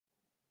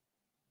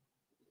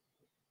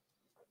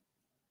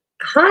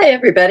Hi,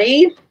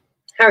 everybody.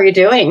 How are you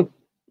doing?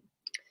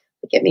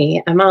 Look at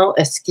me. I'm all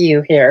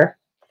askew here.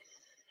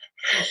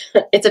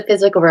 It's a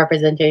physical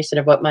representation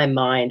of what my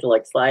mind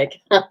looks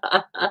like.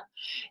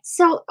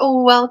 So,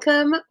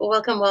 welcome,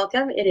 welcome,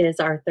 welcome. It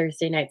is our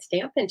Thursday night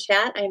stamp and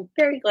chat. I'm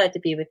very glad to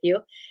be with you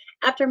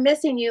after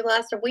missing you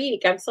last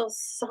week. I'm so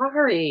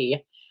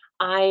sorry.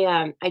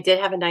 I did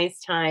have a nice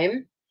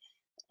time.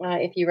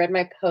 If you read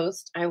my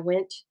post, I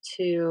went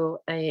to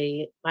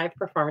a live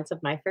performance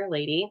of My Fair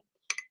Lady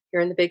here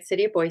in the big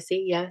city of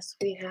Boise. Yes,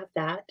 we have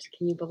that.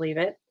 Can you believe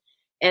it?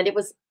 And it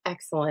was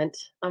excellent.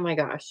 Oh my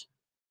gosh.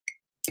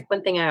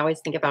 One thing I always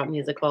think about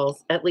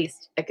musicals, at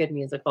least a good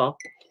musical,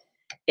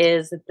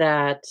 is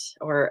that,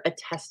 or a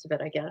test of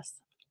it, I guess,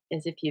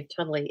 is if you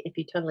totally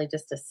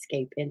just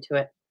escape into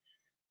it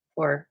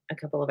for a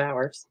couple of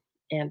hours.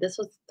 And this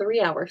was 3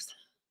 hours.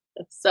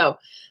 So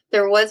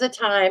there was a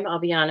time, I'll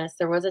be honest,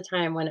 there was a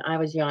time when I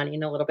was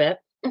yawning a little bit.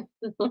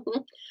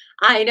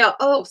 I know.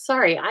 Oh,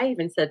 sorry. I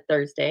even said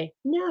Thursday.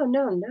 No,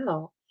 no,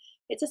 no.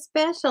 It's a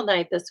special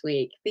night this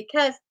week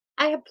because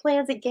I have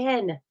plans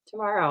again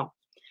tomorrow.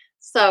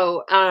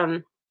 So,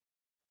 but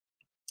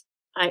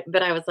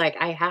I was like,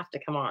 I have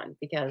to come on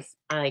because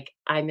I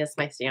miss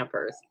my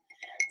stampers.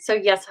 So,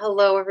 yes,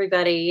 hello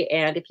everybody.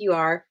 And if you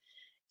are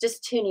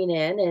just tuning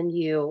in and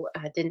you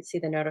didn't see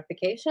the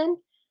notification,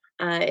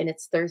 and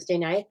it's Thursday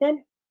night,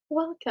 then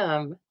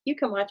welcome. You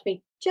can watch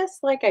me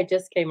just like I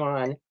just came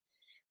on.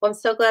 Well, I'm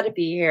so glad to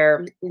be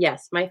here.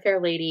 Yes, My Fair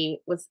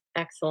Lady was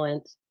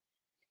excellent,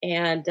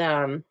 and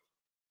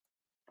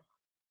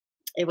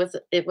it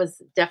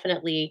was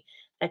definitely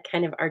a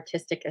kind of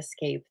artistic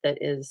escape that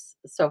is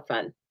so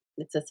fun.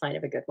 It's a sign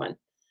of a good one.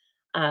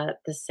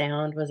 The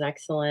sound was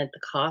excellent, the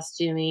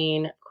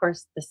costuming, of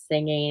course, the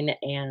singing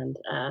and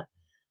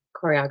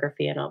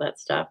choreography and all that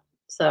stuff.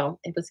 So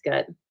it was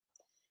good.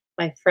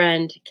 My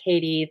friend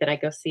Katie, that I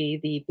go see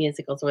the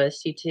musicals with,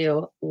 she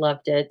too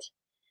loved it.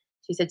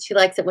 She said she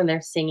likes it when they're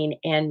singing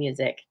and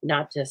music,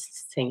 not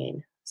just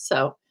singing.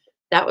 So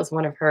that was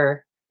one of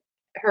her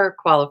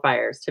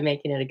qualifiers to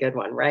making it a good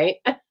one, right?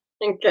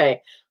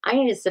 Okay. I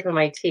need a sip of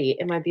my tea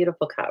in my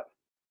beautiful cup.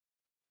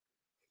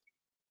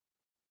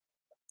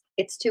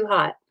 It's too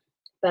hot,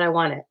 but I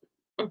want it.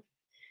 Mm.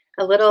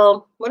 A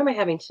little, what am I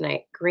having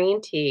tonight?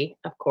 Green tea,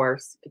 of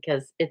course,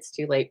 because it's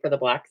too late for the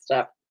black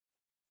stuff.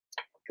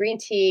 Green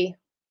tea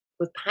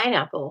with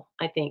pineapple,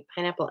 I think,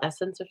 pineapple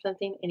essence or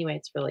something. Anyway,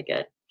 it's really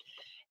good.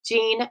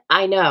 Jean,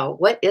 I know.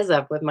 What is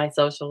up with my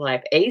social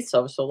life? A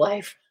social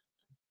life.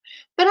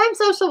 But I'm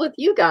social with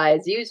you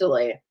guys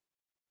usually.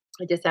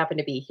 I just happen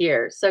to be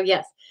here. So,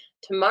 yes,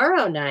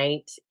 tomorrow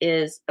night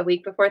is a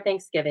week before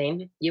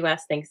Thanksgiving,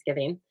 US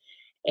Thanksgiving.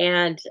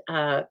 And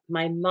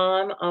my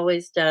mom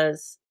always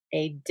does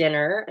a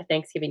dinner, a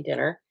Thanksgiving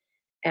dinner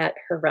at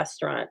her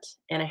restaurant.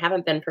 And I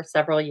haven't been for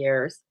several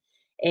years.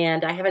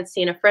 And I haven't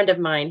seen a friend of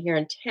mine here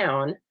in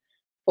town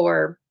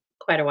for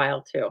quite a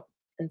while too.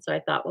 And so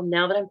I thought, well,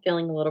 now that I'm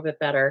feeling a little bit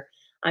better,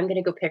 I'm going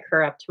to go pick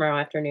her up tomorrow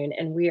afternoon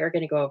and we are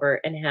going to go over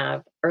and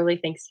have early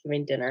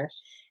Thanksgiving dinner.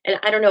 And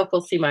I don't know if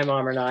we'll see my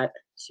mom or not.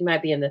 She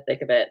might be in the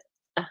thick of it,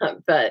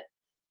 but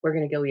we're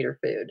going to go eat her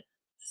food.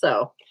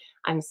 So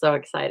I'm so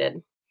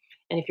excited.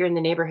 And if you're in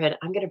the neighborhood,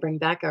 I'm going to bring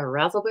back a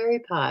raspberry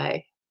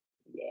pie.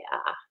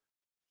 Yeah.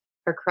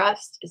 Her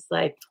crust is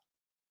like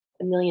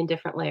a million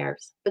different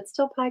layers, but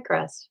still pie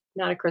crust,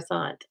 not a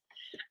croissant.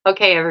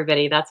 Okay,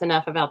 everybody, that's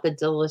enough about the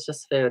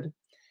delicious food.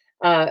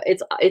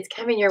 It's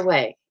coming your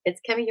way.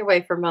 It's coming your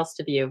way for most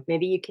of you.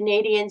 Maybe you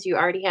Canadians, you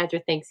already had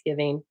your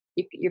Thanksgiving.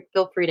 You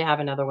feel free to have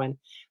another one.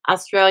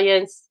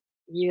 Australians,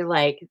 you're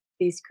like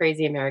these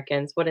crazy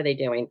Americans. What are they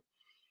doing?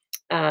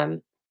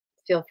 Um,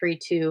 Feel free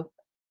to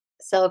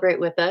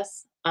celebrate with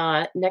us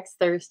next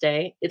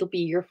Thursday. It'll be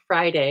your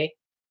Friday.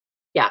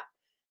 Yeah.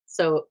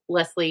 So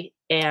Leslie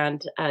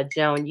and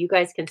Joan, you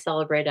guys can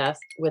celebrate us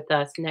with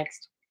us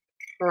next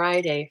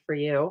Friday for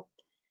you,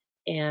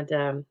 and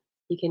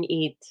you can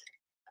eat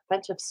a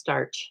bunch of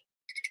starch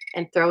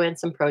and throw in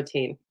some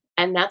protein.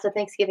 And that's a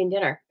Thanksgiving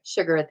dinner.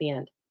 Sugar at the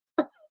end.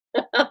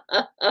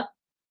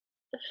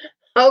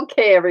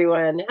 Okay,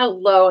 everyone.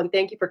 Hello, and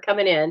thank you for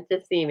coming in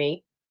to see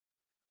me.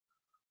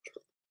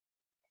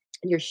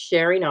 You're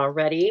sharing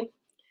already.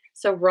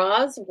 So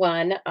Roz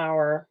won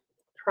our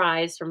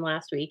prize from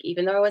last week.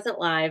 Even though I wasn't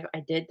live,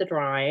 I did the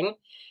drawing.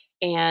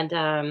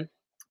 And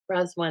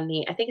Roz won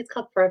the, I think it's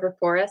called Forever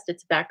Forest.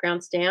 It's a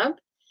background stamp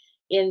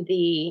in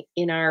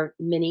our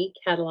mini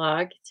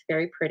catalog. It's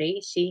very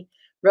pretty. She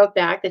wrote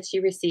back that she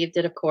received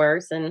it, of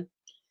course, and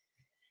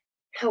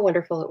how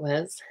wonderful it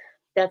was.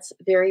 That's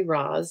very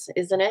Roz,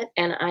 isn't it?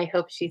 And I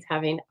hope she's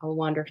having a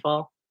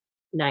wonderful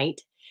night.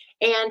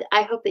 And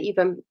I hope that you've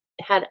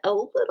had a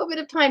little bit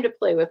of time to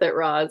play with it,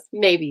 Roz.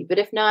 Maybe, but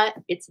if not,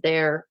 it's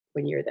there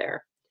when you're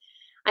there.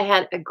 I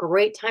had a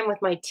great time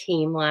with my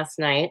team last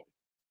night.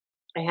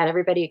 I had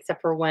everybody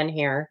except for one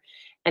here,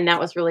 and that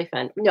was really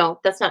fun. No,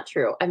 that's not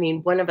true. I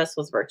mean, one of us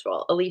was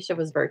virtual. Alicia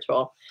was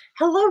virtual.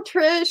 Hello,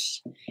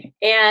 Trish.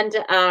 And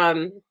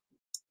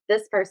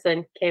this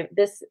person came.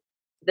 This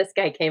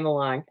guy came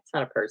along. It's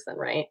not a person,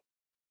 right?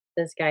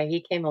 this guy,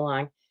 he came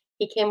along.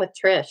 He came with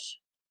Trish.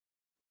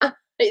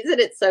 Isn't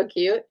it so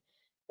cute?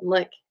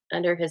 Look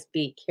under his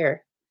beak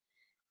here.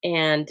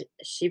 And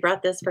she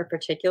brought this for a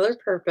particular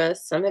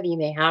purpose. Some of you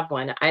may have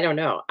one. I don't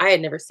know. I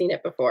had never seen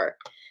it before.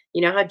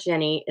 You know how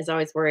Jenny is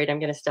always worried I'm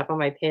going to step on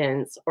my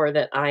pins or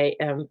that I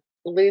am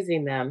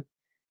losing them.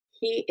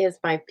 He is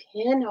my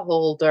pin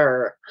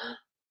holder.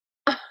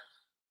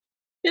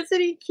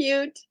 Isn't he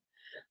cute?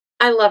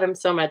 I love him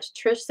so much.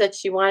 Trish said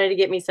she wanted to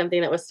get me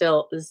something that was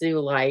still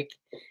zoo-like,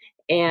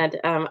 and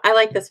I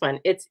like this one.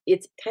 It's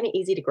kind of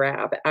easy to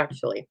grab,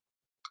 actually.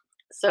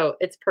 So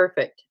it's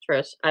perfect,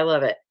 Trish. I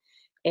love it,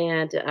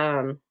 and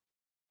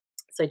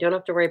so I don't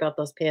have to worry about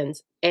those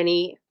pins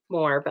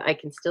anymore, but I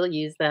can still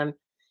use them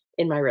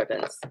in my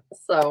ribbons.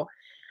 So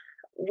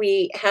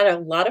we had a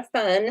lot of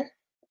fun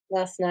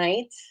last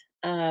night,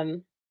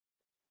 um,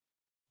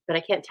 but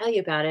I can't tell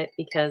you about it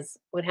because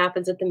what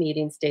happens at the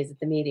meeting stays at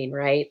the meeting,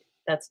 right?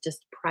 That's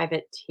just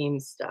private team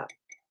stuff.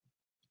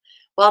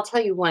 Well, I'll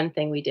tell you one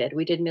thing we did.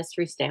 We did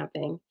mystery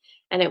stamping,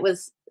 and it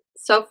was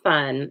so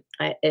fun.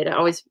 It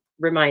always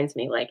reminds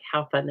me like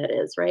how fun that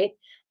is, right?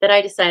 That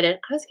I decided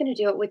I was going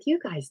to do it with you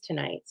guys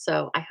tonight.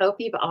 So I hope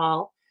you've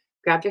all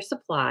grabbed your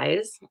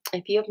supplies.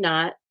 If you have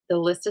not, the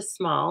list is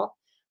small.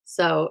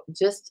 So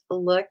just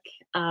look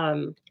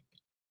at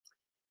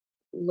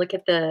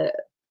the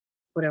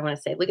what do I want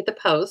to say? Look at the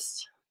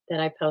post that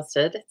I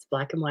posted. It's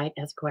black and white,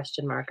 has a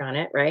question mark on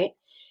it, right?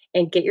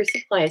 And get your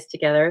supplies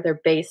together.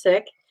 They're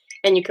basic,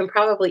 and you can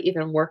probably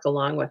even work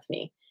along with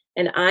me.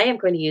 And I am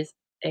going to use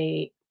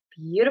a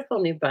beautiful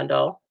new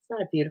bundle. It's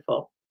not a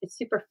beautiful, it's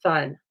super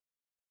fun.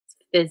 It's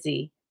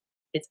fizzy,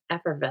 it's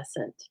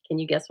effervescent. Can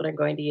you guess what I'm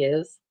going to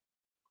use?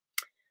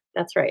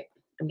 That's right.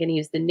 I'm going to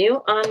use the new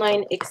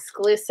online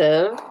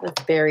exclusive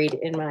that's buried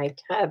in my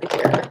tub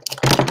here.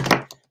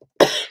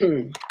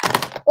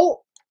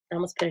 Oh, I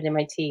almost put it in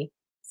my tea.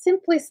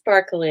 Simply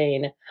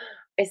Sparkling.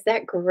 Is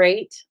that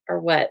great or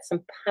what?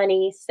 Some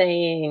punny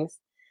sayings,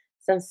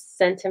 some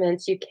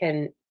sentiments you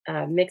can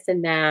mix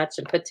and match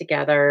and put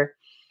together.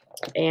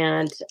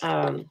 And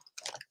I'm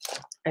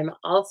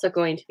also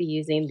going to be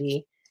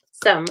using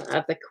some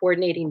of the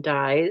coordinating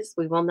dyes.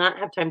 We will not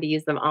have time to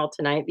use them all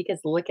tonight because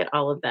look at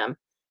all of them.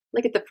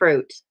 Look at the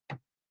fruit.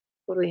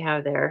 What do we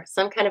have there?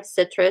 Some kind of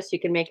citrus. You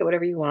can make it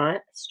whatever you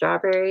want.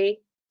 Strawberry,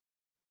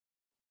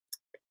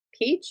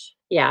 peach.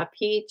 Yeah,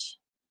 peach,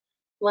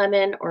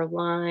 lemon or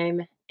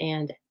lime,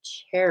 and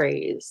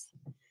cherries.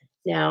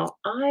 Now,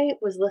 I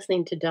was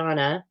listening to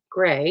Donna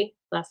Gray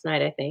last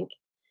night, I think,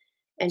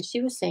 and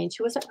she was saying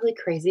she wasn't really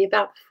crazy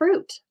about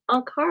fruit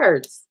on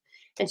cards.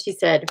 And she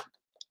said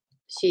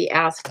she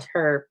asked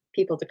her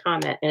people to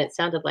comment, and it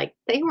sounded like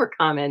they were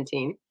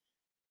commenting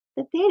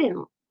that they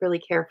didn't really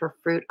care for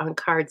fruit on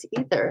cards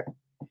either.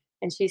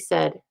 And she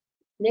said,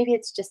 maybe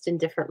it's just in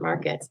different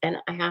markets. And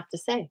I have to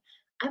say,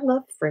 I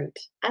love fruit.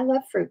 I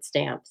love fruit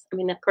stamps. I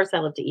mean, of course, I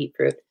love to eat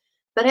fruit,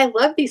 but I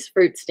love these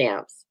fruit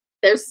stamps.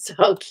 They're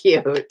so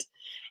cute.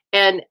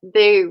 And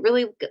they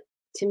really,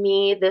 to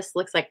me, this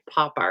looks like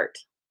pop art.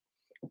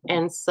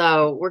 And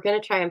so we're going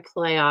to try and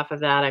play off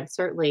of that.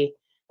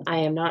 I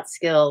am not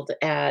skilled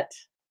at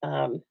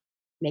um,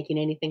 making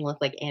anything look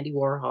like Andy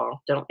Warhol.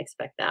 Don't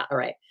expect that. All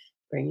right.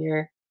 Bring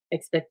your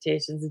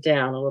expectations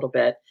down a little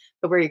bit.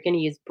 But where you're going to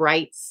use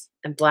brights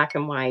and black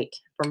and white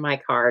for my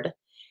card.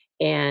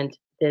 And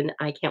then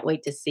I can't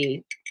wait to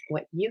see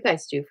what you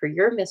guys do for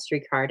your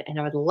mystery card. And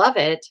I would love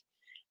it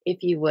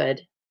if you would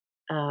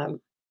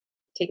um,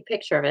 take a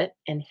picture of it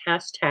and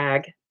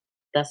hashtag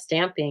the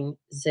stamping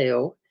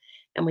zoo.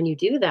 And when you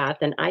do that,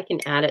 then I can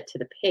add it to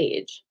the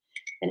page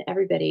and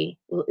everybody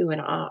will ooh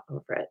and ah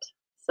over it.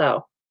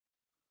 So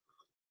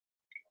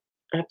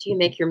after you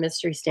make your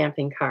mystery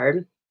stamping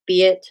card,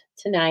 be it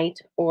tonight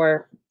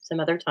or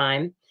some other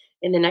time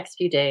in the next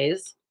few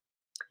days.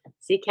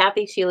 See,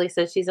 Kathy Sheely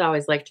says she's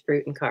always liked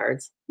fruit and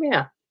cards.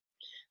 Yeah,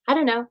 I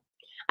don't know.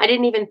 I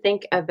didn't even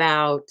think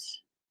about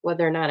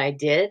whether or not I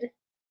did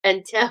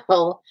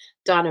until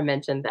Donna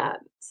mentioned that.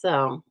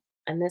 So,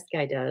 and this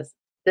guy does.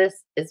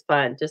 This is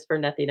fun, just for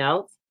nothing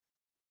else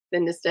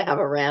than just to have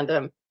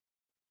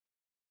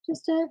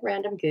just a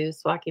random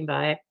goose walking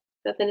by.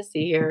 Nothing to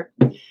see here.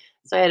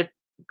 So I had a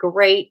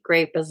great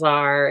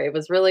bazaar. It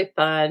was really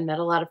fun. Met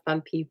a lot of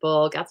fun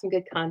people. Got some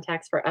good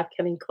contacts for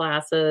upcoming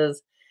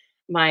classes.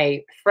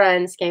 My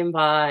friends came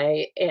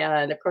by,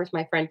 and of course,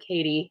 my friend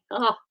Katie,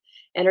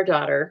 and her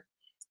daughter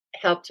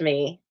helped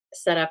me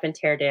set up and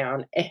tear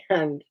down.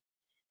 And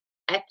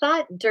I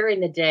thought during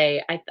the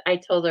day, I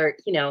told her,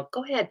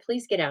 go ahead,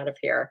 please get out of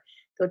here,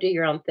 go do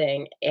your own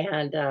thing,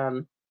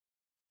 and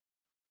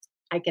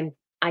I can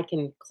I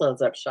can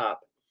close up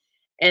shop.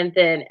 And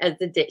then as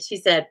the day, she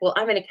said, "Well,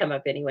 I'm going to come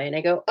up anyway." And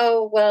I go,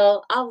 "Oh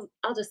well, I'll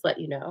just let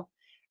you know."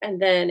 And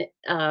then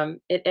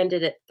it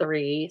ended at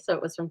 3, so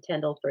it was from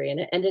 10 till 3, and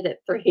it ended at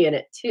 3. And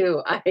at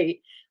 2, I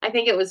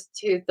think it was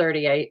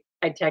 2:30.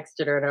 I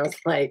texted her and I was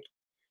like,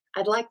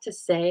 "I'd like to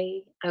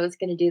say I was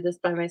going to do this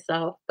by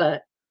myself,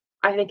 but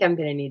I think I'm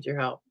going to need your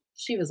help."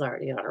 She was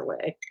already on her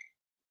way.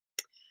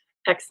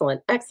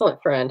 Excellent,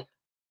 excellent friend.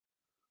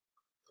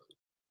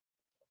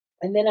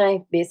 And then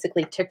I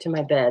basically took to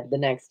my bed the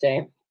next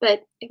day.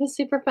 But it was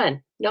super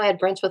fun. No, I had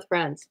brunch with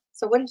friends.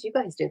 So what did you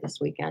guys do this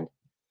weekend?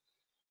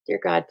 Dear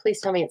God, please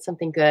tell me it's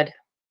something good.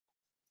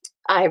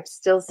 I'm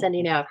still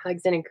sending out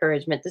hugs and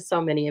encouragement to so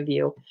many of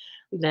you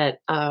that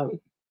I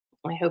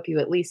hope you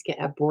at least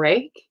get a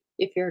break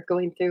if you're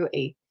going through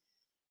a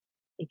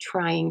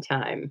trying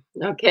time.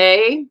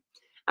 Okay.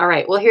 All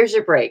right. Well, here's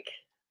your break.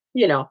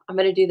 I'm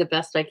going to do the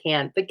best I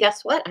can. But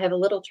guess what? I have a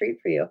little treat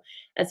for you.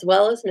 As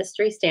well as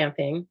mystery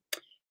stamping,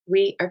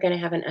 we are going to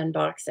have an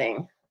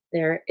unboxing.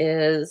 There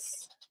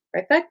is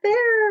right back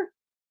there.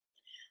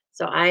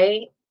 So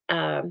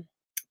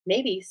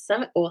maybe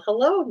well,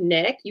 hello,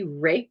 Nick. You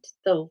raked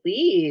the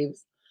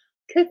leaves.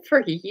 Good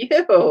for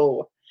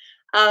you.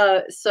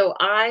 So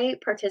I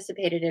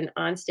participated in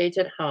On Stage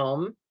at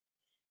Home,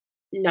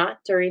 not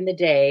during the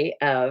day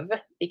of,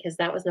 because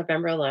that was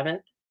November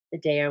 11th, the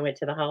day I went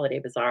to the holiday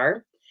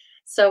bazaar.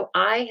 So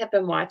I have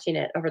been watching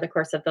it over the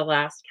course of the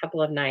last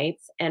couple of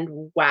nights,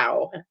 and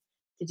wow,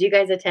 did you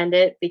guys attend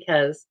it?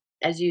 Because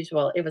as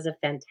usual, it was a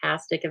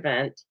fantastic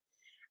event.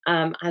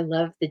 I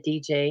love the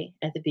DJ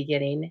at the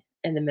beginning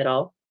and the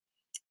middle.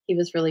 He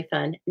was really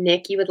fun.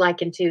 Nick, you would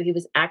like him too. He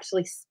was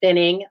actually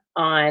spinning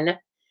on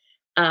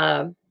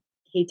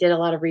he did a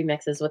lot of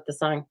remixes with the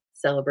song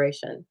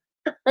Celebration.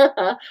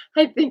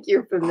 I think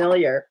you're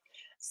familiar.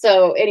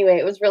 So anyway,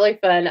 it was really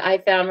fun. I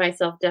found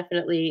myself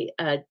definitely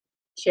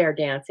chair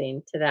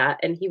dancing to that,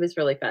 and he was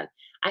really fun.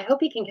 I hope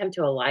he can come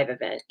to a live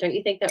event. Don't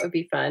you think that would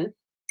be fun?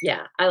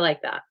 Yeah, I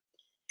like that.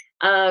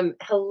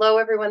 Hello,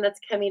 everyone that's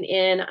coming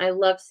in. I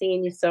love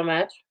seeing you so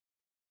much.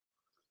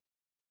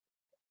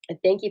 And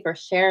thank you for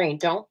sharing.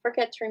 Don't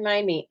forget to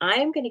remind me, I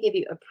am going to give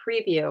you a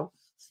preview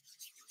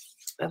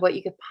of what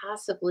you could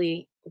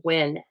possibly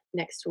win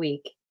next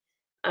week.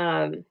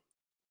 Um,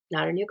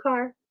 Not a new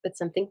car, but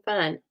something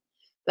fun.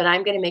 But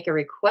I'm going to make a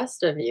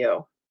request of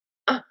you,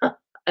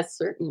 a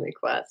certain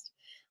request.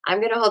 I'm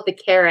going to hold the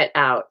carrot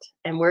out,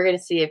 and we're going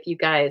to see if you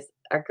guys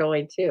are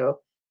going to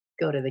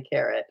go to the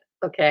carrot.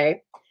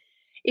 Okay.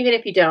 Even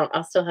if you don't,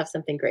 I'll still have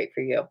something great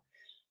for you.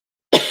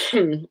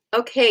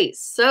 Okay.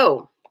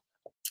 So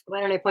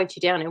why don't I point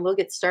you down and we'll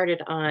get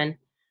started on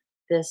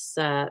this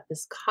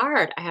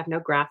card. I have no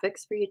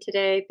graphics for you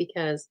today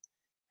because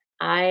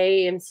I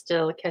am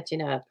still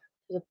catching up.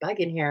 There's a bug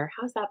in here.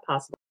 How is that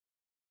possible?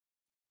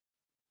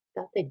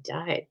 Thought they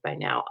died by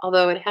now.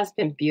 Although it has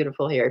been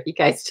beautiful here. If you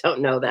guys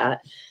don't know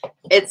that,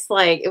 it's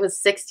like it was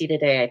 60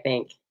 today. I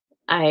think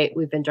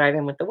we've been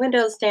driving with the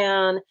windows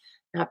down.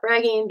 Not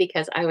bragging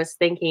because I was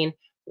thinking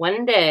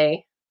one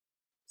day,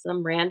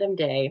 some random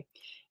day,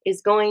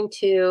 is going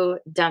to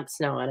dump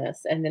snow on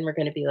us, and then we're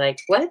going to be like,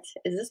 "What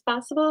is this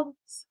possible?"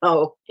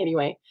 So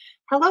anyway,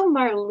 hello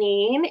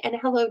Marlene and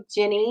hello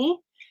Jenny.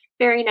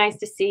 Very nice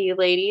to see you,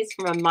 ladies,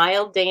 from a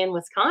mild day in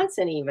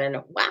Wisconsin.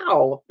 Even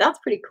wow, that's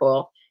pretty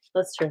cool.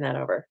 Let's turn that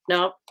over.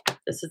 No,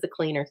 this is the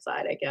cleaner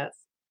side, I guess.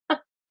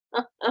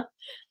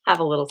 Have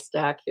a little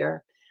stack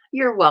here.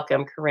 You're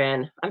welcome,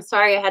 Corinne. I'm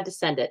sorry I had to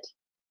send it,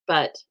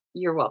 but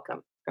you're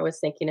welcome. I was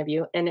thinking of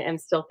you and I'm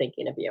still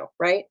thinking of you,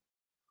 right?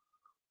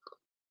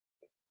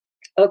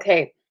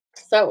 Okay,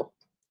 so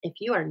if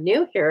you are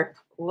new here,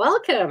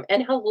 welcome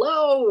and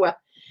hello.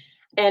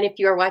 And if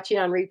you are watching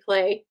on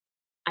replay,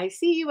 I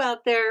see you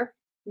out there.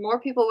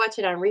 More people watch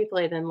it on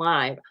replay than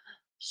live.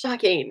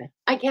 Shocking.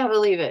 I can't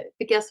believe it.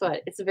 But guess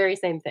what? It's the very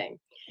same thing.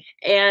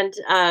 And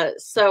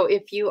so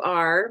if you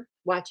are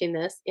watching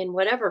this in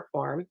whatever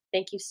form,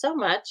 thank you so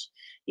much.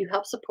 You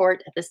help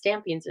support the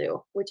Stamping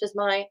Zoo, which is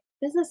my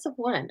business of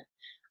one.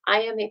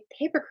 I am a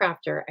paper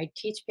crafter. I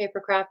teach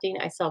paper crafting.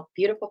 I sell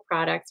beautiful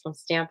products from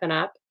Stampin'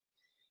 Up,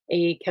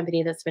 a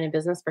company that's been in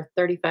business for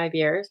 35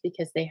 years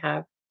because they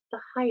have the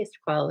highest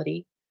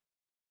quality,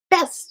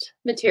 best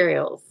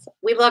materials.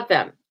 We love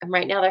them. And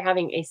right now they're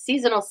having a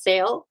seasonal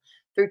sale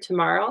through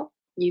tomorrow.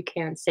 You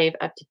can save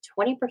up to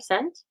 20%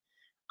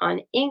 on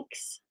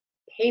inks,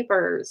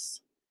 papers,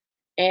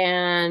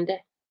 and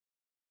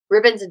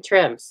ribbons and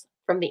trims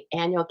from the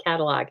annual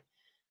catalog.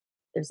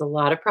 There's a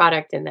lot of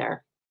product in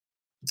there.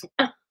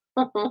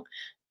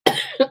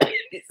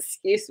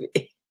 Excuse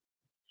me.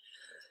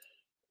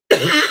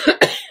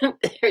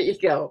 There you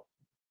go.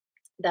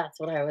 That's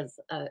what I was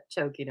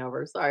choking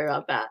over. Sorry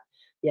about that.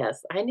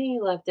 Yes, I knew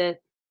you loved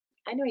it.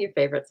 I know your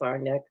favorite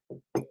song, Nick.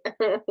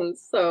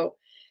 So,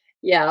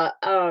 yeah.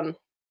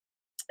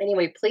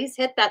 Anyway, please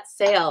hit that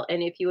sale.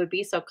 And if you would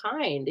be so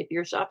kind, if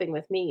you're shopping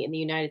with me in the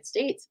United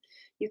States,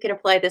 you can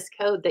apply this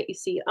code that you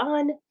see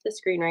on the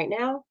screen right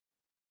now.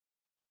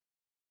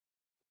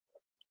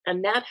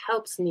 And that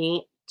helps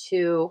me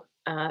to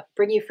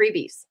bring you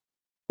freebies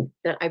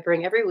that I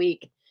bring every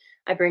week.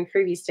 I bring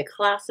freebies to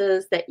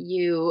classes that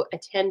you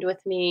attend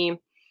with me.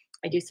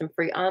 I do some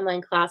free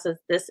online classes.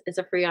 This is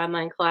a free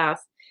online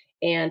class.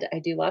 And I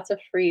do lots of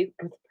free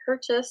with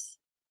purchase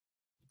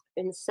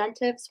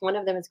incentives. One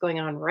of them is going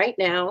on right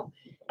now.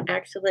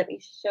 Actually, let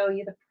me show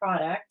you the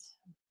product.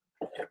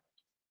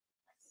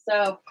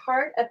 So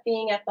part of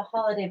being at the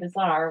holiday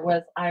bazaar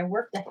was I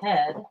worked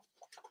ahead,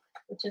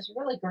 which is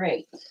really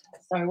great.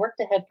 So I worked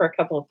ahead for a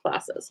couple of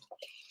classes.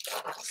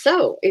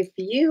 So if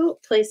you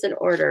place an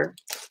order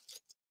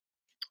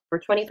for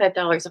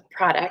 $25 of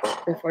product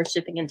before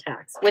shipping and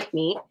tax with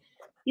me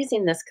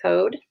using this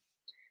code,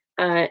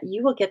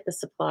 you will get the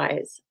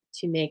supplies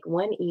to make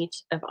one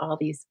each of all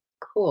these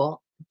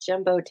cool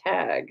jumbo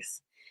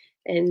tags.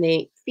 And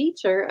they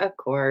feature, of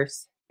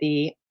course,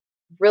 the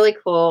really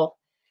cool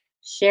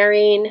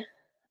sharing.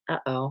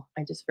 Uh-oh,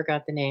 I just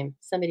forgot the name.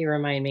 Somebody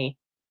remind me.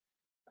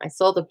 I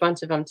sold a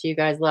bunch of them to you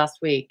guys last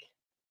week.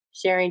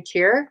 Sharing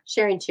cheer.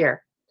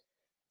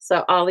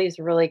 So all these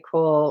really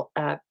cool,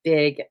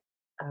 big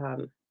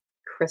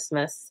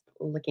Christmas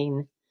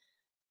looking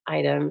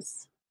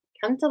items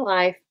come to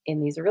life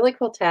in these really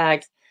cool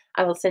tags.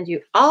 I will send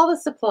you all the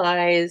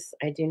supplies.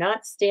 I do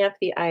not stamp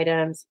the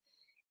items.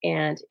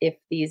 And if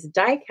these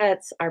die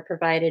cuts are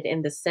provided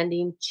in the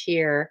sending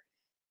cheer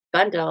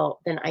bundle,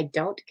 then I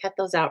don't cut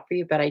those out for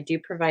you, but I do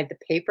provide the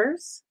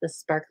papers, the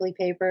sparkly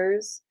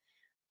papers,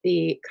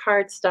 the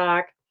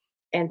cardstock.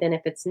 And then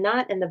if it's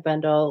not in the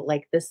bundle,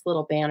 like this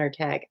little banner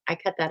tag, I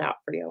cut that out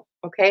for you.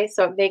 Okay.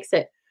 So it makes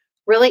it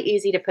really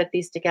easy to put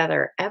these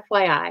together.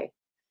 FYI,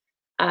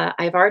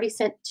 I've already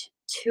sent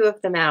two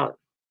of them out.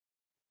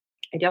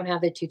 I don't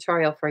have the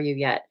tutorial for you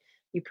yet.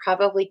 You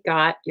probably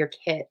got your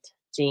kit,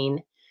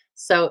 Jean.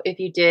 So if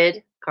you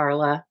did,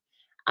 Carla,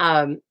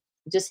 um,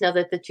 just know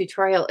that the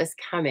tutorial is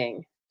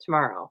coming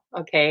tomorrow.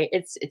 Okay,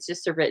 it's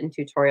just a written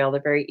tutorial.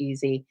 They're very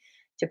easy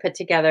to put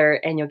together,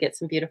 and you'll get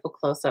some beautiful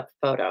close-up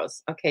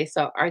photos. Okay,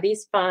 so are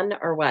these fun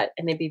or what?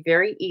 And they'd be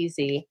very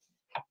easy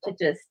to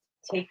just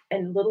take a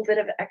little bit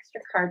of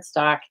extra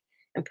cardstock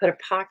and put a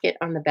pocket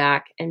on the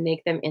back and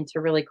make them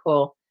into really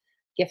cool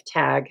gift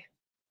tag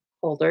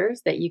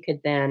holders that you could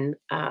then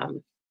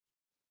hang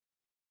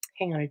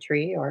on a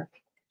tree or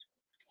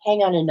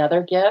hang on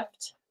another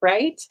gift,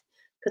 right?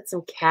 Put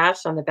some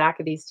cash on the back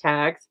of these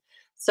tags.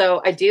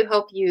 So I do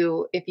hope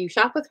you, if you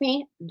shop with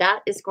me, that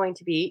is going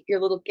to be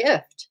your little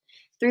gift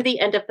through the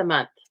end of the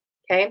month.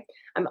 Okay.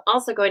 I'm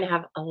also going to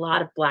have a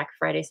lot of Black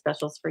Friday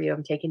specials for you.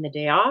 I'm taking the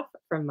day off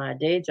from my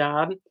day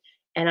job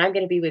and I'm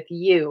going to be with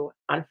you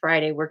on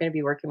Friday. We're going to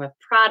be working with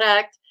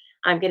product.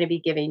 I'm going to be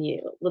giving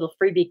you little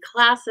freebie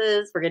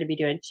classes. We're going to be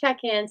doing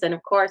check ins. And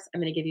of course, I'm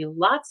going to give you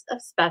lots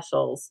of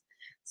specials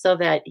so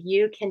that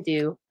you can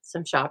do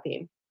some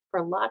shopping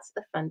for lots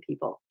of fun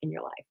people in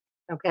your life.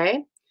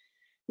 Okay.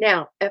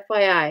 Now,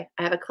 FYI,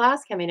 I have a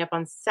class coming up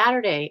on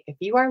Saturday. If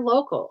you are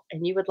local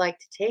and you would like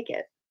to take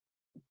it,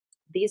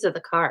 these are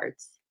the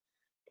cards.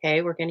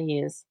 Okay. We're going to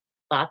use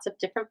lots of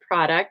different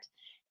product.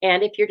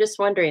 And if you're just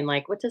wondering,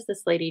 like, what does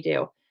this lady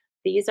do?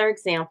 These are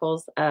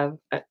examples of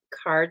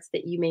cards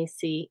that you may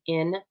see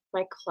in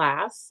my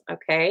class.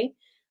 Okay.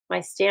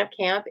 My stamp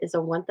camp is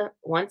a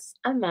once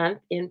a month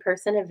in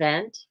person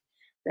event.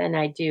 Then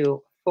I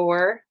do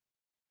 4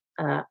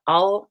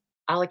 all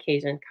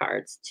occasion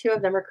cards. 2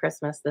 of them are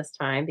Christmas this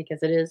time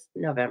because it is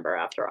November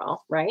after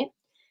all, right?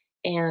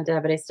 And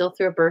but I still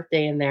threw a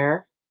birthday in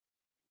there,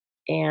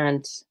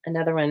 and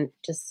another one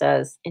just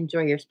says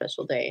enjoy your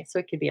special day. So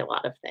it could be a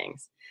lot of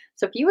things.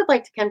 So if you would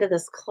like to come to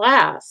this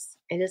class,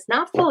 it is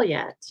not full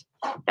yet.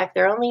 In fact,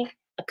 there are only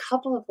a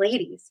couple of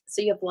ladies,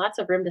 so you have lots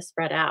of room to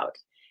spread out.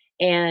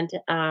 And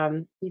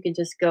you can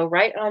just go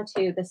right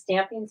onto the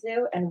Stamping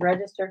Zoo and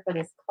register for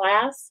this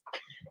class.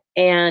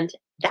 And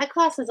that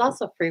class is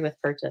also free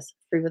with purchase,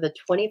 free with a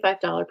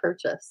 $25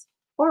 purchase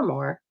or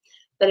more,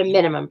 but a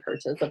minimum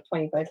purchase of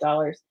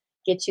 $25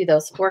 gets you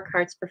those 4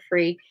 cards for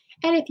free.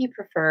 And if you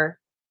prefer,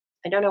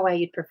 I don't know why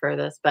you'd prefer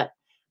this, but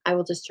I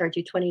will just charge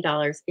you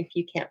 $20 if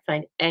you can't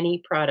find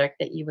any product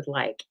that you would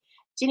like.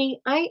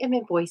 Ginny, I am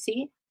in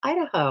Boise,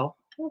 Idaho.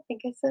 I don't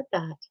think I said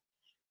that.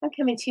 I'm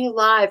coming to you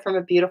live from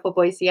a beautiful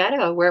Boise,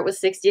 Idaho, where it was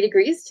 60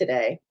 degrees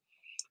today.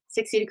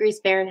 60 degrees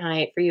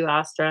Fahrenheit for you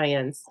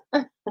Australians.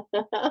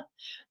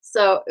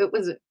 So it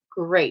was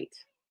great.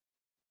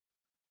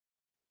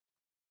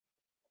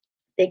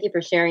 Thank you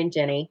for sharing,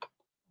 Jenny.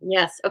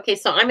 Yes. Okay.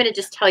 So I'm going to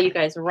just tell you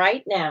guys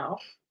right now,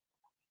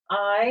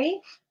 I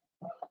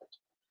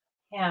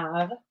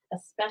have a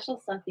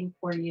special something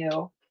for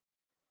you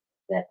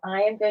that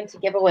I am going to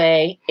give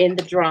away in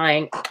the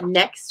drawing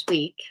next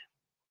week.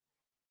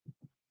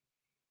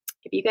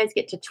 If you guys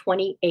get to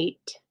 28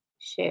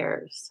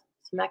 shares,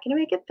 so I'm not going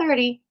to make it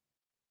 30,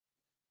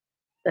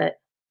 but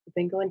I've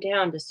been going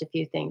down just a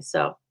few things.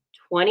 So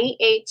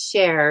 28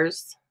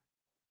 shares,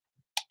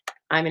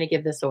 I'm going to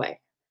give this away.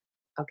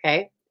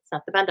 Okay. It's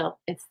not the bundle.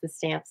 It's the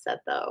stamp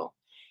set though.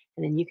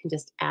 And then you can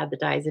just add the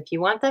dies if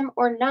you want them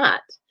or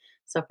not.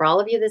 So for all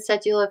of you that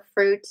said you love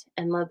fruit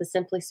and love the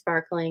Simply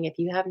Sparkling, if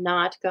you have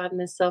not gotten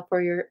this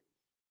for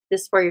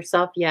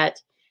yourself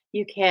yet,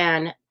 you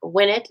can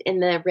win it in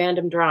the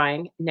random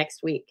drawing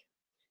next week.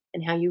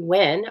 And how you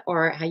win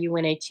or how you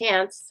win a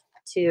chance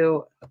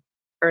to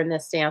earn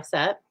this stamp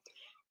set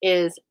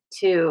is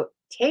to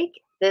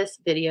take this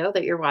video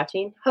that you're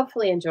watching,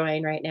 hopefully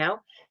enjoying right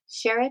now,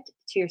 share it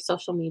to your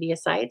social media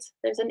sites.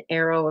 There's an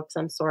arrow of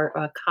some sort,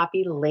 a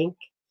copy link,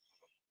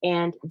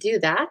 and do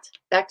that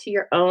back to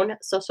your own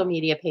social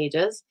media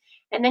pages.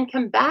 And then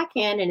come back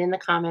in and in the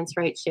comments,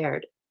 write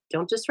shared.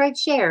 Don't just write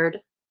shared.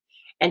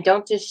 And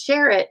don't just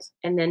share it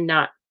and then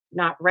not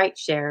write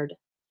shared.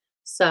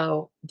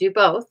 So do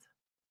both,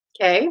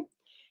 okay?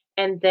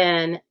 And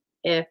then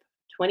if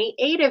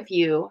 28 of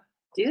you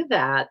do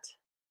that,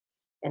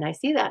 and I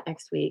see that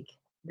next week,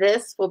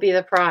 this will be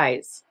the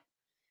prize.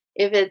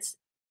 If it's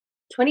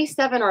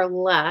 27 or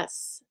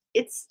less,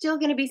 it's still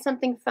going to be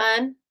something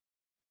fun,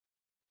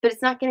 but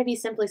it's not going to be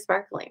simply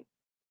sparkling.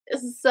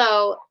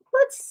 So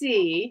let's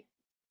see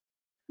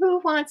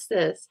who wants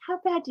this. How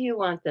bad do you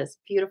want this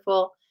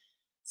beautiful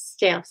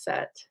stamp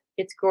set?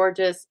 It's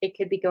gorgeous. It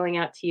could be going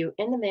out to you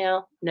in the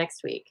mail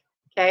next week.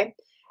 Okay.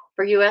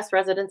 For US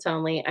residents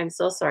only. I'm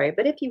so sorry.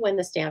 But if you win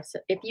the stamps,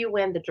 if you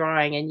win the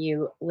drawing and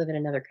you live in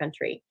another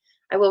country,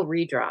 I will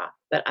redraw,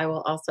 but I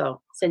will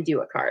also send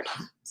you a card.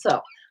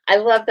 So I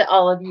love that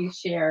all of you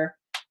share.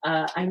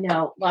 I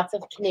know lots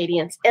of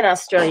Canadians and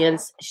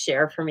Australians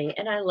share for me,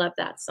 and I love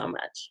that so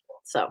much.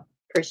 So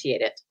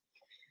appreciate it.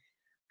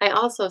 I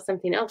also have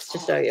something else to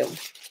show you.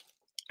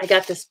 I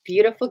got this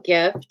beautiful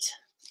gift.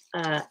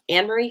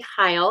 Anne-Marie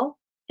Heil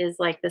is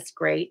like this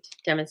great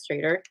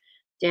demonstrator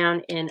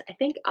down in, I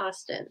think,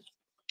 Austin.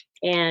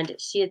 And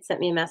she had sent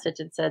me a message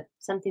and said,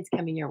 something's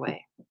coming your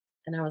way.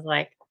 And I was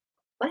like,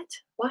 what?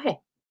 Why?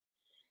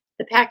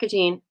 The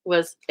packaging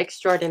was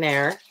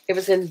extraordinaire. It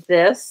was in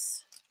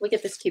this. Look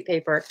at this cute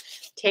paper.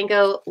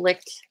 Tango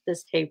licked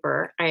this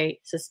paper. I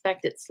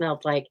suspect it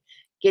smelled like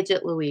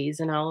Gidget Louise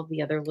and all of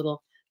the other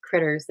little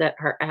critters that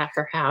are at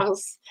her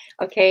house.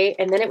 Okay.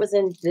 And then it was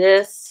in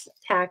this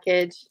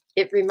package.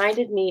 It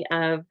reminded me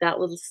of that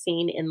little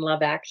scene in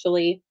Love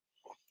Actually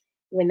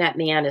when that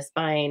man is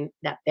buying,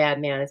 that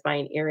bad man is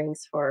buying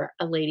earrings for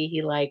a lady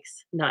he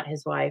likes, not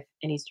his wife.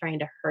 And he's trying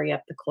to hurry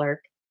up the clerk.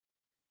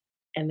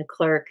 And the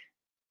clerk,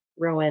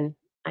 Rowan,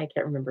 I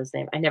can't remember his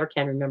name. I never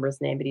can remember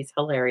his name, but he's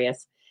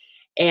hilarious.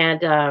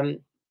 And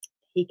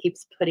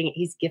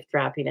he's gift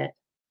wrapping it,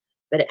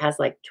 but it has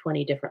like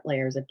 20 different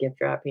layers of gift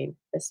wrapping,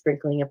 a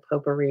sprinkling of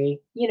potpourri.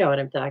 You know what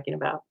I'm talking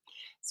about.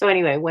 So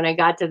anyway, when I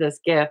got to this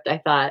gift, I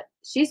thought,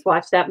 she's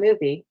watched that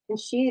movie and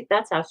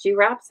that's how she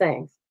wraps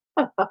things.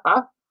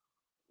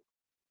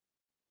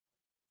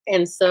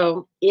 And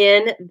so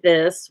in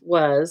this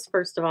was,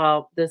 first of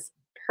all, this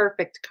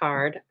perfect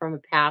card from a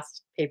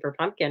past paper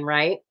pumpkin,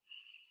 right?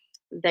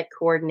 That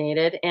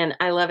coordinated, and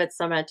I love it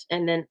so much.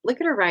 And then look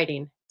at her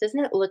writing.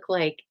 Doesn't it look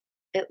like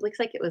it looks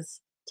like it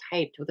was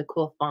typed with a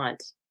cool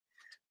font?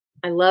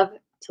 I love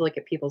to look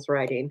at people's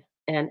writing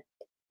and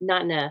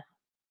not in a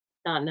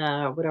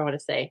what do I want to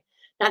say?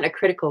 Not in a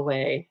critical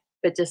way,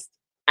 but just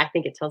I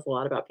think it tells a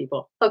lot about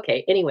people.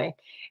 Okay, anyway.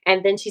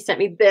 And then she sent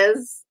me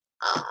this.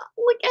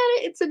 Look at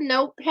it. It's a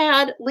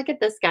notepad. Look at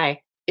this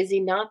guy. Is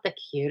he not the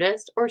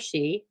cutest or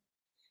she?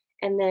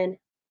 And then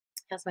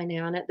has my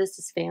name on it. This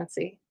is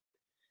fancy.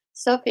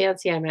 So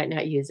fancy, I might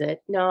not use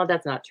it. No,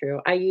 that's not true.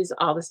 I use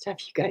all the stuff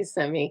you guys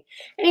sent me.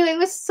 Anyway, it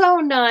was so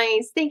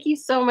nice. Thank you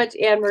so much,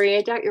 Anne Marie.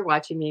 I doubt you're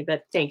watching me,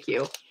 but thank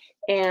you.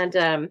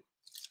 And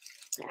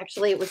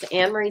actually, it was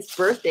Anne Marie's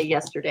birthday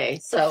yesterday.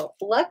 So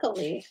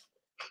luckily,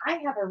 I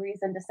have a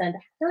reason to send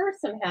her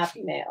some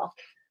happy mail.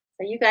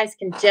 So you guys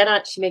can jet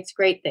on. She makes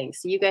great things.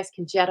 So you guys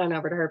can jet on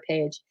over to her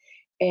page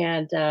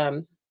and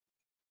tell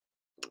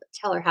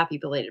her happy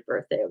belated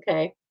birthday,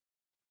 okay?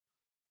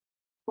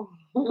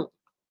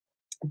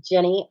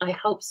 Jenny, I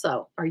hope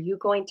so. Are you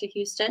going to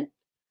Houston?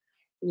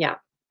 Yeah,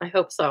 I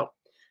hope so.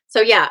 So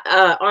yeah,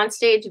 on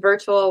stage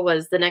virtual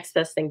was the next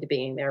best thing to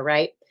being there,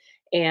 right?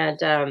 And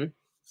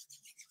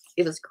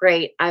it was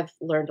great. I've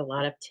learned a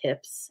lot of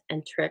tips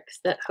and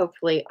tricks that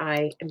hopefully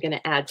I am going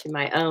to add to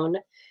my own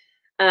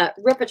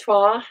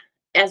repertoire,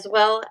 as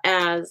well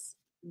as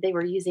they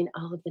were using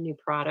all of the new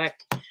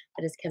product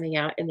that is coming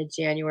out in the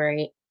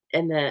January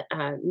and the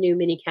new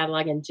mini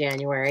catalog in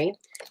January.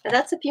 Now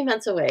that's a few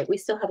months away. We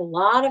still have a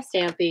lot of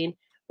stamping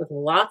with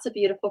lots of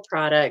beautiful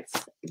products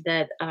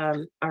that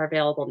are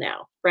available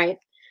now, right?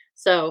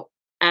 So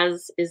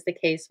as is the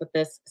case with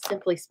this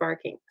Simply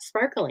Sparkling.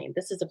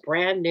 This is a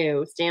brand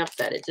new stamp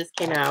set. It just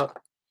came out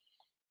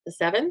the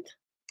 7th,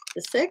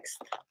 the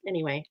 6th.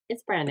 Anyway,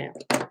 it's brand new.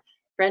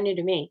 Brand new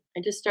to me.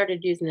 I just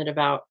started using it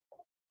about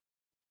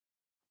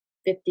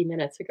 50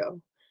 minutes ago.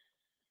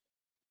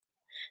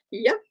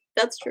 Yep,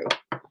 that's true.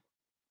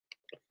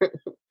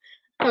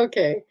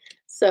 Okay,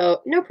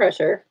 so no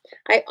pressure.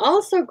 I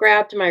also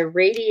grabbed my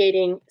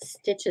Radiating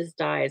Stitches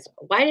dies.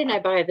 Why didn't I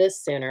buy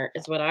this sooner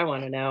is what I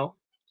want to know.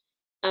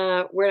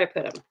 Where'd I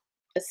put them?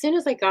 As soon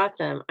as I got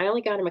them, I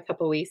only got them a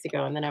couple weeks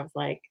ago, and then I was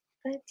like,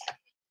 what,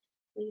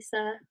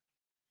 Lisa?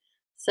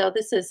 So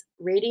this is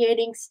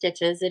Radiating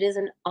Stitches. It is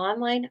an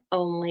online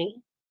only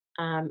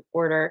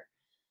order.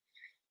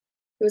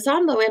 It was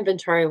on low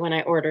inventory when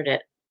I ordered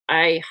it.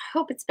 I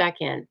hope it's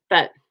back in,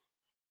 but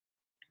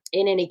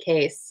in any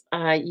case,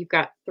 you've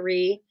got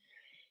 3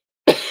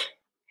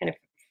 kind of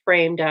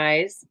frame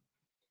dies,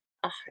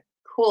 a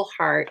cool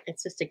heart.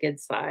 It's just a good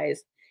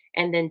size,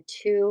 and then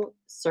 2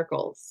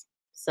 circles.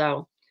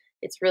 So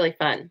it's really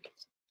fun.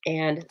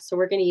 And so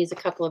we're going to use a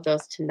couple of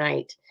those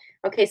tonight.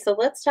 Okay, so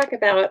let's talk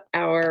about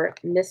our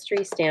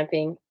mystery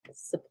stamping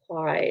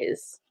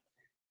supplies.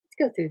 Let's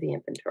go through the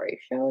inventory,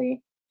 shall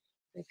we?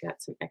 I've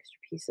got some extra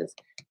pieces.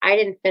 I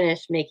didn't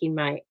finish making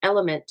my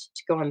element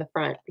to go on the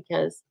front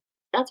because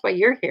that's why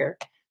you're here.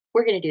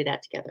 We're going to do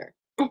that together.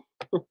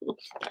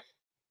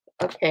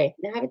 Okay,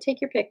 now I have to take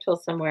your pick tool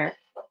somewhere.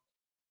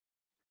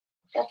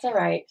 That's all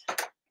right.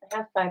 I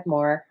have 5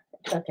 more.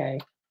 It's okay.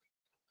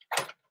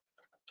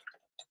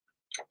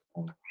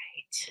 All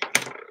right.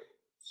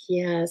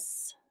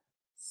 Yes.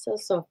 So,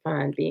 so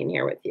fun being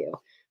here with you.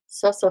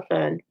 So, so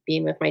fun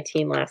being with my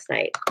team last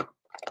night.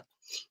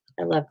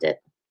 I loved it.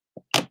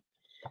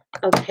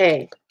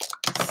 Okay.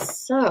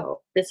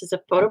 So, this is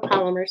a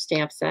photopolymer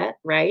stamp set,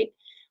 right?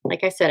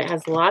 Like I said, it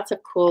has lots of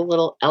cool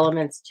little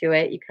elements to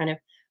it. You kind of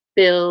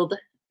build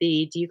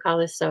the, do you call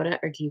this soda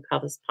or do you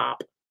call this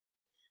pop?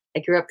 I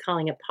grew up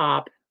calling it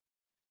pop.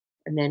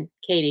 And then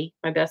Katie,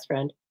 my best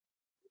friend,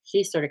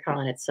 she started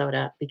calling it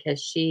soda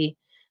because she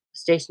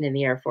was stationed in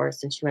the Air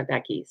Force and she went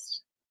back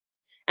east.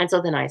 And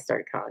so then I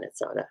started calling it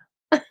soda.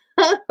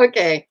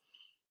 Okay.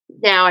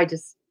 Now I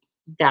just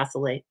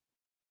vacillate.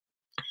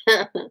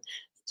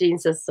 Jean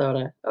says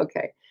soda.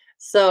 Okay.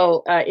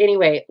 So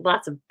anyway,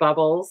 lots of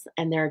bubbles,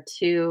 and there are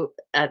two.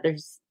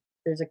 There's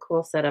a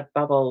cool set of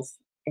bubbles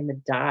in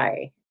the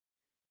die.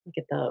 Look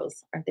at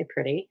those. Aren't they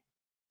pretty?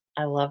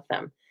 I love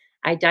them.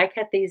 I die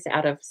cut these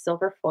out of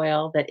silver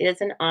foil. That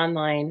is an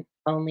online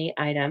only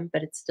item,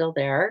 but it's still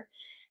there.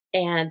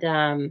 And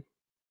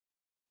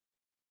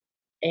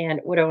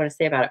what do I want to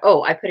say about it?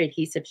 Oh, I put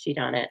adhesive sheet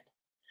on it.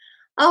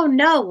 Oh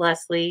no,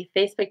 Leslie,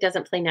 Facebook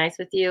doesn't play nice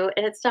with you,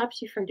 and it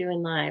stops you from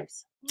doing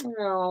lives.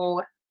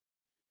 Oh,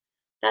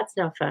 that's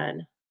no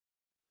fun.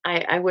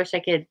 I wish I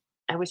could.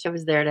 I wish I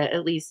was there to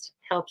at least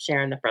help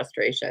share in the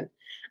frustration.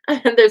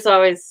 There's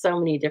always so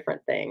many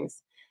different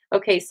things.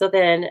 Okay, so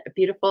then a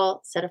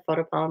beautiful set of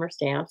photopolymer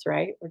stamps,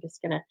 right? We're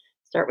just gonna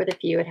start with a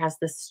few. It has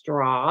the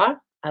straw.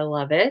 I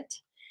love it.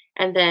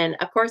 And then,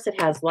 of course, it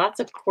has lots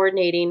of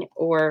coordinating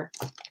or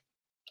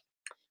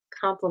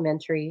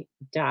complementary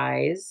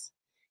dies.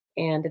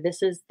 And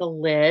this is the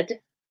lid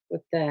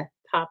with the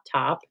pop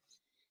top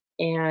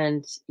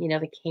and,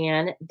 the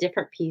can,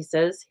 different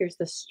pieces. Here's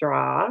the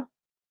straw,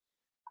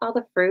 all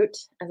the fruit.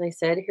 As I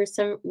said, here's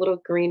some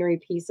little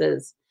greenery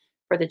pieces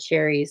for the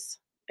cherries,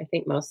 I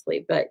think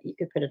mostly, but you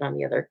could put it on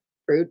the other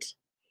fruit.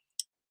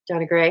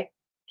 Donna Gray, if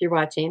you're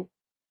watching,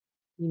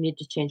 you need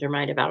to change your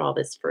mind about all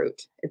this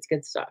fruit. It's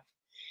good stuff.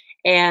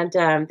 And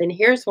then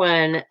here's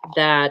one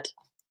that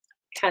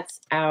cuts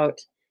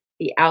out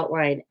the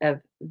outline of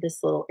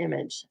this little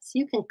image. So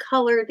you can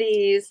color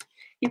these.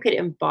 You could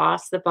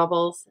emboss the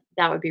bubbles.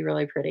 That would be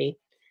really pretty.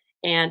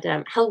 And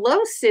hello,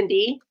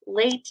 Cindy.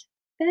 Late,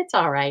 but it's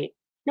all right.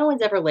 No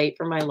one's ever late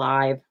for my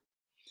live.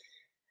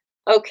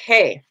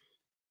 Okay.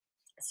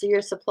 So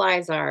your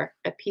supplies are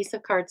a piece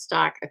of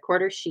cardstock, a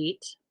quarter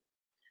sheet,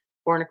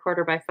 4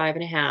 1/4 by 5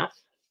 1/2,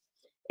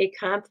 a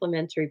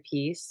complementary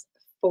piece,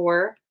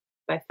 4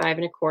 by 5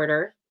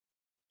 1/4,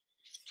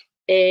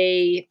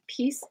 a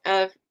piece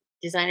of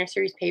designer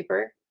series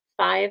paper,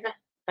 5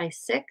 by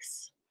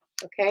 6.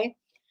 Okay.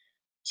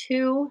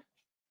 2,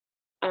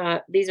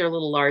 these are a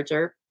little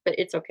larger, but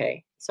it's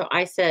okay. So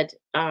I said,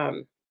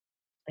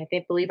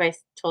 believe I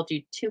told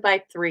you 2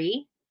 by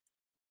 3,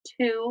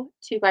 2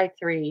 by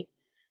 3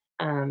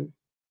 um,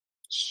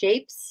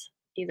 shapes,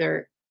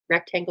 either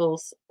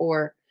rectangles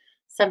or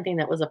something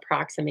that was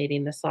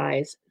approximating the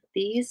size.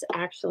 These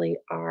actually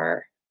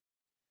are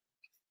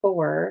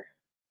 4.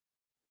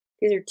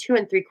 These are 2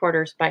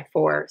 3/4 by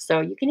 4.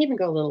 So you can even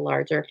go a little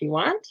larger if you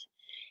want.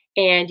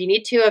 And you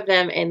need 2 of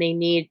them, and you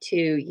need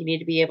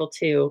to be able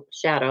to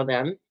shadow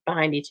them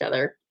behind each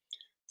other.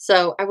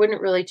 So I wouldn't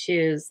really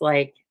choose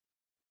like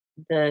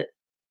the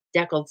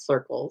deckled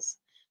circles.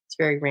 It's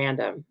very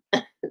random.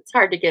 It's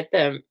hard to get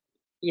them,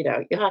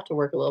 you'll have to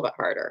work a little bit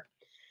harder.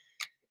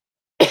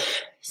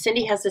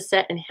 Cindy has the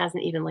set and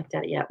hasn't even looked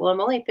at it yet. Well,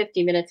 I'm only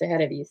 50 minutes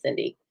ahead of you,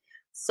 Cindy.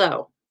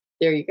 So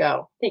there you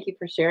go. Thank you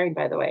for sharing,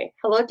 by the way.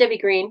 Hello, Debbie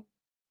Green.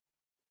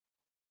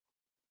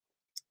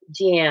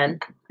 Jan,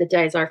 the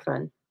dies are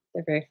fun.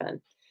 They're very fun.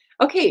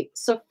 Okay,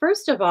 so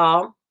first of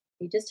all,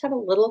 you just have a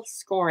little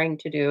scoring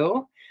to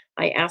do.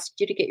 I asked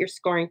you to get your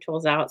scoring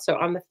tools out. So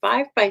on the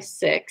 5 by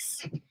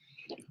 6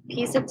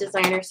 piece of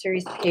designer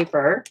series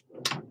paper,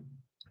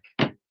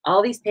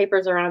 all these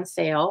papers are on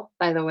sale,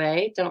 by the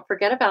way. Don't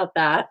forget about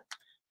that.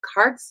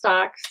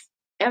 Cardstocks,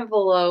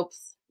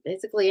 envelopes,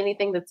 basically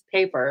anything that's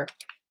paper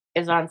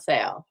is on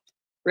sale.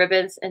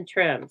 Ribbons and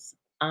trims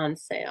on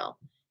sale.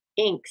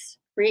 Inks,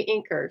 free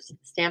inkers,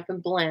 stamp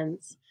and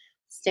blends,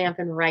 stamp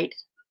and write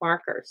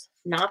markers.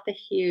 Not the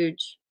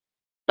huge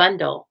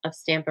bundle of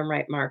stamp and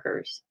write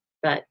markers,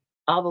 but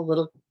all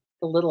the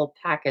little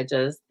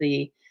packages,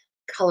 the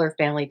color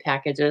family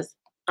packages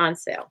on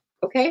sale.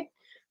 Okay?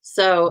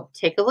 So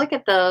take a look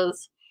at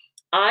those.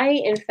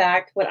 In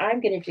fact, what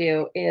I'm going to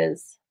do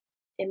is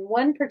in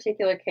one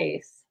particular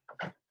case,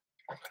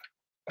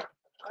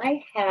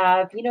 I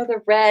have,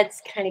 the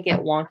reds kind of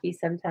get wonky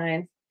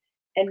sometimes.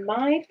 And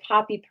my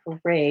Poppy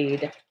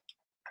Parade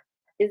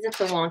is at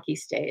the wonky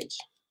stage.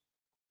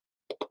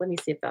 Let me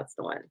see if that's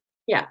the one.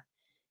 Yeah.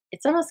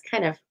 It's almost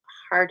kind of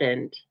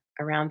hardened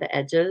around the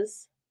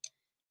edges,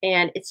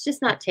 and it's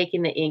just not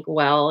taking the ink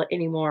well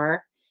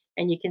anymore.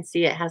 And you can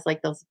see it has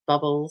like those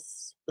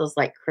bubbles, those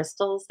like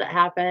crystals that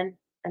happen.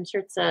 I'm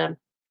sure it's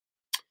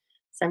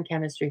some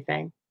chemistry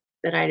thing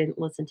that I didn't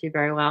listen to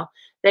very well.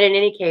 But in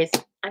any case,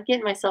 I'm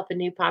getting myself a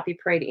new Poppy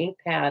Parade ink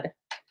pad.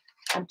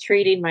 I'm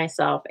treating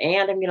myself,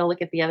 and I'm going to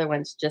look at the other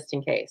ones just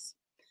in case.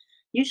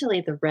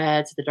 Usually the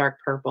reds, the dark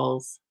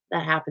purples,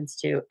 that happens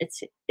too.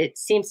 It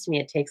seems to me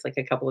it takes like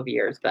a couple of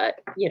years,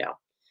 but you know.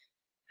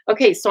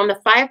 Okay, so on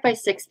the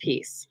 5x6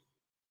 piece,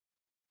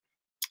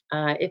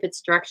 if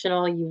it's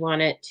directional, you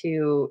want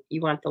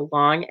the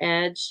long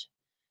edge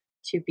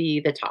to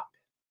be the top.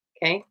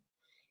 Okay.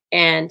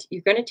 And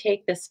you're going to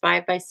take this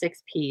 5x6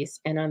 piece,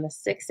 and on the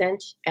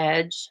 6-inch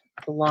edge,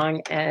 the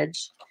long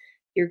edge,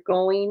 you're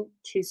going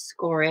to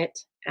score it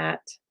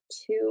at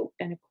 2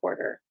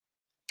 1/4.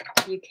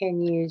 You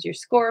can use your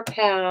score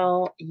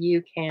pal.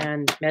 You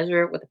can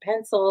measure it with a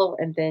pencil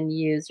and then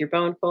use your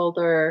bone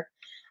folder.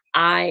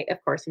 I, of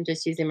course, am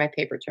just using my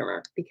paper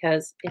trimmer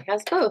because it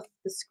has both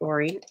the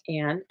scoring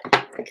and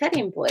the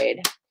cutting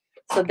blade.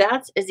 So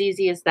that's as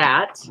easy as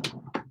that.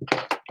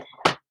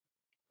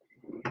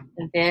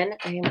 And then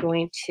I am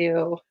going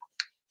to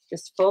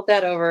just fold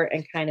that over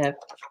and kind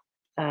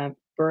of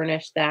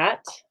burnish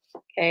that.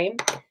 Okay.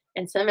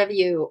 And some of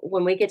you,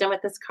 when we get done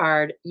with this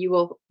card, you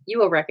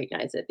will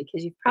recognize it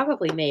because you've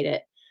probably made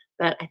it.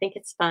 But I think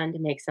it's fun to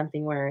make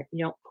something where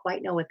you don't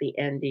quite know what the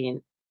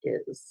ending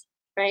is,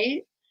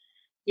 right?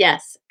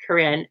 Yes,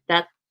 Corinne,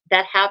 that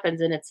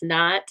happens and it's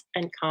not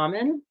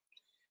uncommon.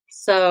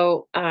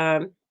 So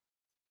there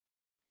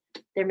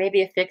may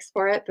be a fix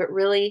for it, but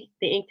really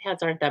the ink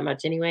pads aren't that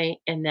much anyway,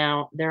 and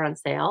now they're on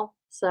sale.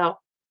 So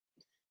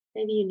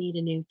maybe you need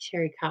a new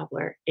cherry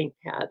cobbler ink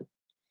pad.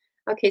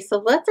 Okay, so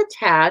let's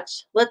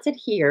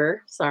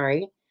adhere,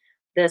 sorry,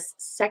 this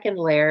second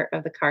layer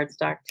of the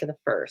cardstock to the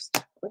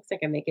first. Looks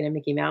like I'm making a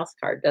Mickey Mouse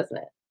card, doesn't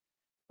it?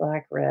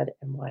 Black, red,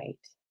 and white.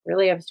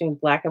 Really, I was doing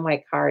black and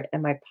white card,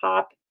 and my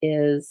pop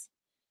is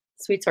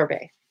sweet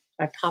sorbet.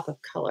 My pop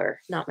of color,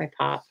 not my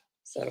pop,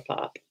 soda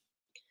pop.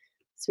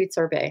 Sweet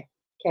sorbet.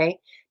 Okay.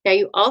 Now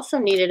you also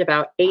needed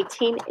about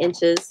 18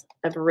 inches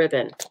of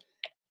ribbon.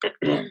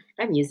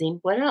 I'm using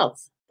what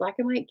else? Black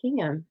and white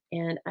gingham.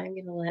 And I'm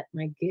going to let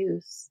my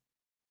goose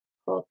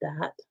hold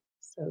that.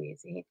 So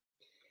easy.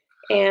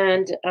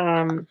 And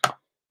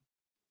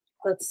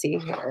let's see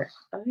here.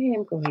 I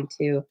am going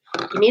to, you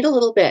need a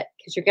little bit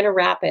because you're going to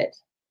wrap it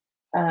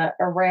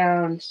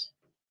around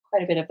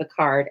quite a bit of the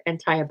card and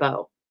tie a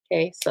bow.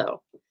 Okay.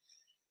 So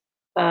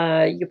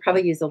you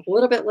probably use a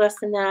little bit less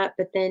than that,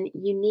 but then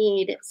you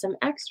need some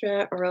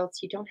extra or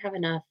else you don't have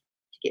enough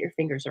to get your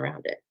fingers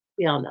around it.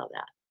 We all know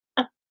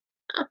that.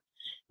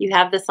 You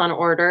have this on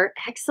order.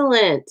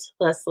 Excellent,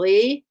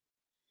 Leslie.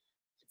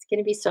 It's going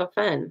to be so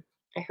fun.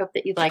 I hope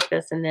that you like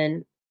this, and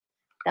then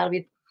that'll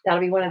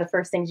be one of the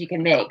first things you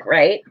can make,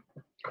 right?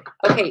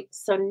 Okay,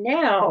 so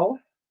now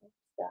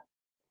that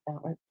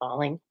one's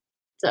falling.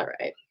 It's all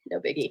right, no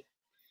biggie.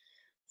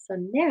 So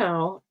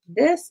now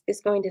this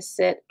is going to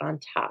sit on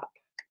top,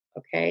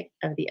 okay,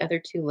 of the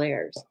other two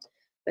layers.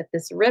 But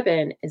this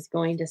ribbon is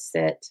going to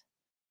sit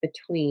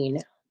between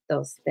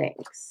those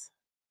things,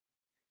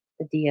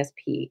 the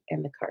DSP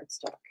and the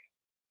cardstock.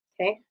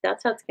 Okay,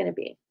 that's how it's going to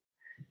be.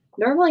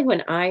 Normally,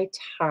 when I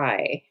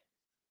tie,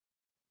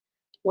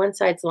 one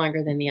side's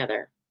longer than the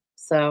other.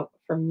 So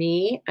for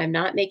me, I'm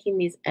not making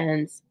these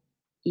ends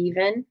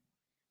even.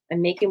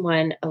 I'm making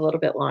one a little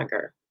bit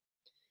longer.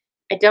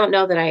 I don't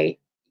know that I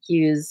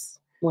use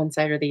one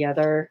side or the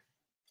other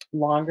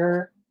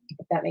longer,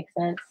 if that makes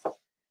sense.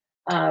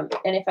 And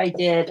if I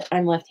did,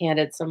 I'm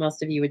left-handed, so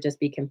most of you would just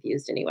be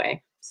confused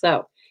anyway.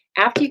 So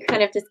after you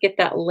kind of just get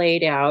that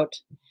laid out,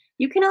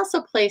 you can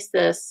also place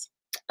this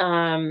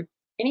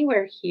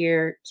anywhere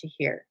here to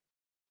here.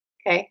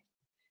 Okay.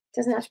 It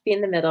doesn't have to be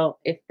in the middle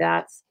if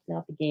that's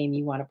not the game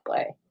you want to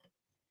play.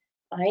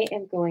 I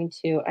am going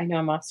to, I know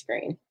I'm off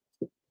screen.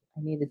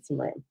 I needed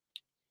some room.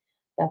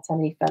 That's how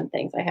many fun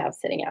things I have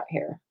sitting out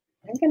here.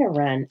 I'm going to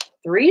run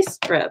 3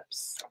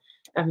 strips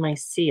of my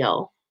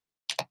seal,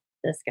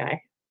 this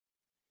guy,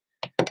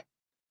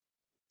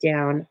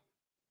 down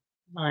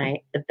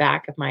the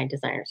back of my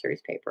designer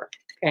series paper.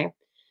 Okay.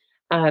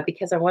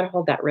 Because I want to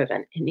hold that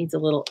ribbon. It needs a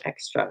little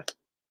extra.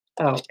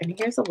 Oh, and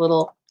here's a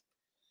little,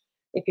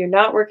 if you're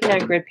not working on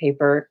grid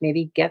paper,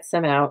 maybe get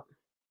some out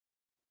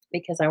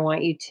because I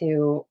want you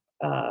to,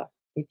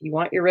 if you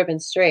want your ribbon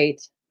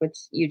straight, which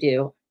you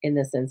do in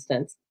this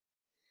instance,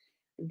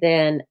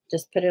 then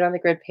just put it on the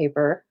grid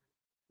paper,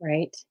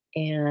 right?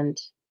 And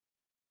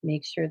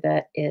make sure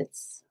that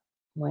it's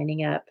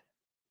lining up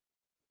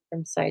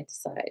from side to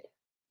side.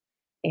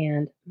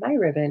 And my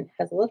ribbon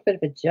has a little bit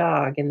of a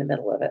jog in the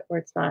middle of it where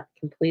it's not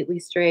completely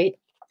straight.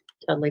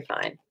 Totally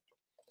fine.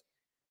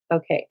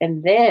 Okay,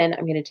 and then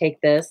I'm going to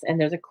take this, and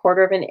there's a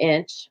 1/4 of an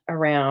inch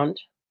around,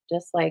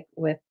 just like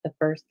with the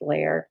first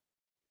layer.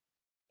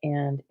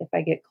 And if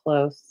I get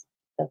close,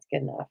 that's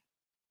good enough.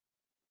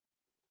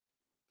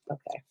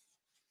 Okay.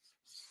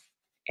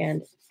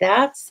 And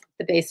that's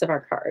the base of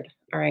our card.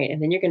 All right.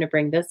 And then you're going to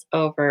bring this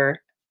over,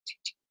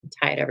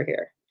 tie it over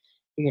here.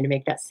 You're going to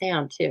make that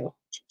sound too.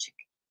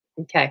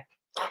 Okay.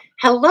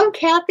 Hello,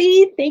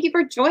 Kathy. Thank you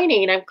for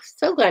joining. I'm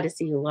so glad to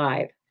see you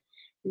live.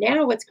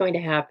 Now, what's going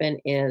to happen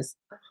is,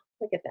 oh,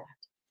 look at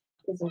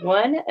that, is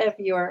one of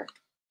your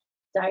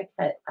die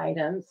cut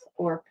items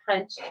or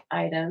punch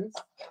items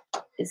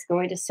is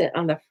going to sit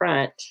on the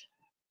front,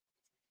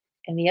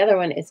 and the other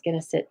one is going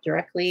to sit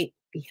directly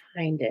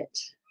behind it.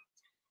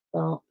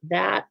 Well,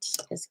 that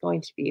is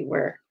going to be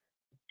where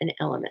an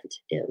element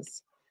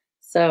is.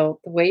 So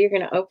the way you're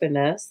going to open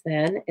this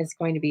then is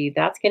going to be,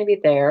 that's going to be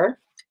there,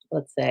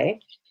 let's say,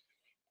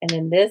 and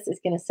then this is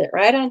going to sit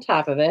right on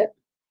top of it.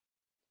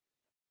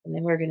 And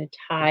then we're going to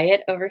tie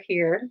it over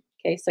here.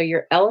 Okay, so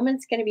your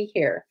element's going to be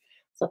here.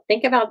 So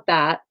think about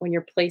that when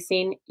you're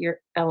placing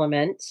your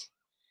element.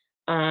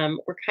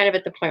 We're kind of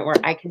at the point where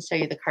I can show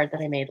you the card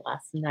that I made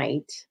last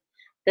night.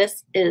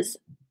 This is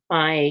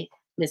my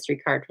mystery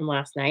card from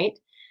last night.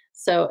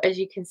 So as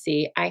you can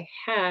see, I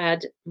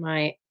had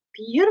my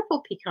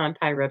beautiful pecan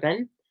pie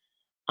ribbon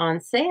on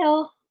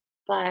sale,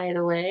 by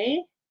the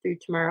way, through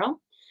tomorrow.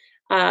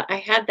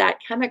 I had that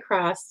come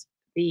across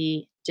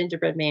the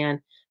gingerbread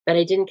man, but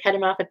I didn't cut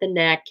him off at the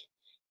neck.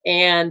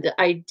 And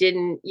I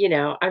didn't,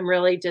 I'm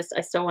really just,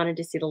 I still wanted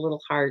to see the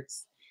little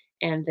hearts.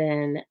 And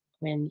then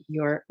when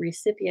your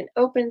recipient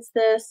opens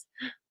this,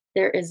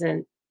 there is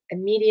an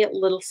immediate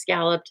little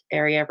scalloped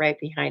area right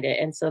behind it.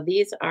 And so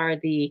these are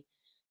the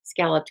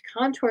scalloped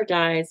contour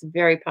dies,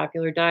 very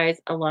popular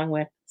dies, along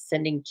with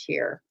sending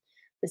cheer.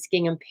 The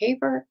gingham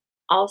paper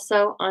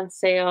also on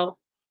sale.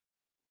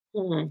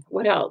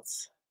 What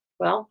else?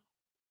 Well,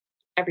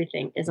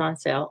 everything is on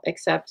sale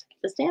except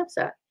the stamp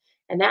set.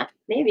 And that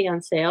may be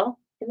on sale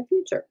in the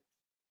future.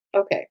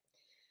 Okay.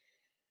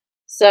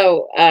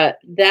 So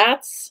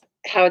that's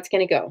how it's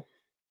going to go.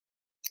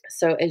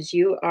 So as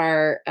you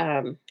are,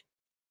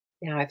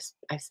 now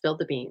I've spilled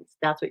the beans.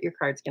 That's what your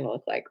card's going to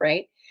look like,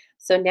 right?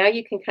 So now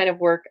you can kind of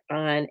work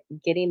on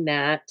getting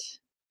that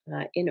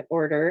in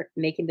order,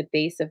 making the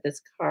base of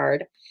this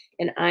card.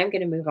 And I'm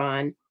going to move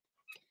on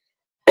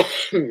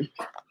to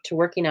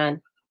working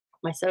on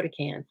my soda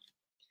can.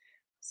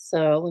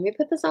 So let me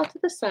put this off to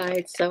the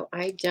side so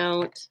I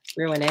don't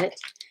ruin it.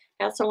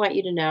 I also want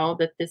you to know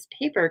that this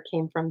paper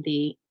came from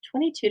the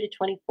 22 to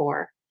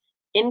 24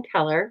 in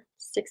color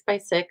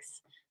 6x6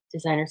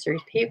 designer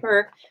series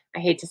paper. I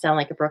hate to sound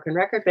like a broken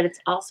record, but it's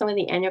also in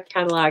the annual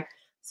catalog.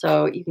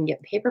 So you can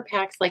get paper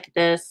packs like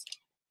this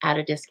at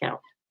a discount.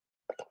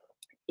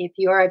 If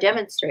you are a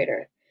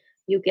demonstrator,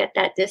 you get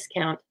that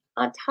discount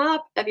on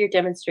top of your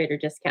demonstrator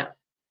discount.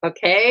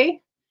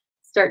 Okay?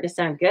 Starting to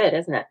sound good,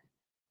 isn't it?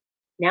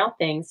 Now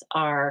things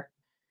are,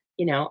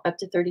 up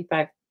to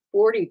 35,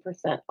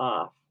 40%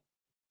 off.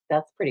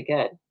 That's pretty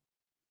good.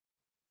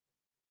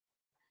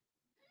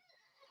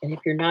 And if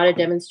you're not a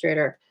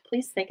demonstrator,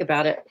 please think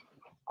about it.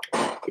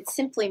 It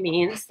simply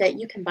means that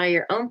you can buy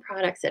your own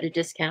products at a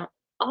discount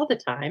all the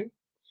time.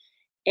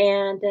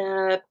 And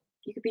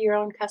you could be your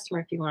own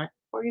customer if you want.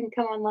 Or you can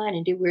come online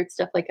and do weird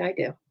stuff like I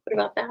do. What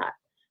about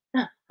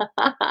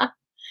that?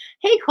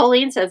 Hey,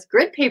 Colleen says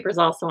grid paper is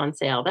also on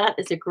sale. That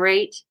is a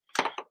great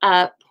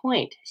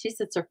point. She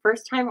said it's her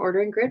first time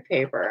ordering grid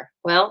paper.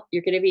 Well,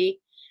 you're going to be,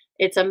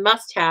 it's a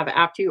must have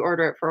after you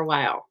order it for a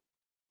while.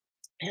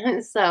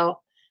 And so,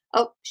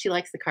 oh, she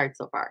likes the card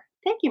so far.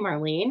 Thank you,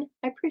 Marlene.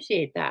 I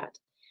appreciate that.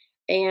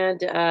 And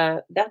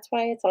that's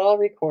why it's all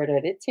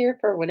recorded. It's here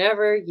for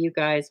whenever you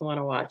guys want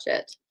to watch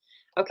it.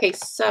 Okay,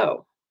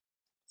 so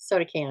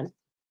soda can.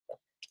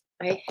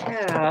 I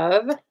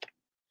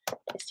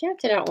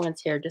stamped it out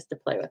once here just to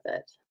play with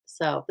it.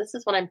 So this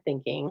is what I'm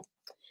thinking.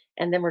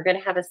 And then we're going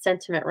to have a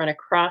sentiment run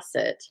across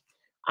it.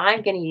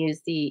 I'm going to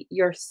use the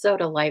 "You're so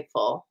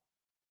delightful."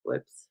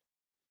 Whoops.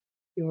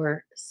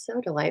 "You're so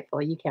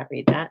delightful." You can't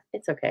read that.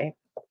 It's okay.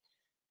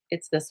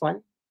 It's this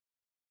one.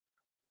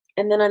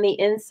 And then on the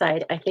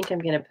inside, I think I'm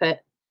going to put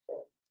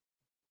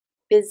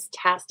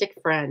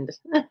 "Biztastic friend."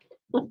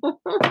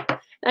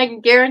 I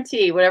can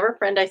guarantee whatever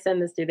friend I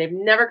send this to, they've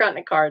never gotten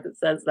a card that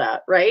says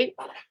that, right?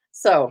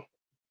 So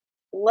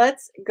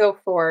let's go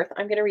forth.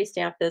 I'm going to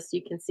restamp this.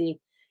 You can see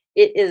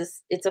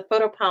it's a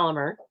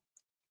photopolymer.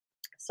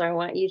 So I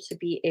want you to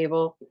be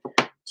able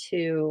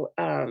to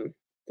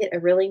get a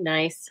really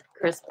nice,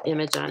 crisp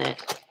image on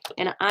it.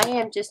 And I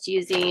am just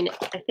using,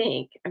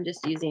 I'm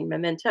just using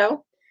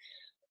Memento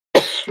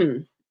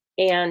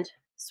and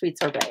Sweet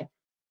Sorbet.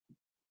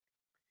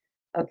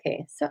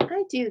 Okay, so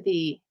I do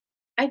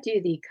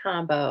the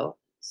combo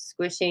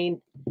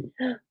squishing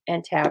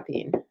and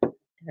tapping.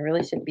 I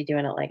really shouldn't be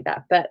doing it like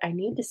that, but I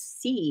need to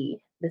see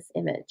this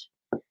image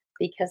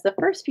because the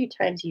first few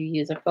times you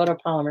use a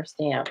photopolymer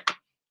stamp,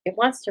 it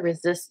wants to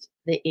resist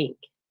the ink.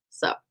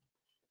 So,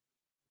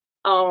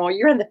 oh,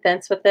 you're on the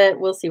fence with it.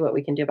 We'll see what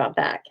we can do about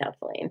that,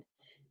 Kathleen.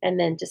 And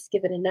then just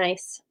give it a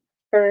nice,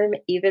 firm,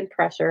 even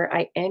pressure.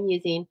 I am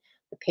using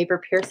the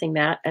paper piercing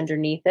mat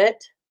underneath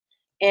it.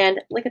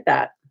 And look at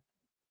that.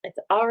 It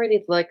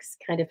already looks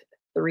kind of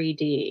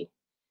 3D.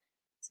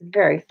 It's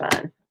very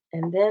fun.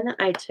 And then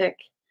I took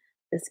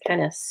this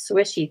kind of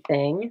swishy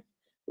thing.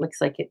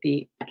 Looks like it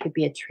could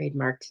be a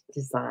trademarked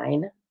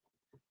design,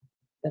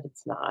 but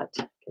it's not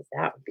because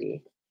that would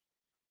be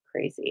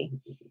crazy.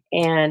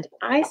 And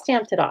I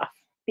stamped it off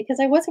because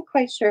I wasn't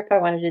quite sure if I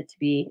wanted it to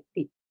be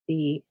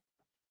the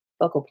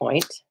focal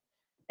point.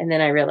 And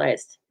then I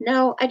realized,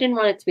 no, I didn't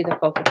want it to be the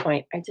focal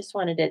point. I just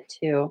wanted it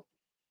to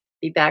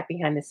be back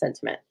behind the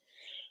sentiment.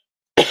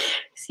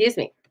 Excuse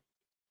me.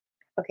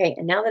 Okay,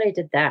 and now that I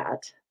did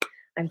that,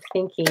 I'm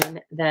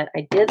thinking that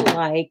I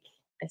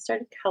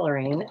started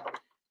coloring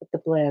with the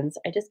blends.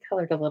 I just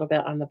colored a little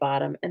bit on the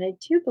bottom, and I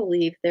do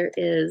believe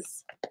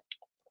there's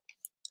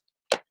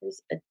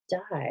a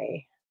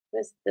dye.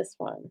 What is this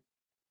one?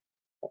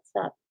 That's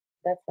not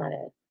that's not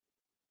it.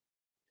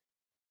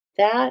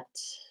 That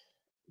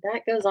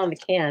that goes on the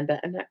can, but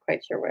I'm not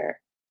quite sure where.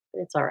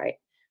 But it's all right.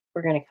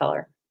 We're gonna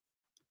color.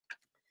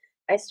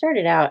 I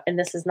started out, and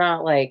this is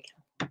not like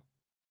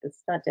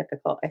it's not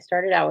difficult. I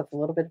started out with a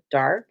little bit of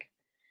dark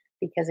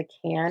because a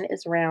can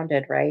is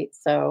rounded, right?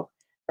 So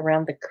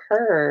around the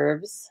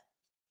curves,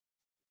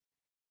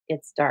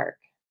 it's dark.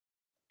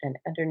 And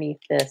underneath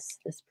this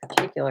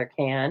particular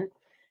can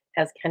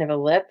has kind of a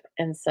lip.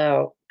 And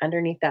so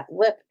underneath that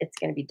lip, it's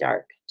going to be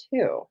dark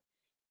too.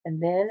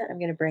 And then I'm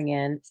going to bring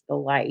in the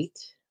light.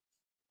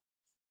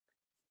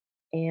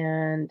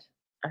 And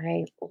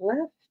I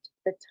left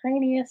the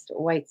tiniest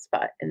white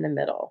spot in the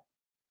middle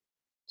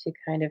to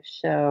kind of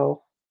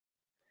show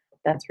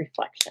that's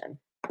reflection.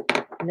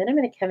 And then I'm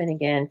going to come in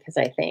again because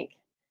I think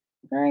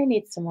I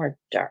need some more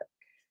dark.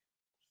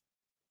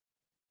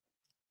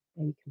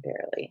 And you can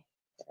barely.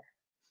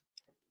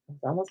 I was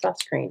almost off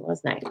screen,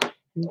 wasn't I?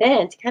 And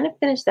then to kind of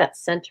finish that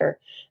center,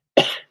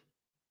 I'm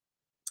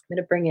going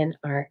to bring in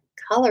our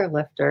color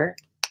lifter.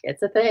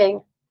 It's a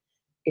thing.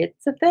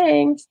 It's a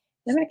thing.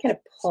 I'm going to kind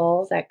of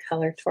pull that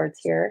color towards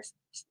here.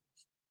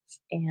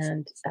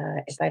 And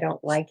if I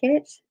don't like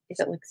it, if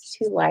it looks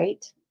too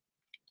light,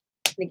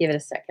 I'm going to give it a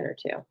second or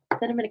two.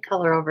 Then I'm going to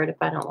color over it if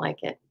I don't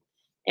like it.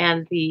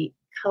 And the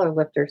color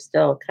lifter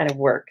still kind of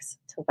works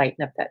to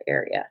lighten up that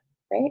area,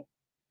 right?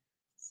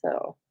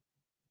 So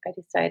I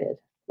decided,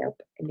 nope,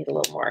 I need a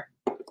little more.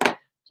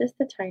 Just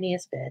the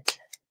tiniest bit.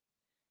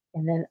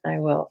 And then I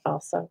will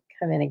also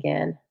come in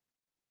again.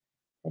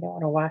 I don't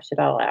want to wash it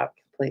all out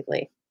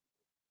completely.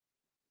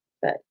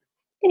 But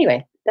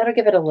anyway, that'll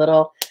give it a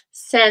little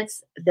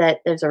sense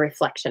that there's a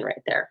reflection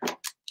right there.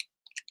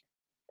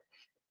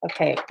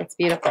 Okay, it's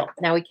beautiful.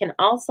 Now we can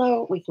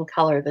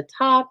color the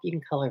top. You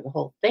can color the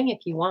whole thing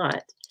if you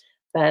want.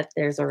 But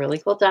there's a really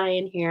cool die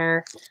in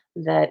here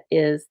that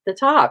is the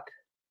top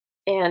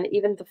and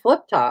even the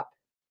flip top.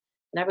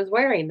 And I was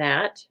wearing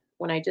that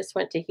when I just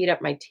went to heat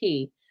up my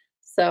tea.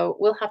 So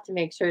we'll have to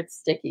make sure it's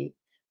sticky.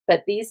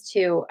 But these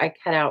two I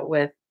cut out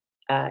with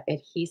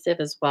adhesive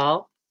as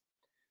well.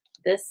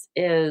 This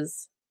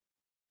is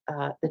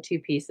the two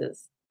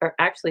pieces, or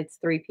actually it's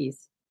three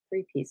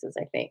pieces,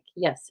 I think.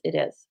 Yes, it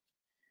is.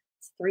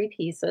 It's three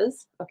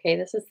pieces. Okay,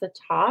 this is the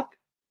top.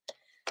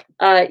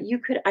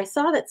 I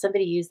saw that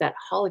somebody used that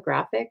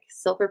holographic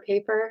silver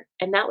paper,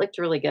 and that looked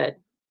really good.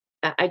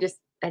 I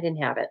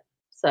didn't have it.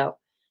 So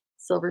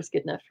silver's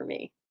good enough for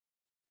me.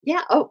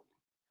 Yeah. Oh,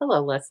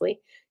 hello, Leslie.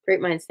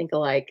 Great minds think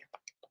alike.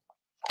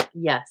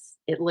 Yes,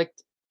 it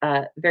looked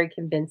very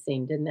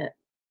convincing, didn't it?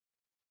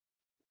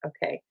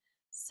 Okay.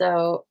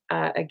 So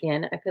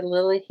again, I put a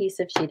little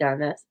adhesive sheet on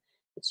this.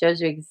 It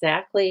shows you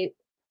exactly.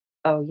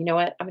 Oh, you know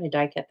what? I'm going to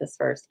die cut this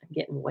first. I'm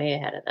getting way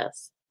ahead of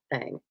this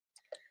thing.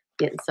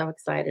 Getting so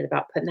excited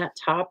about putting that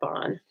top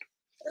on.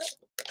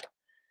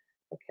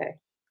 Okay.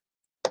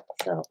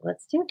 So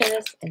let's do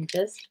this. And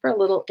just for a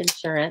little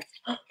insurance,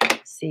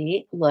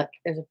 see, look,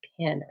 there's a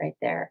pin right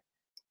there.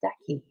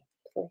 Ducky,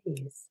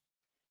 please.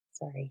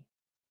 Sorry.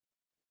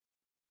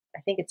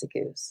 I think it's a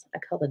goose. I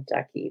call it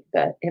ducky,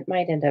 but it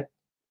might end up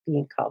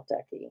being called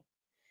ducky.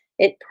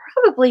 It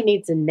probably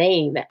needs a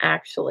name,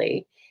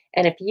 actually.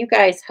 And if you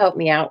guys help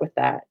me out with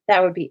that,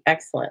 that would be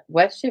excellent.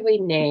 What should we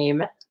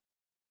name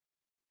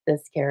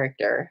this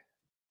character?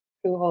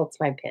 Who holds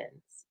my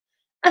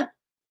pins?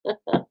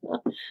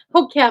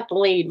 Oh,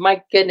 Kathleen,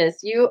 my goodness,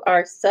 you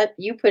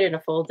put in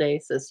a full day,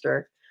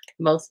 sister.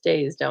 Most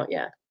days, don't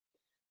you?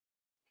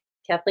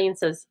 Kathleen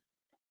says,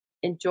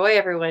 enjoy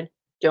everyone.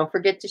 Don't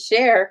forget to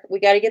share. We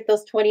got to get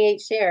those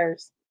 28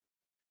 shares.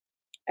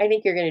 I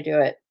think you're going to do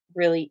it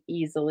really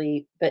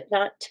easily, but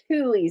not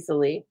too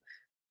easily.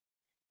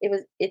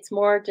 It's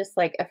more just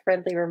like a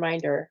friendly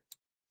reminder.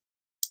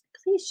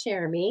 Please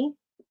share me.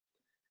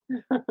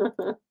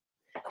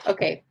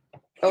 Okay,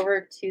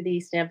 over to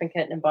the Stampin'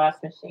 Cut and Emboss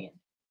machine.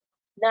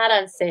 Not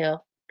on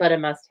sale, but a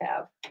must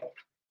have.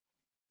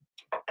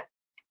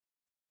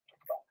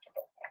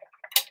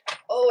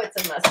 Oh,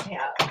 it's a must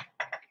have.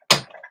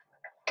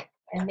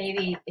 And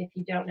maybe if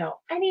you don't know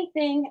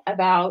anything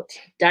about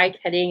die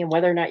cutting and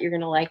whether or not you're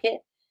going to like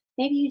it,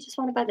 maybe you just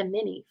want to buy the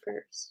mini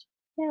first.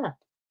 Yeah.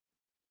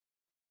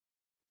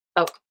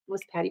 Oh, it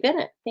was Patty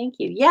Bennett. Thank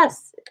you.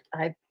 Yes,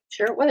 I'm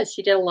sure it was.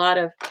 She did a lot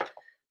of,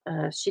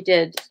 she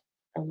did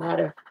a lot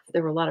of,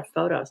 there were a lot of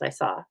photos I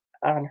saw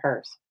on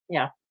hers.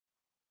 Yeah.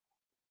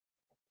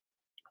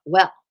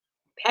 Well,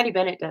 Patty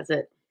Bennett does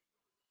it,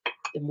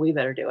 then we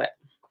better do it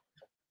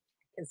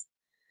because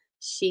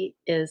she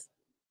is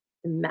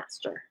the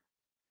master,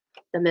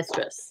 the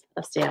mistress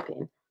of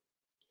stamping.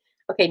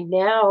 Okay,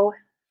 now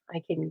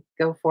I can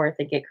go forth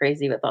and get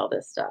crazy with all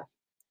this stuff.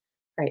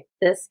 Right,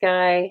 this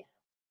guy,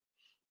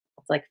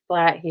 it's like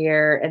flat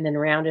here and then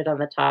rounded on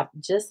the top,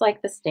 just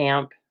like the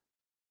stamp.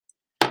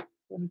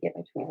 Let me get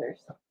my tweezers.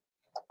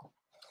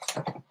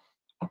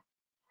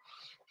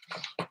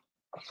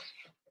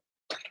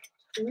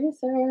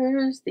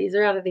 Tweezers. These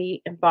are out of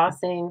the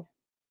embossing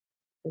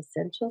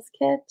essentials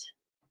kit,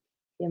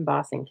 the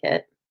embossing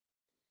kit,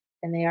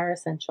 and they are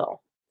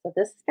essential. So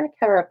this is going to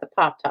cover up the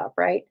pop top,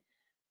 right?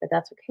 But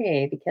that's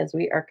okay because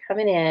we are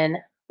coming in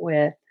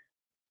with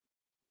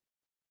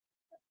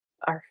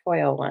our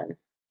foil one.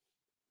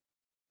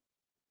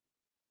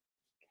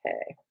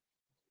 Okay.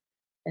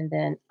 And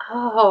then,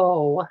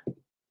 oh,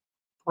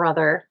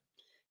 brother,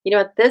 you know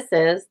what this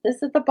is?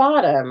 This is the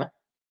bottom.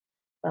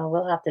 Well,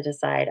 we'll have to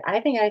decide. I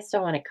think I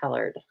still want it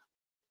colored.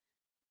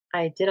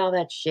 I did all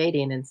that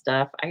shading and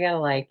stuff. I gotta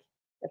like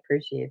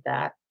appreciate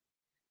that.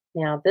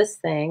 Now this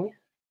thing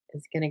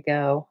is gonna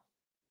go,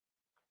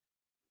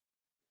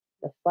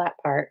 the flat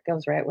part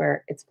goes right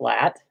where it's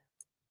flat.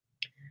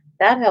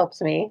 That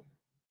helps me.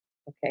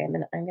 Okay, I'm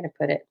gonna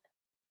put it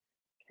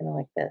kind of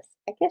like this.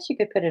 I guess you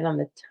could put it on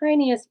the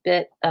tiniest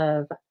bit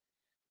of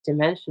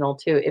dimensional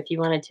too if you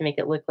wanted to make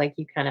it look like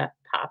you kind of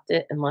popped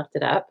it and left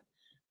it up.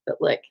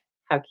 But look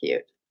how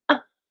cute.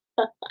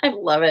 I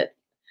love it.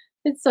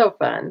 It's so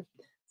fun.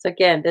 So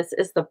again, this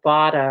is the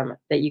bottom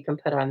that you can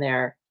put on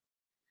there,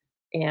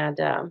 and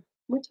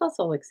which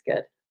also looks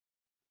good.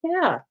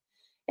 Yeah,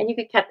 and you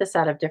could cut this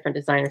out of different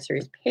designer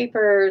series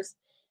papers.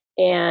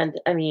 And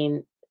I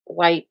mean,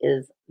 white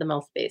is the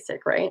most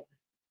basic, right?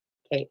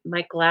 Okay,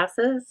 my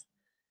glasses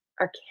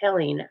are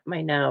killing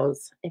my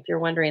nose. If you're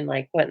wondering,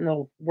 like, what in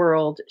the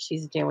world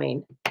she's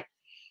doing,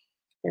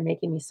 they're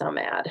making me so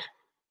mad.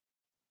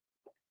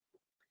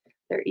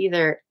 They're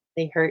either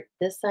they hurt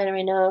this side of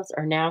my nose,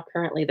 or now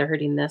currently they're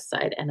hurting this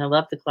side. And I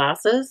love the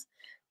glasses,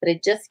 but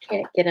I just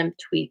can't get them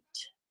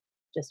tweaked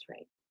just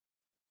right.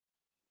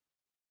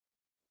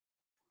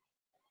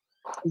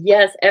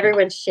 Yes,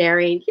 everyone's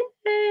sharing.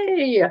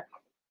 Yay!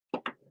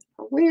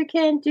 We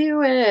can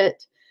do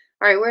it.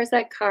 All right, where's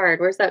that card?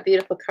 Where's that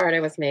beautiful card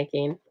I was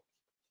making?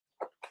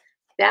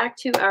 Back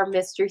to our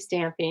mystery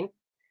stamping.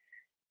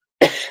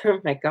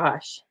 Oh my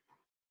gosh.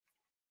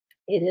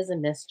 It is a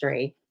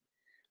mystery.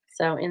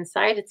 So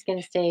inside it's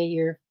going to say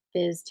your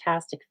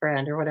Fizztastic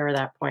friend or whatever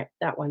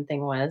that one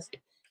thing was.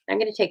 I'm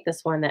going to take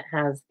this one that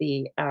has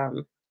the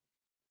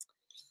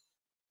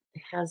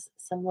it has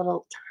some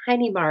little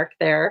tiny mark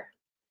there,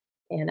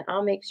 and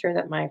I'll make sure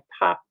that my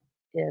pop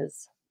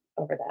is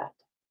over that.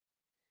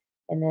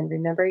 And then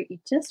remember, you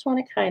just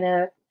want to kind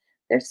of,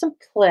 there's some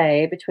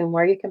play between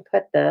where you can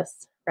put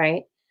this,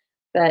 right?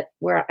 But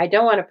where I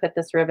don't want to put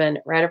this ribbon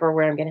right over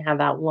where I'm going to have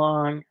that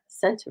long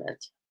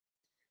sentiment.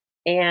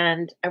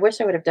 And I wish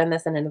I would have done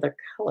this in another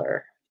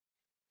color,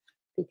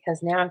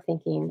 because now I'm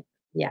thinking,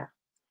 yeah,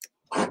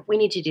 we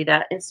need to do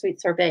that in Sweet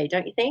Sorbet,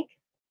 don't you think?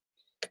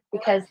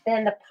 Because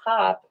then the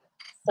pop,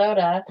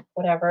 soda,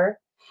 whatever,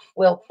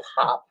 will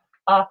pop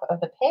off of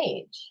the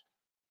page.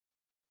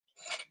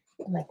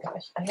 Oh my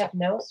gosh, I have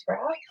no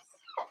scraps.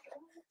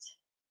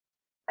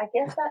 I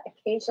guess that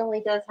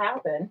occasionally does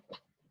happen.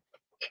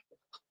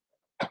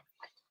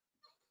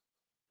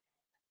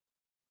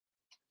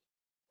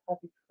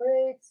 Happy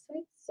Parade,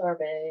 Sweet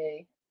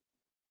Sorbet.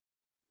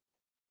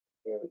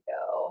 Here we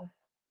go.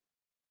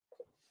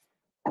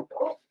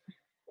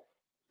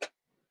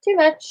 Too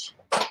much.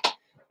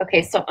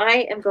 Okay, so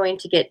I am going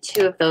to get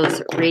 2 of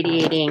those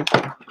radiating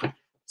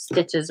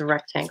stitches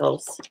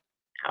rectangles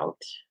out.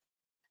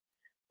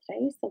 Did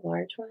I use the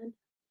large one?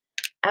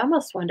 I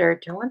almost wonder,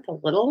 do I want the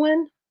little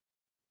one?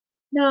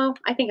 No,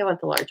 I think I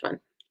want the large one.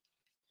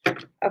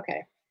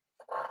 Okay.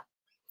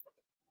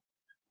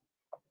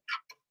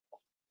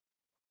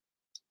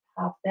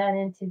 Pop that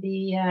into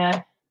the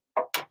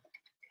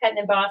cut and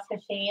emboss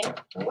machine.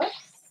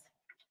 Whoops.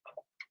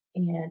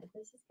 And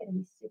this is going to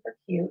be super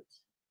cute.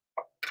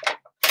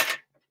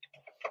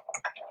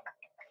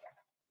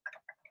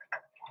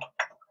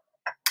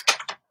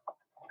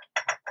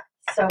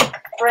 So,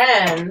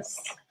 friends,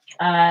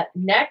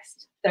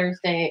 next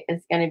Thursday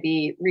is going to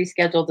be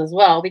rescheduled as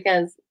well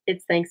because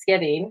it's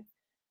Thanksgiving.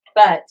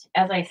 But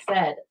as I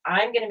said,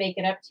 I'm going to make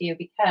it up to you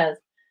because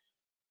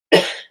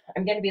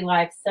I'm going to be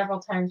live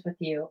several times with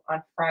you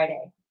on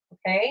Friday.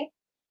 Okay?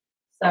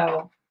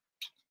 So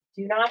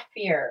do not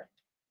fear.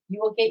 You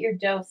will get your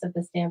dose of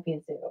the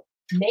Stamping Zoo.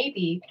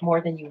 Maybe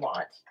more than you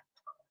want.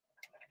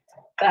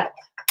 But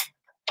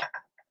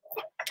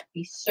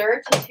be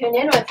sure to tune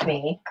in with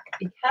me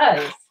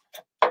because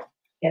I'm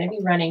going to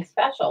be running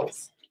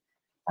specials.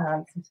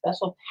 Some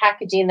special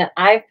packaging that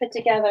I've put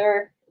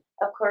together.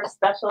 Of course,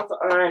 specials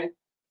on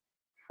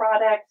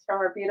products from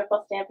our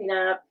beautiful Stampin'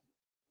 Up.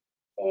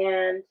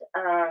 And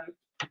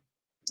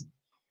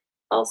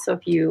also,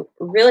 if you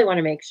really want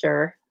to make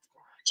sure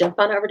jump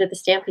on over to the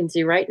Stamping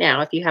Zoo right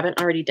now if you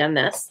haven't already done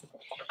this.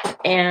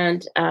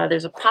 And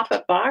there's a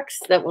pop-up box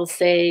that will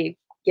say,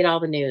 get all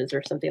the news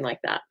or something like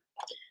that.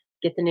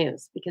 Get the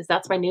news, because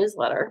that's my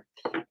newsletter.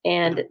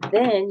 And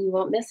then you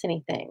won't miss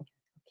anything.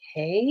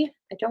 Okay.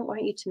 I don't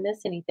want you to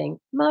miss anything.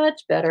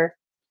 Much better.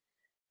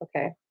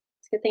 Okay.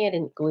 It's a good thing I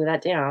didn't glue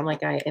that down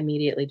like I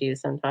immediately do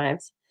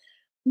sometimes.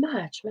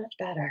 Much, much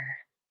better.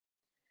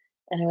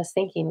 And I was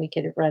thinking we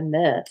could run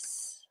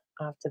this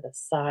off to the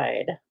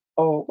side.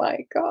 Oh my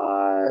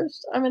gosh.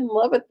 I'm in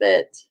love with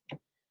it.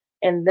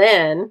 And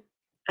then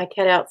I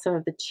cut out some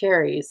of the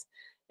cherries,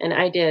 and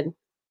I did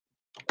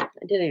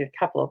it a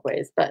couple of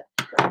ways, but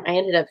I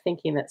ended up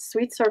thinking that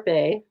sweet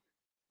sorbet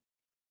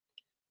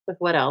with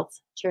what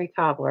else? Cherry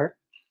cobbler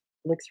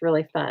looks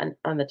really fun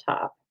on the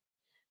top.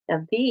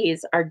 Now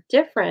these are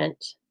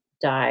different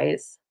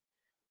dies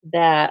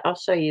that I'll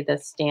show you the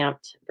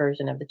stamped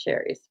version of the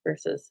cherries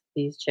versus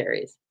these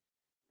cherries.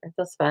 Aren't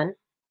those fun?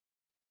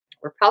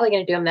 We're probably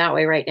going to do them that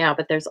way right now,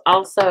 but there's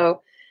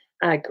also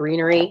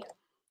greenery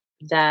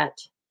that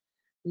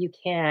you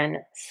can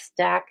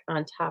stack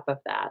on top of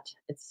that.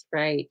 It's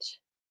right.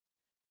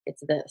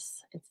 It's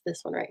this. It's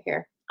this one right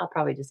here. I'll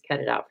probably just cut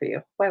it out for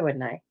you. Why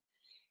wouldn't I?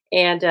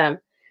 And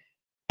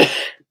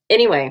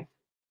anyway,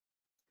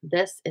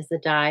 this is the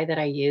die that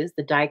I used,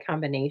 the die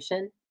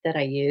combination that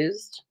I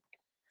used.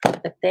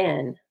 But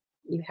then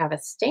you have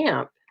a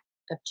stamp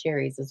of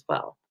cherries as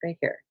well, right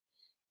here.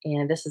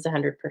 And this is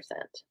 100%.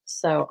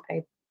 So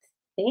I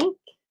think,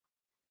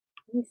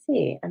 let me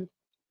see.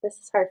 This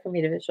is hard for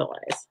me to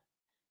visualize.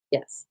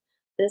 Yes,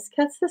 this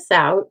cuts this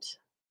out.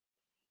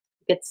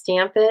 You could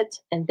stamp it,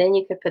 and then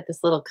you could put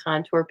this little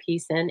contour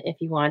piece in if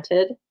you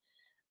wanted.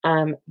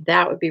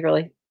 That would be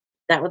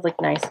that would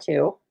look nice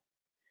too.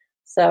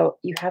 So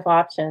you have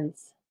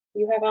options.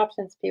 You have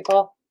options,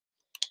 people.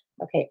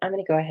 Okay, I'm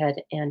going to go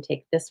ahead and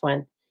take this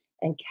one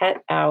and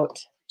cut out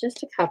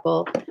just a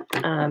couple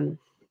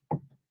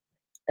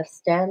of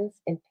stems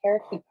in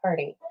Parakeet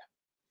Party,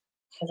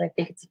 because I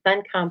think it's a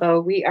fun combo.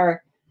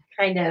 We're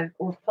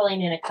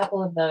pulling in a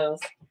couple of those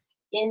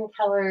in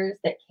colors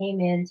that came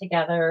in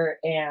together,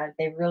 and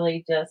they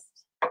really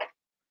just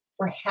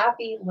were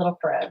happy little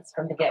friends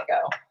from the get-go.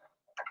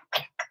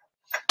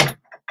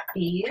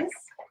 These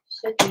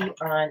should be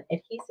on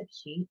adhesive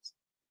sheet,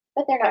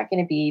 but they're not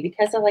going to be,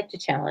 because I like to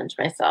challenge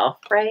myself,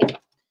 right?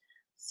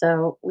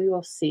 So we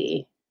will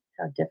see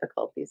how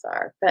difficult these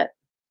are, but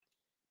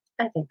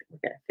I think we're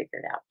going to figure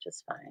it out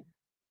just fine.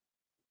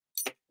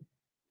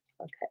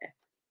 Okay.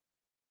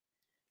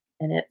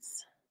 And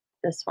it's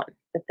this one,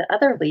 but the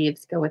other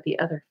leaves go with the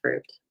other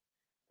fruit.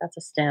 That's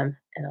a stem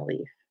and a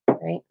leaf,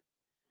 right?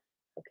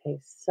 Okay,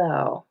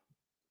 so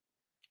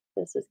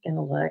this is going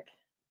to look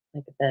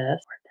like this.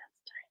 That's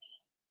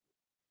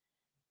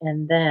tiny.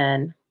 And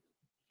then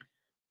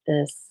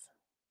this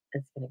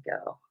is going to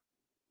go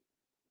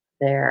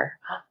there.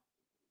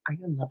 Are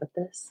you in love with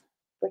this?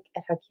 Look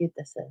at how cute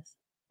this is.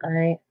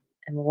 I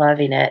am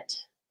loving it.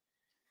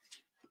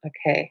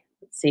 Okay,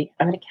 let's see.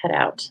 I'm going to cut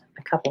out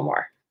a couple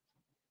more.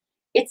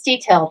 It's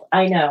detailed,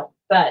 I know,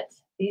 but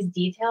these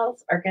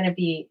details are going to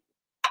be,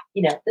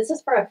 this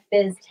is for a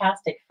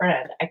fizz-tastic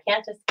friend. I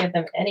can't just give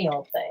them any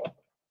old thing.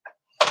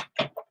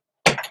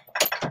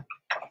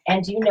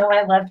 And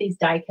I love these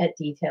die cut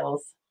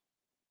details.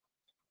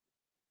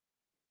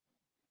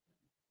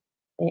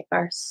 They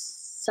are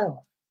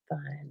so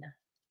fun.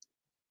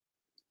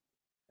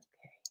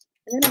 Okay,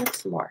 and then I have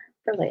some more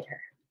for later.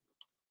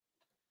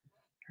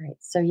 All right,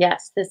 so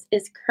yes, this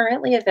is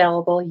currently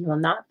available. You will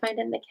not find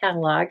it in the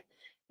catalog.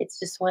 It's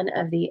just one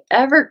of the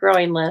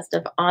ever-growing list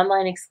of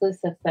online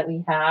exclusives that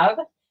we have.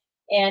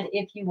 And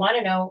if you want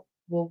to know,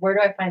 well, where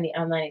do I find the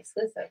online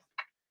exclusives?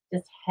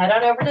 Just head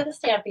on over to the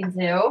Stamping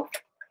Zoo,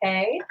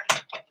 okay?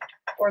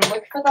 Or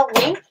look for the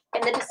link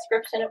in the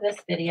description of this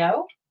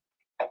video.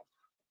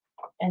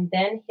 And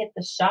then hit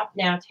the Shop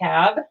Now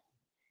tab.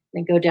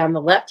 And go down the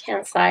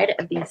left-hand side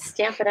of the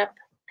Stamp It Up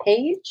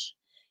page.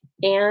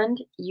 And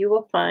you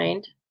will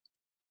find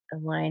a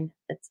line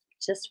that's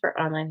just for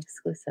online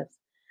exclusives.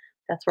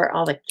 That's where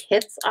all the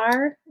kits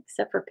are,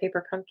 except for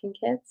Paper Pumpkin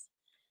kits.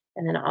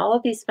 And then all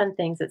of these fun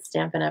things that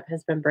Stampin' Up!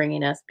 Has been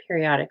bringing us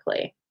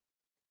periodically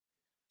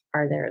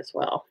are there as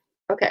well.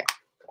 Okay.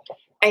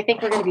 I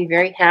think we're going to be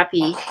very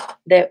happy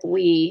that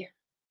we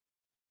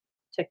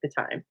took the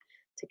time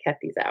to cut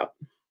these out.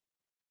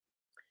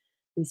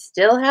 We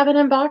still have an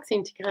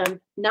unboxing to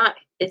come.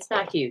 It's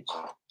not huge.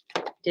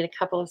 Did a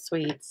couple of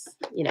sweets.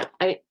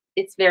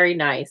 It's very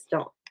nice.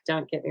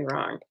 Don't get me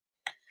wrong.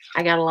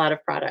 I got a lot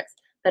of products,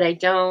 but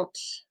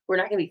we're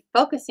not going to be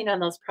focusing on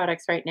those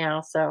products right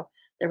now. So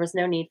there was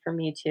no need for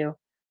me to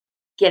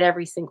get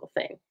every single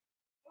thing.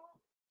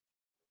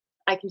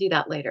 I can do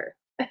that later.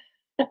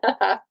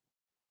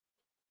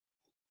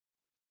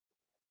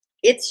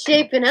 It's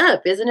shaping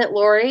up, isn't it,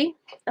 Lori?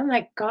 Oh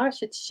my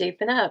gosh, it's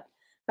shaping up.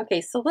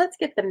 Okay, so let's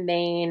get the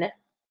main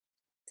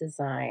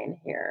design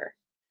here.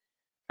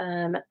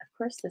 Of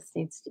course, this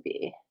needs to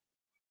be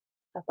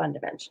up on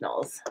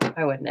dimensionals.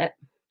 Why wouldn't it?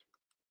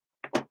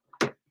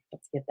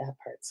 Let's get that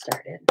part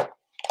started.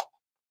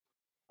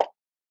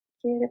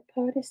 Get a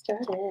party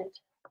started.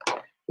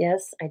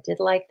 Yes, I did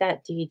like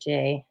that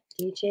DJ.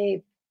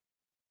 DJ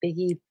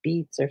Biggie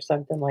Beats or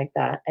something like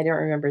that. I don't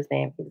remember his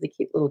name. He was a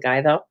cute little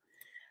guy though.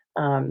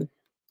 Um,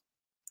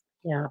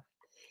 yeah.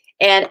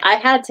 And I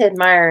had to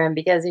admire him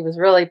because he was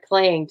really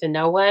playing to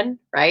no one,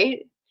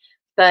 right?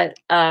 But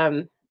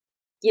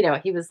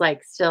he was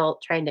like still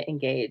trying to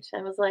engage.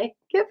 I was like,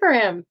 good for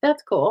him.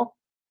 That's cool.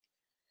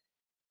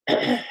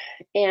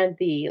 And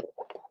the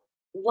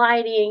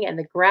lighting and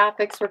the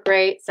graphics were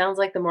great. Sounds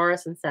like the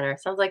Morrison Center.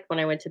 Sounds like when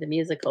I went to the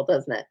musical,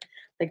 doesn't it?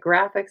 The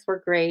graphics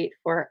were great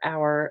for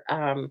our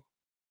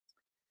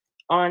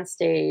on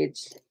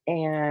stage,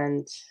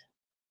 and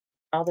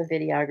all the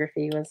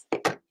videography was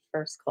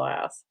first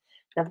class.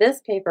 Now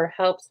this paper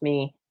helps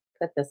me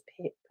put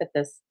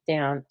this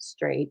down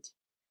straight,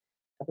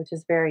 which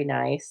is very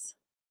nice,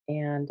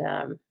 and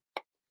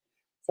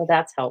so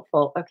that's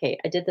helpful. Okay,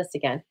 I did this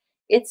again.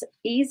 It's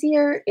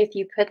easier if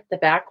you put the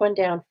back one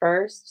down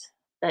first,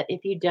 but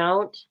if you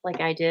don't,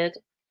 like I did,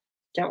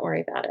 don't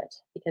worry about it,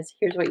 because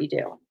here's what you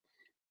do.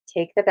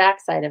 Take the back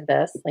side of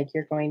this, like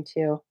you're going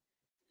to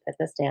put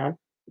this down.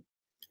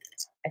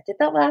 I did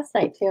that last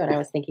night too, and I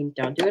was thinking,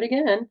 don't do it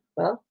again.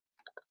 Well,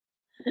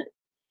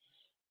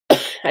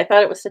 I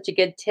thought it was such a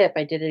good tip.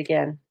 I did it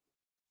again.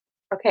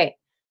 Okay,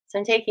 so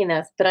I'm taking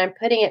this, but I'm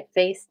putting it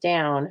face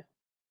down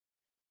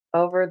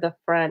over the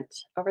front,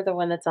 over the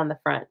one that's on the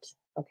front.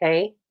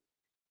 Okay,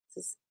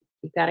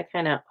 you got to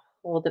kind of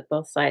hold it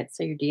both sides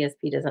so your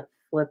DSP doesn't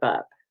flip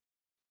up.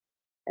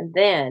 And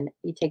then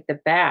you take the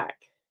back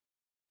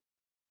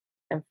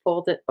and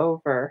fold it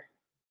over,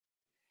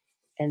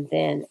 and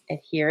then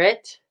adhere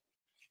it.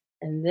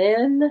 And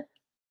then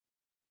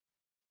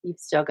you've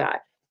still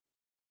got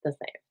the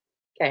same.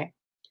 Okay.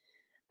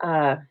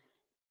 Uh,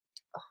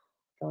 oh,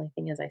 the only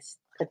thing is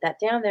put that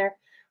down there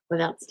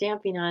without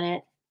stamping on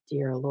it.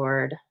 Dear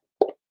Lord,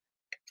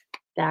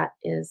 that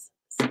is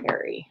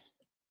scary.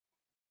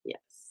 Yes.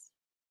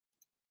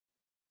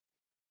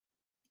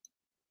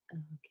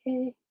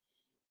 Okay.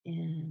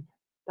 And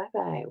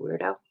bye-bye,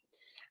 weirdo.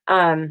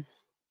 Um,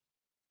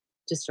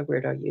 just a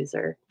weirdo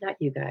user, not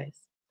you guys.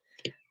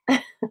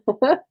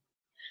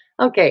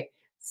 Okay,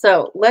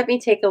 so let me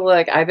take a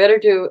look. I better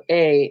do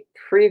a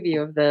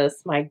preview of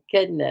this. My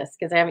goodness,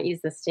 because I haven't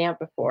used the stamp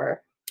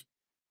before.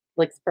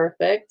 Looks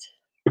perfect.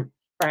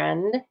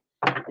 Friend.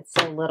 It's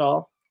so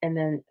little. And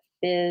then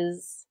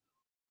Fizz-tastic.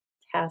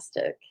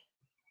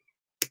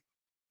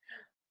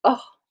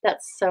 Oh,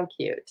 that's so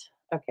cute.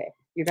 Okay,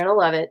 you're going to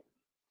love it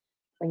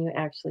when you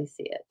actually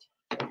see it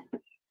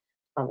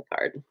on the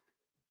card.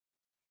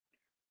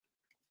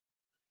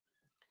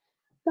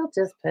 I'll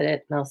just put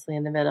it mostly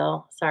in the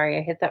middle. Sorry,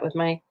 I hit that with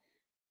my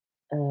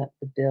the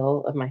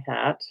bill of my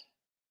hat.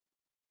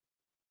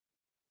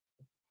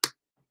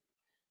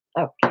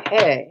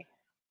 Okay.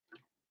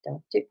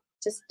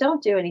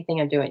 Don't do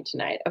anything I'm doing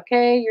tonight.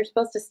 Okay, you're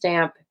supposed to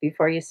stamp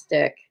before you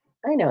stick.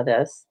 I know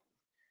this.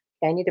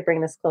 Okay, I need to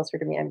bring this closer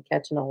to me. I'm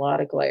catching a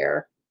lot of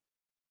glare.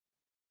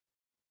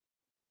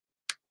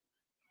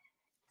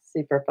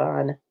 Super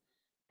fun.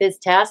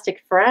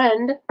 Fizz-tastic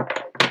friend.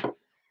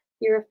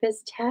 You're a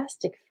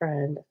fizz-tastic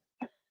friend.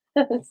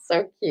 That's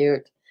so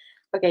cute.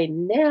 Okay,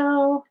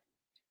 now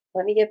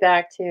let me get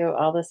back to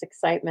all this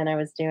excitement I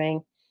was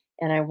doing,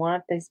 and I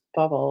want these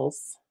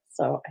bubbles.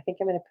 So I think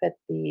I'm going to put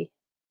yeah,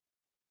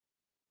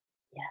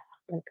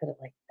 I'm going to put it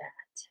like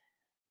that.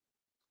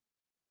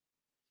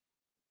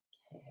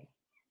 Okay.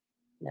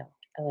 No,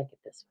 I like it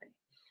this way.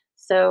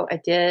 So I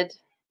did,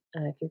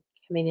 if you're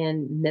coming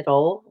in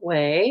middle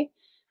way,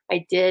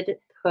 I did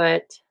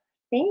put,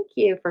 thank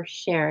you for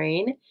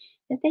sharing.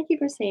 And thank you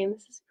for saying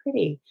this is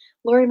pretty.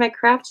 Lori, my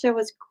craft show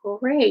was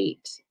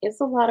great.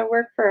 It's a lot of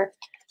work for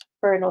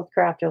an old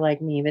crafter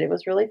like me, but it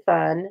was really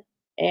fun.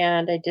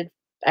 And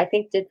I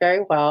think did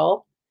very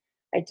well.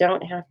 I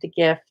don't have to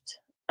gift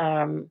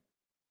all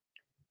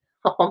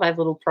my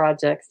little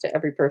projects to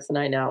every person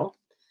I know.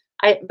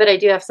 But I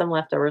do have some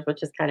leftovers,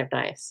 which is kind of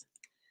nice.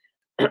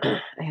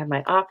 I have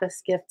my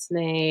office gifts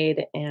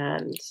made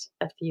and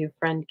a few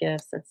friend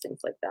gifts and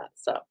things like that.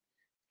 So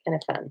kind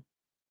of fun.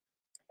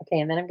 Okay,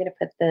 and then I'm going to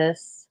put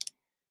this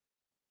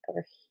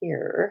over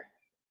here.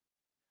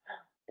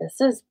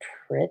 This is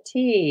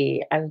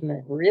pretty. I'm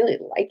really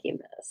liking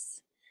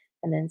this.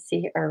 And then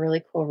see our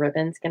really cool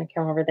ribbon's going to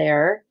come over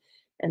there.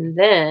 And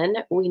then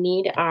we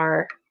need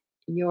our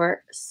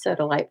You're So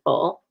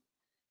Delightful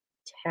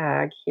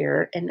tag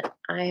here. And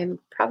I'm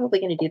probably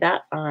going to do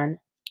that on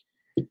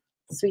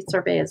Sweet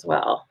Sorbet as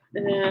well.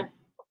 I'd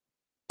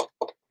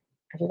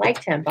like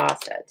to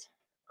emboss it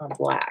on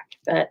black,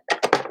 but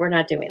we're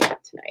not doing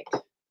that tonight.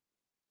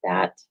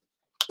 That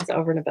is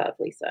over and above,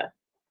 Lisa.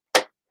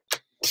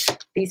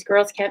 These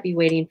girls can't be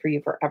waiting for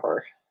you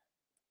forever.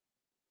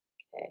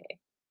 Okay.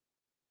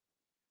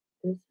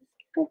 This is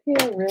going to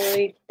be a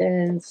really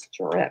thin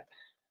strip.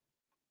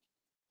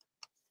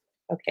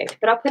 Okay,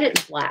 but I'll put it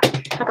in black.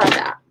 How about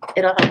that?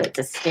 It'll help it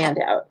to stand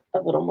out a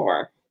little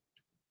more.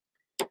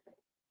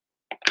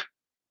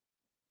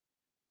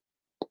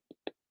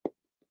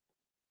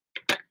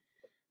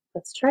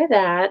 Let's try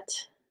that.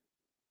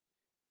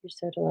 You're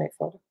so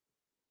delightful.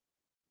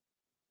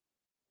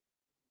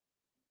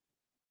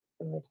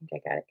 Oh, I think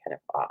I got it kind of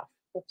off.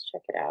 Let's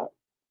check it out.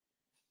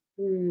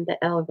 The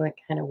L went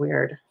kind of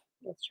weird.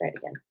 Let's try it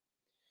again.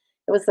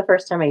 It was the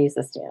first time I used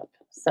the stamp.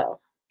 So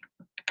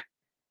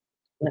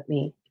let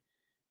me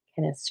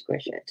kind of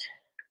squish it.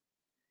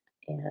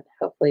 And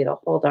hopefully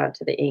it'll hold on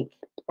to the ink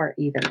more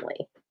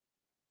evenly.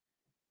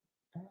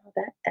 Oh,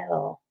 that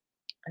L.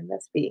 I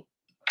must be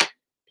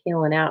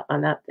peeling out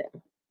on that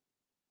thing.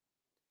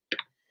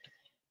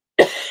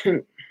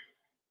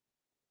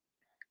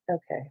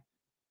 Okay,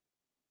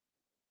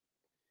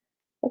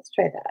 let's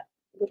try that.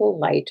 A little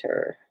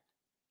lighter.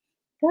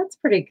 That's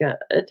pretty good.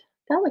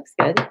 That looks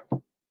good.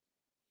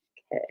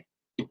 Okay,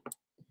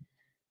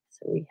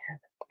 so we have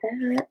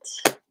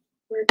that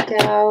worked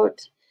out.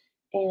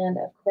 And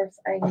of course,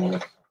 I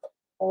need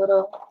a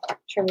little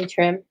trimmy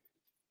trim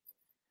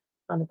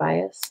on the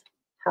bias.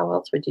 How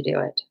else would you do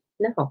it?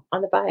 No,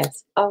 on the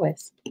bias,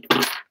 always.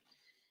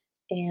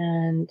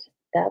 And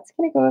that's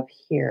going to go up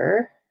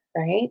here,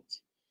 right?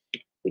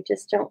 We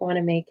just don't want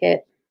to make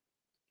it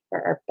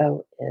where our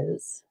boat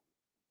is.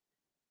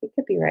 It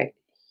could be right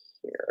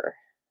here.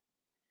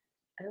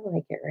 I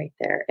like it right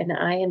there. And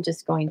I am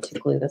just going to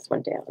glue this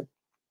one down.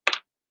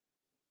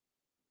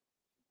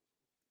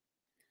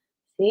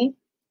 See?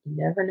 You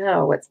never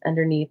know what's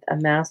underneath a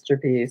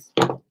masterpiece.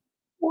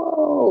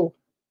 Whoa.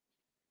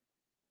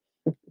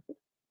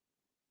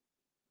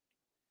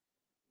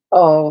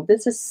 Oh,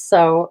 this is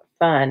so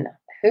fun.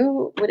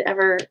 Who would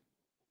ever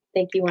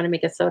think you want to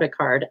make a soda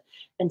card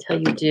until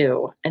you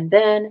do? And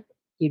then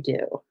you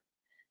do.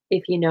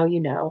 If you know, you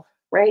know,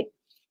 right?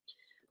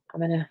 I'm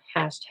going to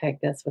hashtag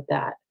this with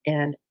that.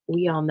 And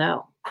we all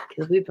know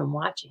because we've been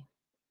watching.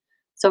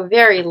 So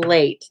very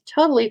late.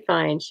 Totally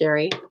fine,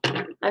 Sherry.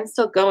 I'm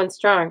still going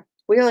strong.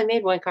 We only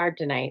made one card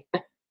tonight,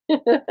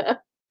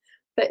 but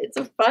it's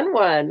a fun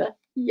one.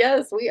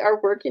 Yes, we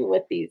are working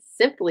with these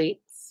Simply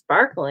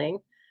Sparkling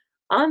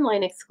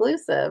online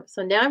exclusive.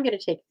 So now I'm going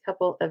to take a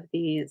couple of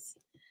these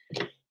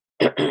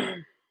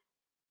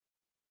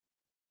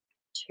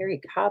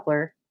cherry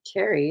cobbler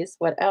cherries.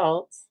 What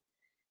else?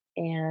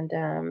 And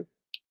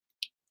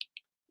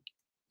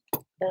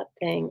that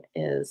thing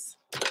is,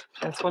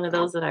 that's one of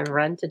those that I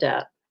run to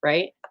death,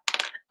 right?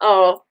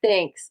 Oh,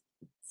 thanks.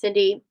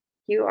 Cindy,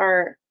 you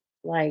are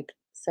like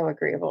so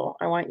agreeable.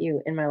 I want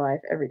you in my life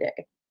every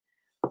day.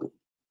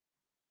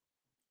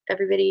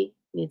 Everybody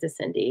needs a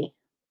Cindy.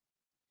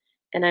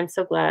 And I'm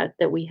so glad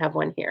that we have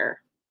one here.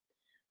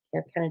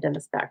 Okay, I've kind of done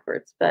this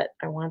backwards, but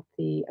I want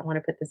to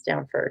put this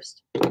down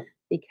first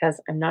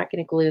because I'm not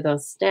going to glue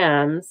those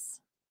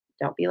stems.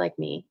 Don't be like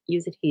me.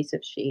 Use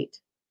adhesive sheet.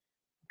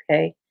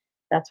 Okay.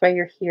 That's why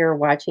you're here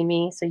watching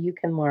me so you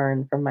can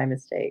learn from my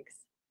mistakes.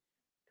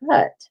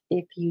 But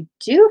if you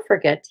do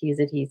forget to use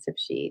adhesive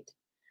sheet,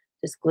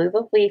 just glue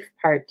the leaf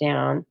part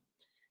down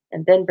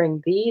and then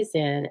bring these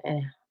in.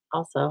 And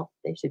also,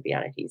 they should be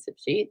on adhesive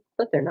sheet,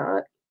 but they're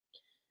not.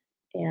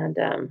 And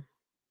then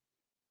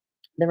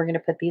we're going to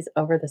put these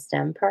over the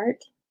stem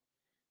part.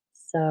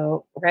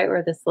 So right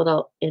where this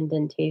little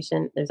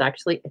indentation, there's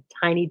actually a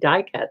tiny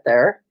die cut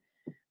there.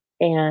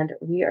 And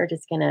we are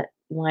just going to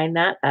line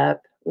that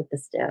up with the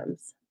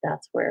stems.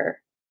 That's how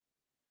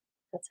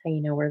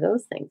you know where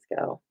those things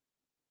go.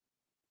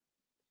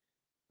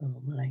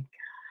 Oh my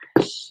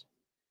gosh.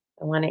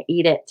 I want to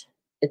eat it.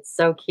 It's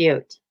so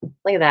cute.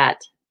 Look at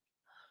that.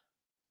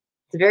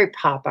 It's very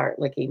pop art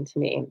looking to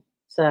me.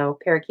 So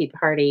parakeet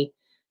party,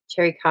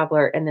 cherry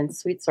cobbler, and then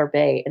sweet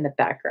sorbet in the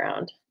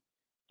background.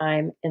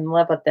 I'm in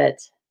love with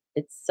it.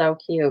 It's so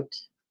cute.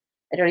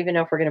 I don't even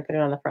know if we're going to put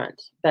it on the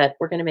front, but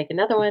we're going to make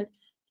another one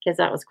because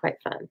that was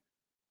quite fun.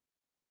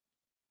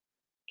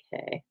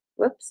 Okay.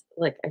 Whoops.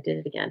 Look, I did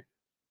it again.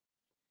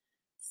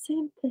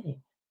 Same thing.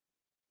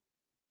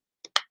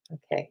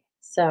 Okay.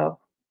 So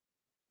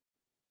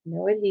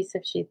no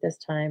adhesive sheet this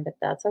time, but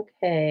that's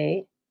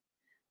okay.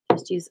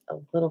 Just use a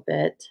little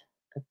bit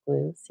of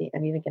glue. See,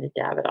 I'm even going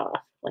to dab it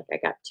off. Like I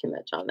got too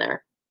much on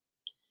there.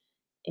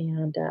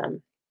 And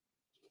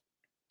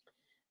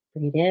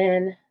bring it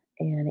in,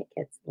 and it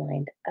gets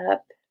lined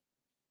up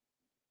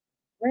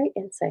right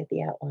inside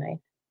the outline.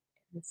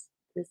 This,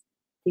 this,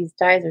 these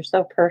dies are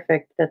so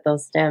perfect that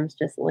those stems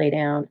just lay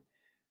down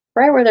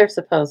right where they're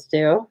supposed to.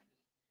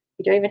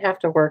 You don't even have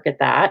to work at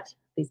that.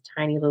 These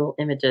tiny little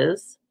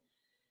images.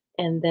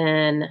 And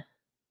then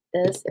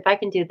this, if I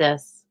can do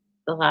this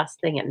the last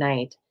thing at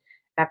night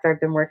after I've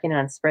been working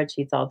on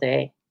spreadsheets all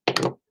day,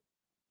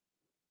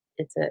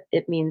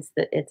 it means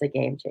that it's a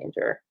game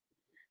changer.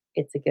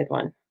 It's a good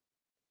one.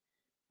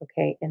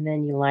 Okay, and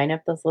then you line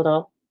up those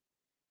little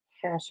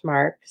hash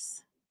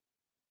marks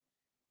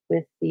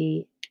with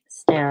the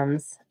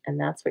stems, and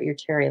that's what your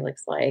cherry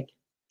looks like.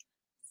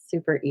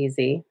 Super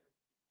easy.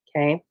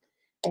 Okay.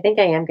 I think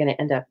I am going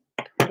to end up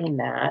putting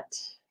that.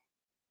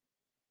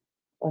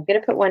 Well, I'm going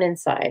to put one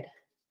inside.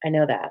 I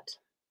know that.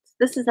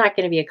 This is not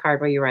going to be a card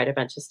where you write a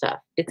bunch of stuff.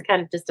 It's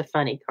kind of just a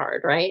funny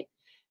card, right?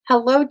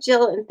 Hello,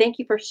 Jill, and thank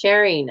you for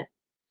sharing.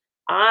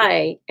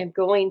 I am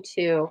going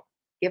to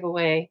give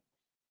away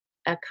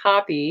a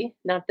copy,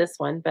 not this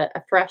one, but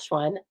a fresh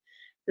one,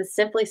 the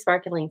Simply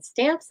Sparkling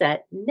stamp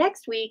set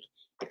next week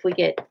if we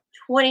get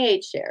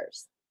 28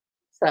 shares.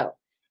 So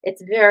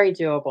it's very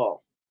doable.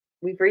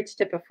 We've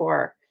reached it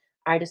before.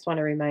 I just want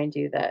to remind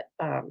you that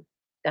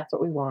that's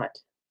what we want.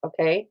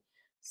 Okay.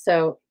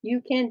 So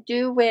you can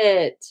do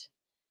it.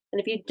 And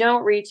if you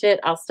don't reach it,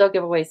 I'll still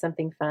give away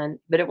something fun,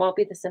 but it won't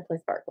be the Simply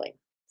Sparkling.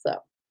 So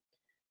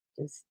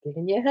just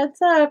giving you a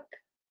heads up.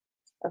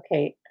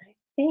 Okay.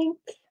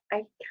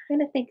 I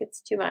kind of think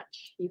it's too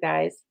much, you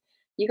guys.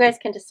 You guys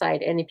can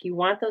decide. And if you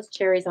want those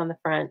cherries on the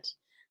front,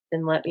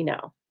 then let me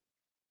know.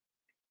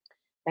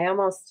 I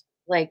almost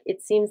like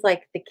it seems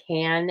like the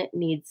can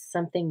needs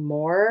something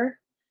more,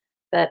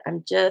 but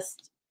I'm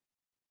just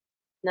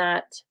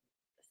not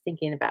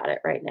thinking about it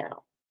right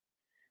now.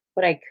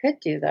 What I could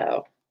do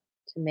though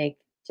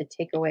to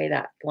take away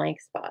that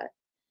blank spot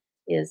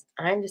is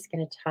I'm just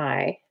going to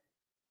tie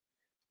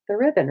the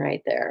ribbon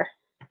right there.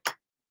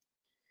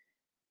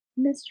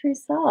 Mystery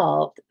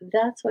solved.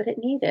 That's what it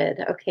needed.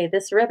 Okay,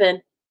 this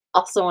ribbon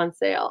also on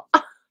sale.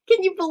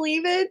 Can you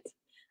believe it?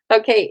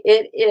 Okay,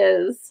 it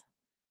is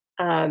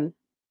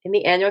in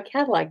the annual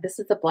catalog. This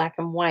is the black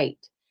and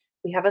white.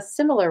 We have a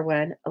similar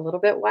one, a little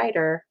bit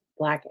whiter,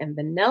 black and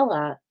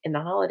vanilla in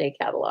the holiday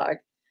catalog.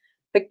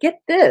 But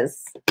get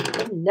this,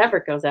 it never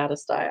goes out of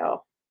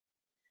style.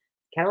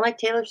 Kind of like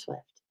Taylor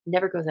Swift,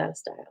 never goes out of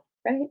style,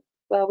 right?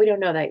 Well, we don't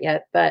know that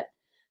yet, but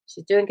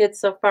she's doing good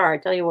so far. I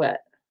tell you what,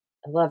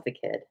 I love the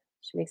kid.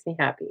 She makes me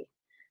happy.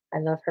 I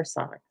love her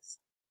songs.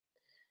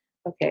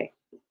 Okay.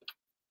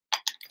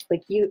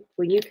 Like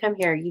when you come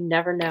here, you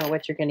never know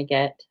what you're going to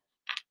get.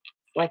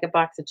 Like a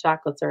box of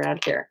chocolates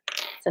around here.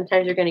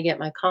 Sometimes you're going to get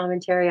my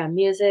commentary on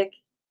music,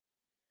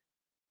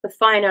 the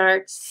fine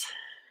arts,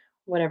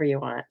 whatever you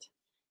want.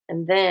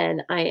 And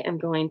then I am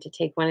going to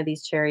take one of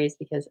these cherries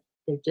because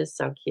they're just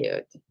so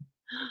cute.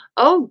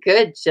 Oh,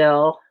 good,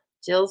 Jill.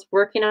 Jill's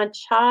working on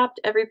Chopped,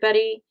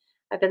 everybody.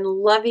 I've been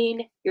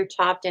loving your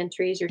Chopped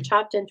entries. Your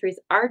Chopped entries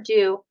are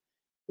due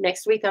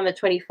next week on the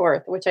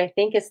 24th, which I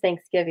think is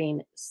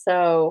Thanksgiving.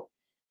 So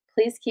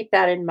please keep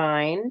that in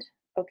mind.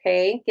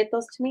 Okay. Get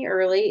those to me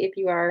early if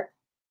you are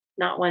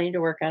not wanting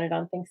to work on it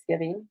on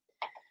Thanksgiving.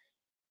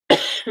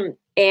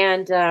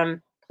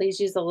 And please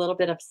use a little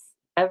bit of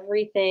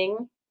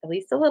everything, at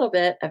least a little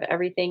bit of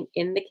everything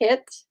in the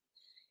kit.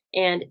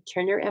 And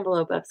turn your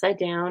envelope upside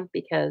down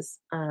because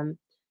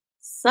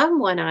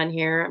someone on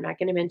here, I'm not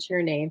going to mention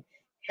her name,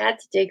 had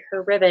to dig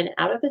her ribbon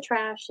out of the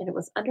trash and it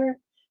was under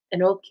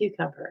an old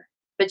cucumber.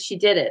 But she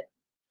did it.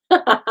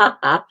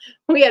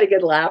 We had a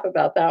good laugh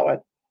about that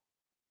one.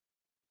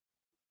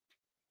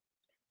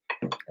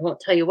 I won't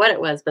tell you what it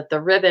was, but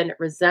the ribbon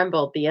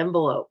resembled the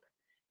envelope.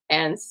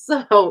 And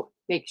so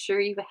make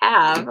sure you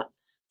have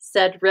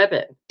said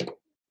ribbon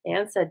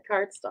and said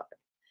cardstock.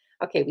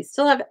 Okay, we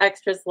still have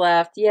extras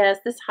left. Yes,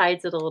 this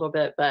hides it a little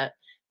bit, but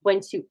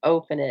once you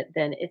open it,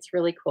 then it's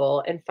really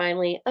cool. And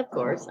finally, of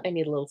course, I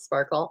need a little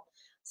sparkle.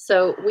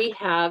 So we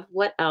have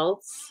what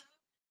else?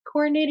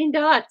 Coordinating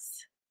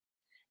dots.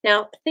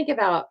 Now, think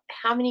about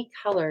how many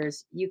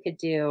colors you could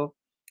do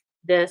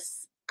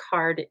this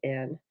card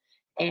in.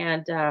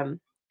 And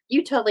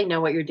you totally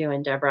know what you're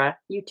doing, Deborah.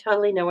 You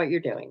totally know what you're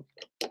doing.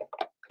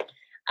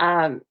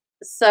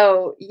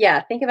 So yeah,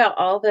 think about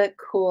all the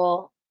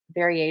cool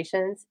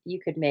variations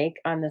you could make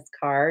on this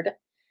card.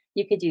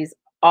 You could use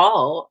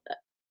all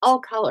all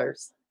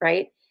colors,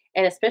 right?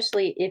 And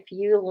especially if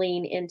you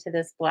lean into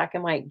this black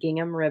and white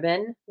gingham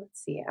ribbon.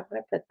 Let's see, I'm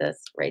going to put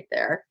this right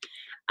there.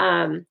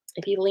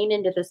 If you lean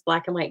into this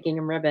black and white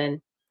gingham ribbon,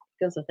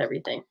 it goes with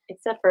everything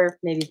except for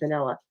maybe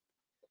vanilla.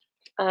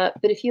 But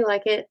if you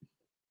like it,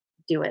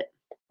 do it.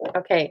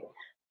 Okay,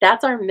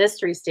 that's our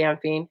mystery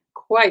stamping.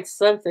 Quite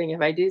something,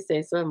 if I do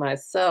say so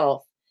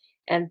myself.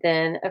 And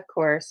then, of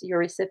course, your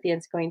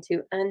recipient's going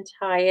to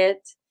untie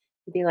it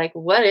and be like,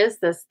 what is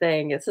this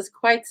thing? This is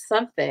quite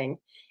something.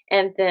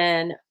 And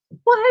then,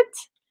 what?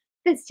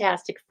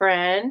 Fantastic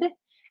friend.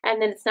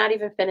 And then it's not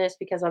even finished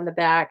because on the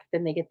back,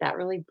 then they get that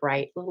really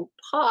bright little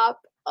pop.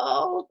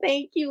 Oh,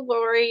 thank you,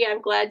 Lori.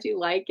 I'm glad you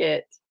like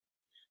it.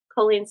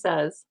 Colleen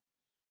says,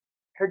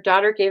 her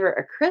daughter gave her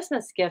a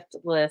Christmas gift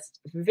list,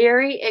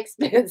 very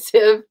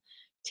expensive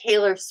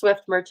Taylor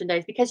Swift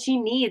merchandise because she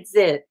needs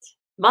it.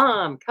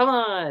 Mom, come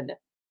on.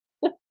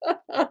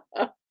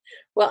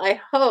 Well,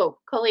 I hope,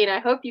 Colleen, I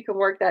hope you can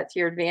work that to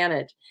your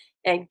advantage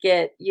and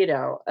get, get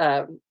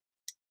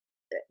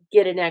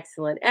an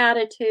excellent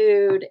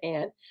attitude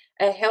and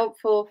a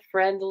helpful,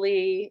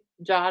 friendly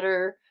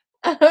daughter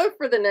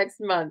for the next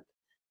month.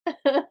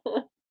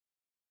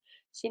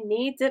 She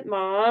needs it,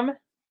 Mom.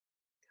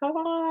 Come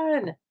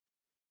on.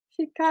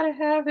 She's got to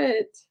have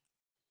it.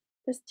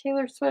 This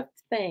Taylor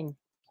Swift thing.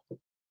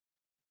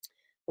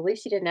 At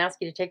least she didn't ask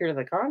you to take her to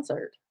the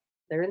concert.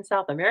 They're in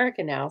South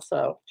America now,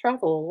 so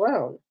travel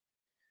alone.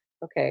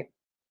 Okay,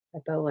 my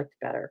bow looked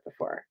better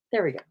before.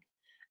 There we go.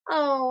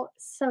 Oh,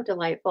 so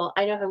delightful.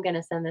 I know who I'm going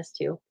to send this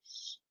to. I'm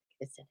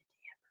gonna send it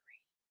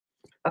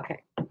to Anne-Marie. Okay.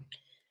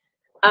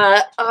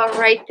 All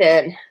right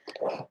then.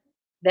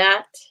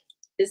 That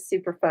is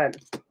super fun.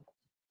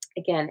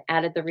 Again,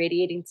 added the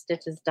Radiating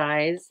Stitches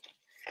dies.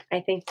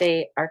 I think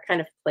they are kind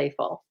of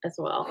playful as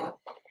well.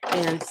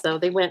 And so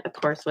they went, of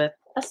course, with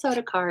a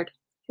soda card.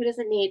 Who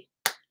doesn't need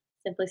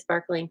Simply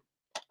Sparkling?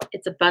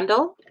 It's a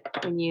bundle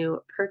when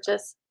you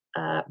purchase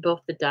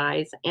both the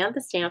dies and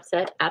the stamp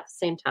set at the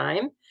same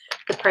time.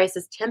 The price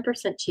is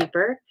 10%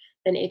 cheaper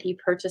than if you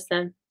purchase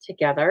them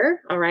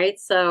together. All right.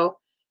 So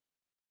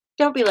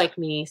don't be like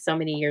me so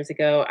many years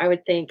ago. I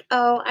would think,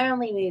 oh, I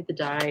only need the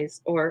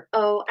dies, or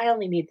oh, I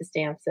only need the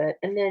stamp set.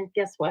 And then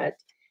guess what?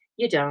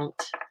 You don't.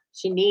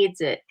 She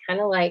needs it.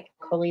 Kind of like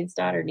Colleen's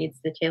daughter needs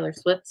the Taylor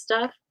Swift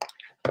stuff.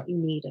 You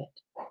need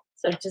it.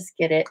 So just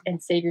get it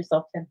and save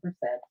yourself 10%.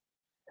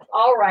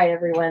 All right,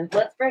 everyone,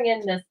 let's bring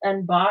in this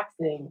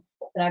unboxing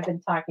that I've been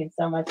talking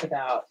so much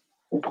about.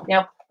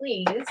 Now,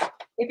 please,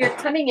 if you're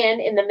coming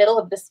in the middle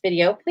of this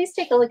video, please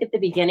take a look at the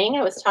beginning.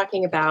 I was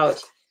talking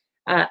about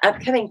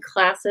upcoming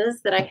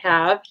classes that I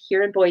have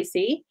here in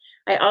Boise.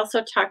 I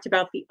also talked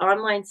about the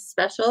online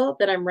special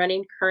that I'm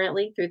running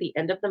currently through the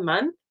end of the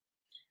month.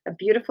 A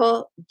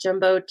beautiful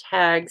jumbo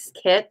tags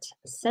kit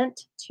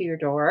sent to your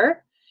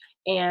door.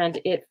 And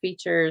it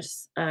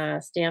features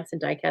stamps and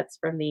die cuts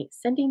from the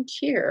Sending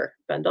Cheer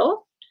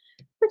bundle,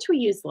 which we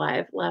used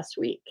live last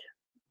week.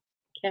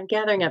 Okay, I'm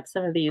gathering up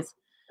some of these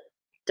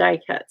die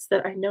cuts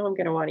that I know I'm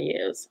going to want to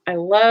use. I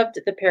loved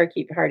the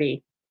Parakeet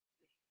Party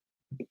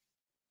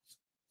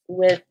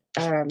with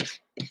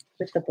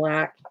the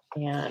black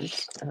and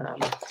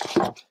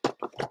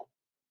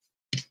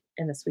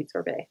the sweet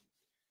sorbet.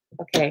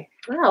 Okay,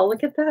 wow,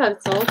 look at that.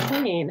 It's all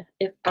clean.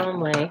 If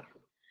only.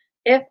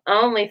 If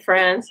only,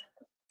 friends.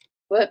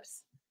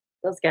 Whoops.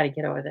 Those got to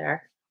get over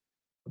there.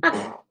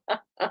 All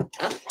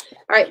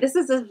right, this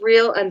is a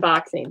real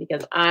unboxing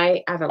because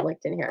I haven't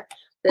looked in here.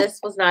 This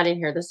was not in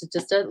here. This is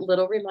just a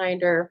little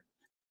reminder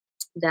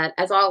that,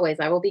 as always,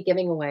 I will be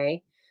giving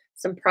away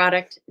some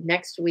product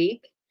next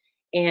week.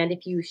 And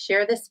if you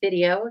share this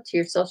video to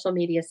your social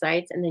media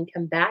sites and then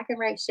come back and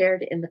write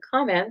shared in the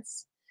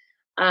comments,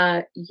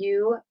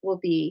 you will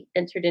be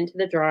entered into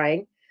the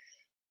drawing.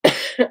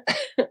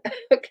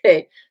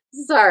 Okay,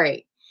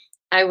 sorry.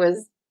 I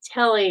was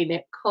telling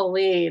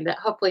Colleen that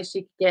hopefully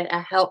she could get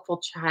a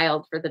helpful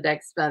child for the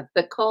next month.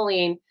 But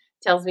Colleen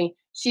tells me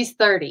she's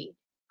 30.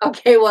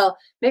 Okay, well,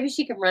 maybe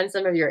she can run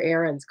some of your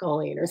errands,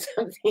 Colleen, or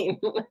something.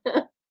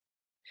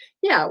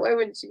 Yeah, why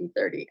wouldn't she be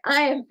 30?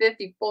 I am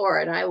 54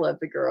 and I love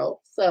the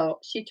girl. So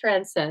she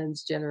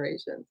transcends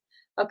generations.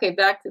 Okay,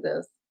 back to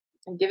this.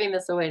 I'm giving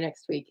this away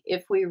next week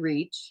if we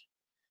reach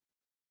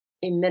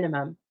a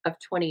minimum of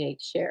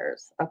 28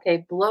 shares.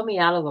 Okay, blow me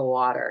out of the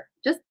water.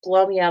 Just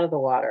blow me out of the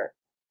water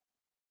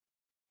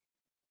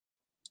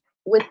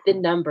with the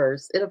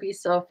numbers. It'll be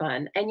so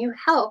fun. And you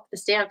help the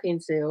Stamping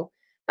Zoo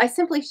by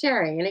simply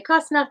sharing, and it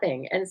costs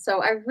nothing. And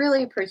so I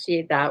really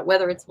appreciate that,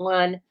 whether it's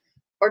 1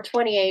 or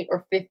 28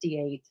 or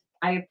 58.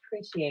 I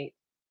appreciate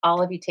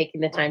all of you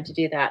taking the time to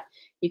do that.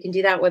 You can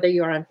do that whether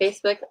you are on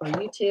Facebook or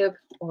YouTube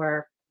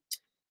or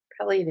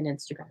probably even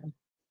Instagram.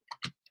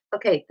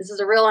 Okay, this is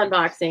a real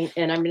unboxing,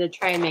 and I'm going to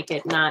try and make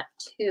it not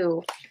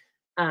too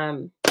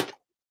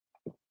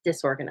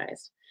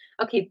disorganized.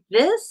 Okay,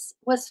 this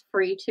was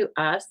free to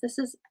us.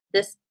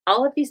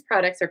 All of these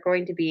products are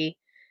going to be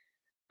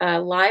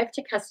live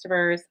to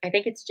customers. I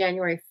think it's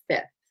January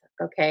 5th.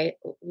 Okay,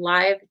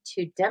 live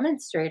to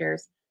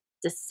demonstrators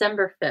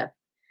December 5th.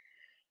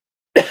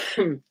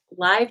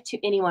 Live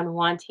to anyone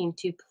wanting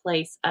to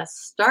place a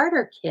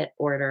starter kit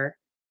order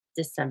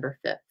December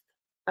 5th.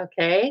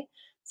 Okay,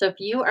 so if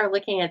you are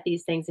looking at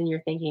these things and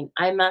you're thinking,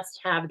 I must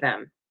have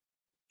them,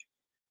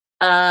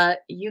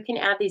 you can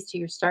add these to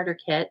your starter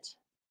kit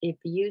if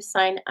you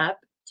sign up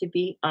to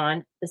be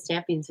on the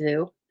Stamping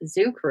Zoo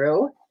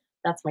crew.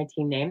 That's my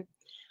team name.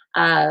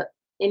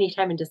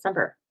 Anytime in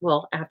December,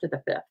 well, after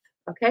the 5th.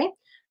 Okay,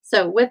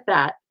 so with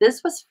that,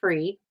 this was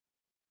free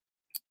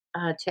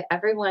to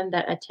everyone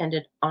that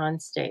attended on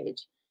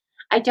stage.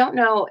 I don't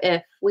know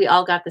if we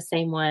all got the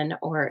same one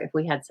or if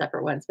we had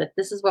separate ones, but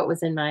this is what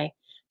was in my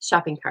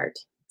shopping cart.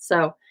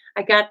 So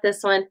I got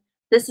this one.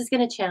 This is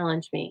going to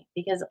challenge me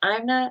because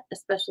I'm not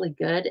especially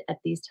good at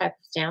these type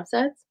of stamp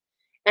sets.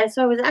 And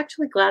so I was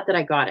actually glad that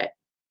I got it.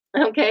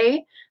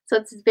 Okay. So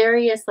it's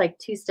various like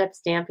two-step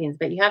stampings,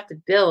 but you have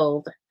to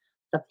build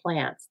the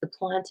plants, the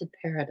planted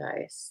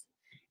paradise.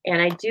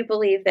 And I do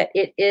believe that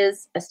it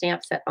is a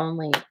stamp set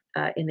only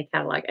in the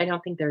catalog. I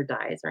don't think there are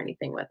dies or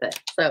anything with it.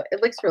 So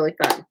it looks really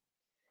fun.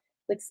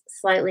 Looks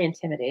slightly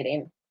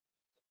intimidating,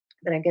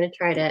 but I'm going to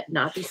try to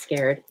not be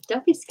scared.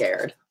 Don't be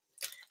scared.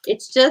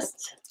 It's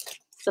just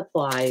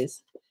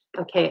supplies.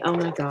 Okay. Oh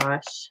my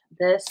gosh.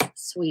 This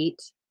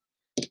suite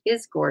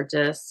is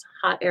gorgeous.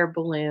 Hot air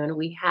balloon.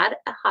 We had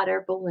a hot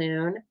air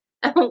balloon.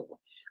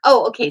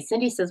 Oh, okay.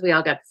 Cindy says we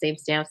all got the same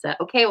stamp set.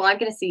 Okay. Well, I'm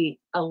going to see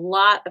a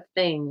lot of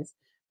things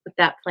with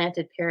that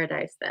planted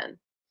paradise then.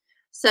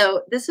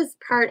 So this is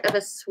part of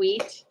a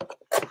suite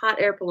hot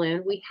air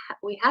balloon. We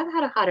have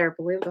had a hot air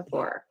balloon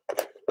before,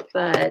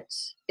 but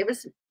it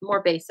was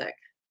more basic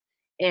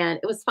and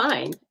it was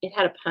fine. It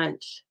had a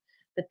punch,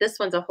 but this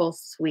one's a whole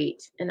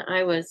suite and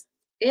I was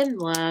in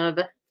love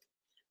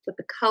with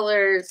the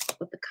colors,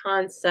 with the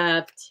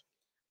concept.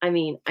 I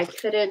mean, I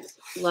couldn't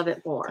love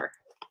it more.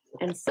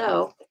 And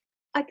so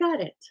I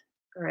got it.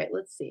 All right,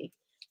 let's see.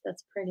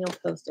 That's perennial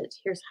postage.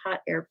 Here's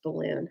hot air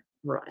balloon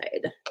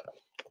ride.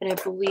 And I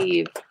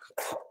believe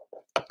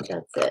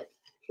that's it.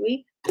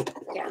 We?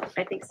 Yeah,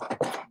 I think so.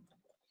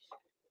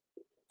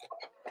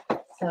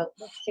 So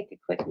let's take a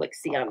quick look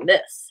see on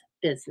this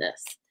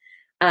business.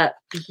 Uh,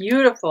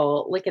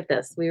 Beautiful. Look at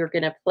this. We were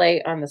going to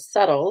play on the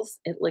subtles,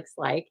 it looks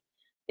like.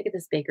 Look at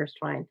this baker's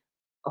twine.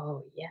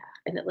 Oh, yeah.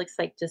 And it looks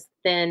like just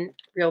thin,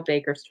 real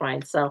baker's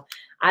twine. So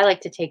I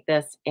like to take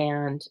this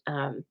and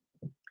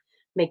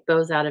make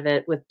bows out of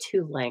it with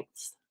two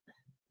lengths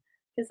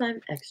because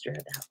I'm extra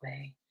that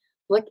way.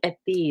 Look at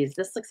these.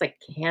 This looks like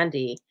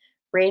candy.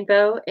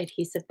 Rainbow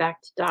adhesive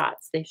backed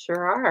dots. They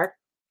sure are.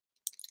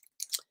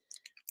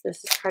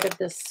 This is part of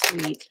this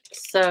suite.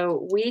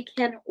 So we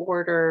can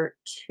order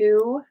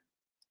two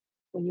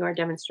when you are a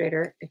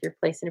demonstrator, if you're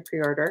placing a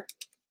pre-order,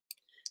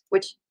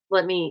 which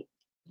let me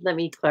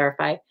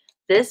clarify.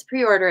 This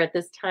pre-order at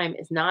this time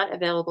is not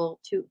available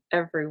to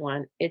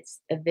everyone.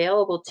 It's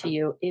available to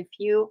you if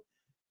you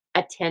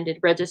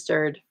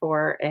registered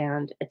for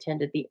and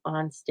attended the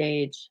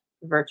on-stage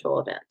virtual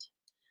event.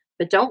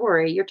 But don't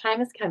worry, your time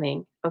is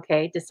coming,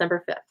 okay?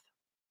 December 5th.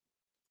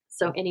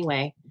 So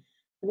anyway,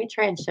 let me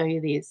try and show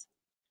you these.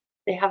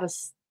 They have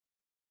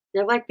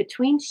they're like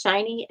between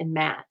shiny and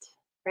matte,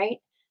 right?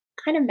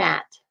 Kind of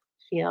matte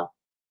feel.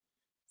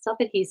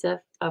 Self-adhesive,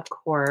 of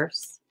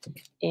course,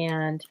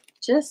 and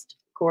just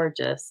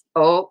gorgeous.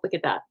 Oh, look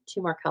at that.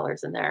 Two more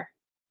colors in there.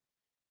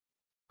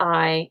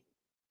 I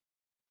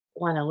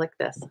want to lick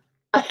this.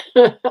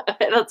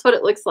 That's what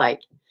it looks like.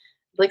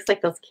 It looks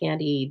like those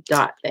candy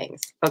dot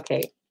things.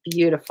 Okay,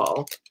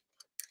 beautiful.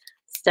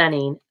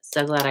 Stunning.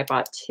 So glad I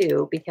bought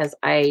two because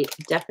I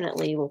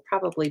definitely will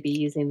probably be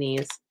using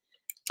these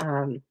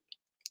um,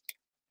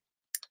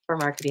 for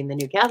marketing the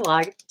new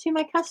catalog to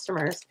my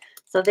customers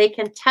so they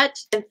can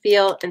touch and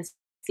feel and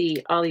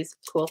see all these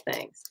cool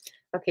things.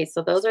 Okay,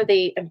 so those are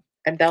the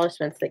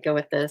embellishments that go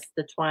with this,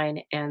 the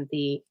twine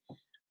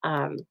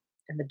um,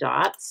 and the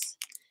dots.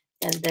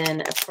 And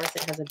then of course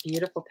it has a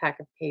beautiful pack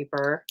of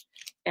paper.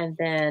 And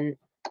then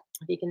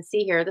if you can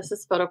see here, this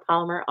is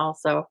photopolymer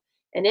also,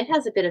 and it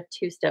has a bit of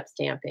two-step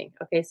stamping.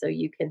 Okay, so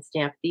you can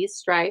stamp these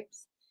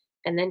stripes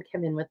and then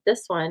come in with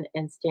this one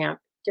and stamp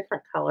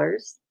different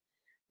colors.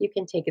 You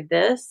can take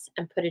this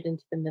and put it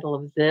into the middle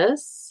of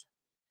this.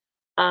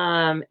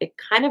 It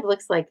kind of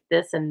looks like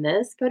this and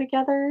this go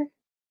together.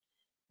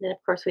 Then, of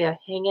course, we have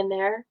hang in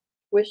there,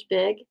 wish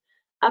big,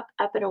 up,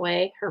 up and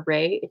away,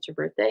 hooray, it's your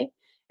birthday.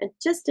 And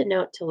just a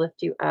note to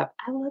lift you up.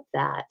 I love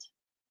that.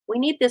 We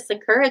need this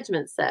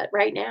encouragement set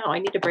right now. I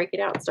need to break it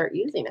out and start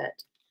using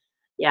it.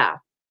 Yeah,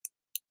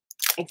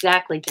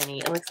 exactly, Jenny.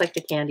 It looks like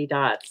the candy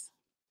dots.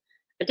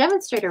 A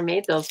demonstrator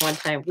made those one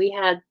time. We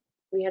had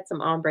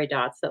some ombre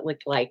dots that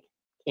looked like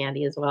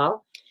candy as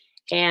well.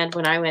 And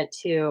when I went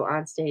to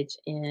on stage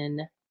in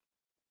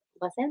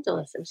Los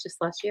Angeles, it was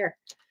just last year.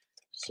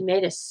 She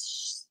made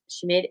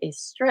a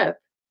strip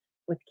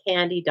with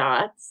candy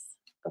dots,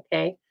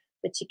 okay,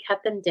 but she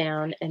cut them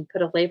down and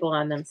put a label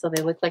on them so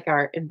they look like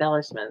our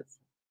embellishments.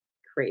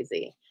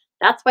 Crazy.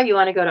 That's why you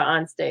want to go to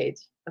on stage,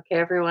 okay,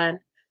 everyone,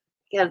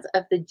 because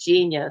of the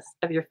genius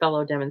of your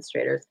fellow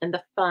demonstrators and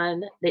the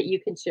fun that you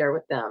can share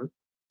with them.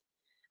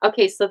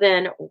 Okay, so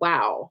then,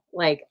 wow,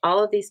 like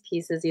all of these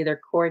pieces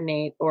either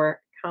coordinate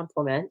or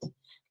complement.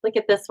 Look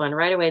at this one.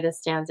 Right away, this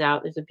stands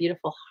out. There's a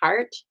beautiful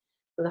heart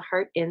with a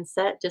heart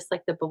inset, just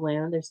like the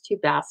balloon. There's two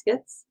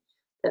baskets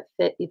that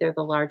fit either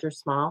the large or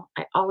small.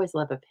 I always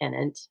love a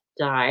pennant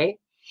die.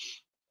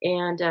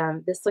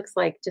 And this looks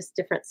like just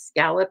different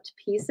scalloped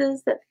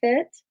pieces that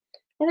fit.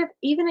 And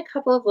even a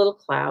couple of little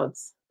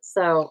clouds.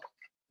 So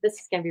this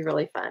is going to be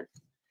really fun.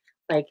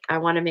 Like, I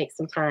want to make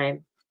some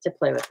time to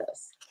play with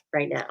this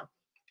right now.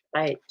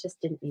 I just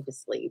didn't need to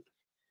sleep.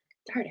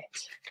 Darn it.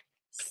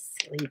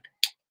 Sleep.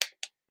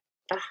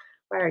 Ah,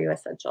 why are you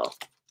essential?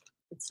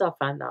 It's so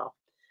fun though.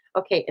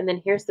 Okay, and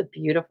then here's the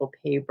beautiful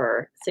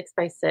paper.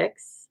 6x6.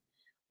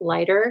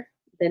 Lighter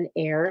than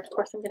air. Of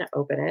course, I'm going to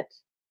open it.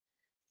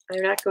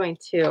 I'm not going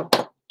to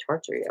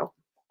torture you.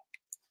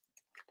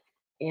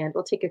 And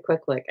we'll take a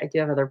quick look. I do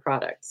have other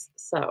products.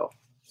 So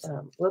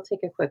we'll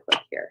take a quick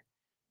look here.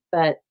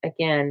 But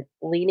again,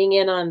 leaning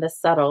in on the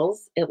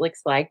subtles, it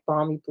looks like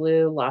Balmy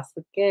Blue, Lost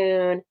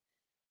Lagoon.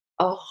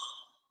 Oh,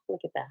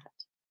 look at that.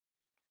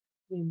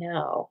 You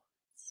know.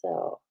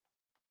 So,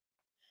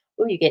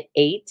 oh, you get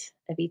 8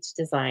 of each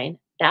design.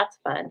 That's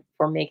fun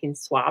for making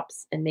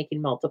swaps and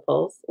making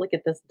multiples. Look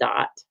at this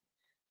dot.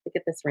 Look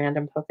at this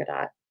random polka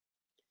dot.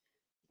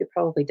 You could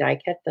probably die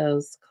cut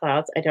those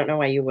clouds. I don't know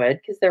why you would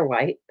because they're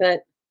white,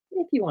 but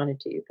if you wanted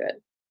to, you could.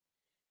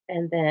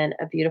 And then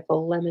a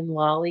beautiful lemon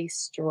lolly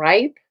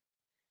stripe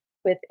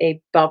with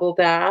a bubble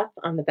bath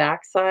on the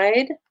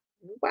backside.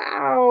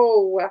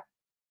 Wow.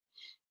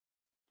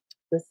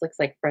 This looks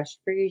like fresh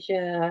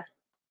freesia.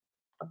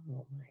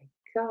 Oh my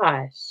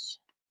gosh.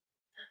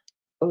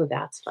 Oh,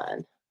 that's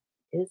fun.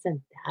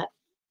 Isn't that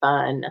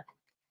fun?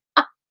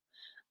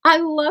 I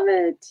love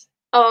it.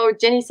 Oh,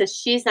 Jenny says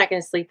she's not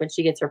going to sleep when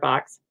she gets her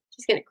box.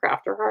 She's going to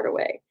craft her heart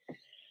away.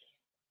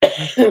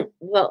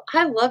 Well,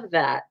 I love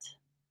that.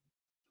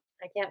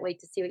 I can't wait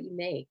to see what you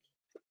make.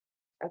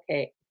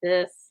 Okay,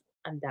 this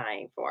I'm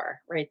dying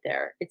for right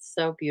there. It's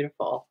so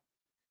beautiful.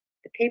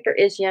 The paper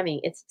is yummy.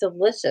 It's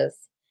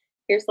delicious.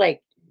 Here's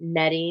like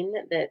netting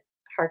that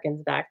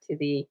harkens back to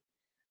the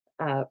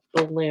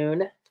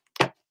balloon.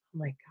 Oh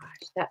my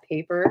gosh, that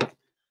paper,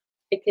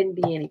 it couldn't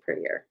be any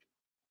prettier.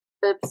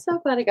 I'm so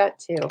glad I got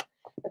two.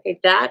 Okay,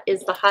 that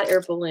is the hot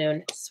air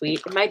balloon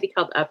suite. It might be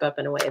called Up Up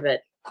in a way,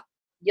 but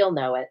you'll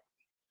know it.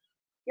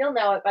 You'll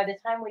know it by the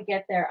time we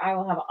get there. I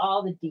will have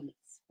all the deets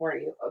for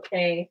you.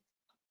 Okay,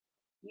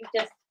 you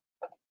just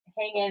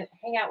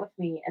hang out with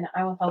me, and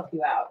I will help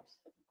you out.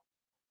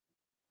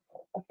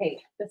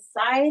 Okay,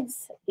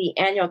 besides the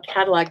annual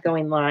catalog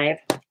going live,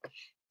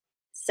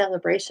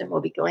 Celebration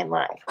will be going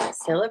live.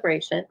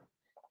 Celebration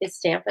is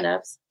Stampin'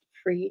 Up's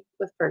free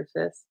with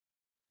purchase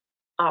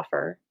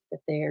offer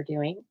that they are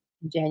doing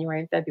in January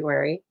and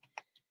February.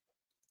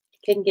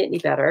 Couldn't get any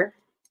better.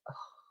 Oh,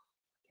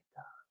 look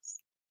at those.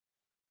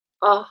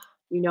 Oh,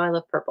 you know I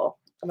love purple.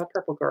 I'm a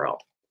purple girl.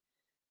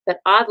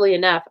 But oddly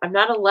enough, I'm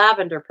not a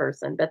lavender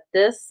person, but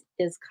this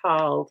is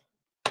called,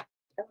 oh,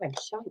 I'm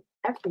showing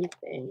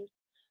everything.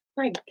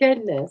 My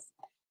goodness.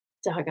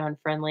 Doggone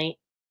friendly.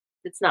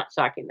 It's not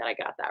shocking that I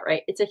got that,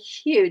 right? It's a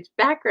huge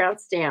background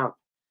stamp.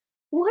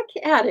 Look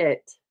at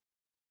it.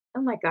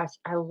 Oh my gosh,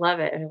 I love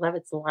it. And I love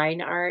its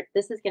line art.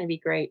 This is going to be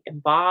great.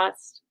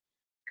 Embossed,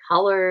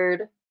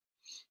 colored.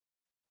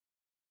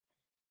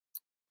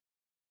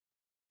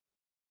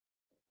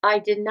 I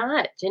did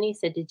not. Jenny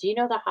said, did you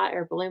know the hot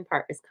air balloon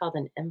part is called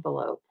an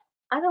envelope?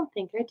 I don't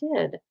think I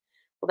did.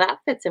 Well, that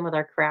fits in with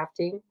our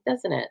crafting,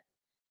 doesn't it?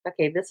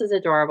 Okay, this is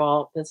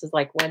adorable. This is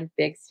like one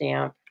big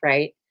stamp,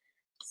 right?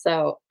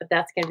 So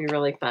that's going to be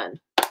really fun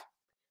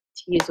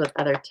to use with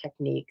other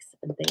techniques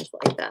and things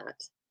like that.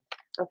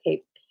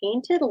 Okay,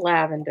 painted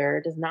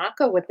lavender does not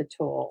go with the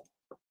tulle.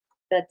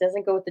 That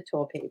doesn't go with the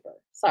tulle paper.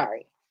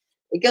 Sorry.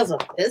 It goes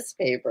with this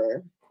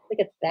paper. Look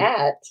at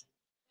that.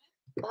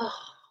 Oh,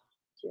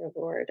 dear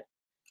Lord.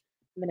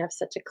 I'm going to have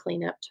such a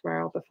cleanup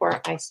tomorrow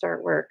before I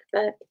start work,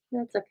 but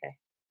that's okay.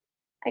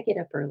 I get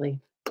up early.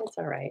 It's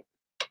all right.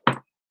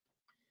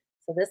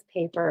 So this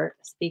paper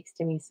speaks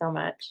to me so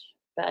much,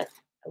 but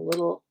a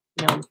little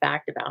known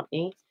fact about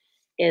me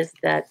is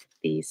that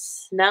the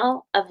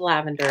smell of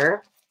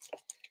lavender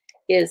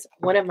is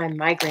one of my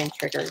migraine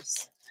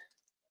triggers.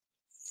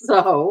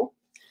 So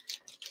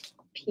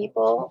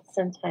people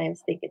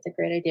sometimes think it's a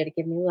great idea to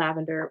give me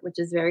lavender, which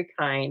is very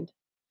kind,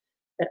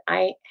 but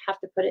I have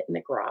to put it in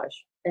the garage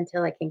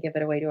until I can give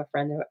it away to a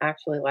friend who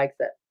actually likes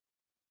it.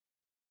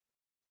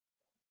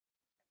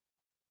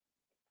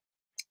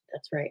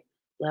 That's right.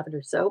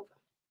 Lavender soap,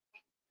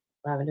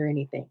 lavender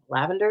anything.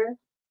 Lavender,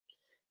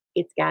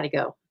 it's got to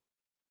go.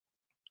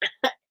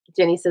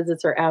 Jenny says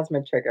it's her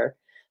asthma trigger.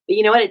 But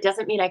you know what? It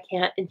doesn't mean I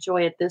can't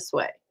enjoy it this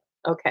way.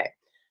 Okay.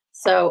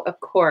 So, of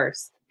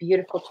course,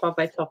 beautiful 12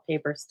 by 12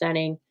 paper,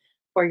 stunning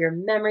for your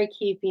memory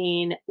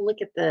keeping. Look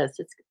at this.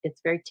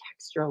 It's very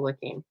textural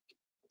looking.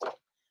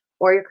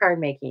 Or your card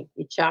making.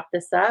 You chop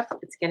this up,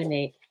 it's going to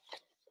make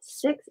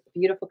 6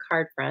 beautiful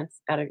card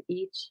fronts out of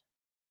each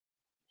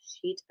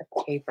sheet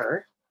of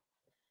paper.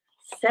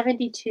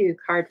 72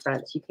 card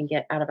fronts you can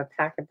get out of a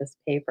pack of this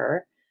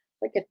paper.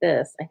 Look at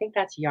this. I think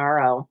that's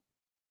yarrow.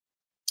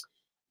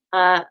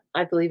 I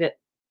believe it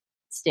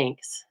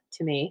stinks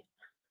to me.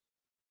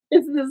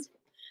 Is this?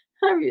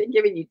 I'm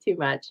giving you too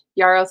much.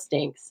 Yarrow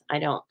stinks. I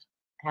don't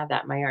have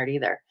that in my yard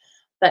either,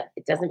 but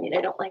it doesn't mean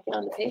I don't like it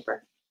on the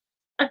paper.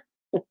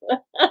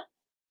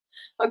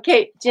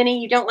 Okay,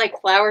 Jenny, you don't like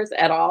flowers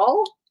at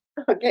all?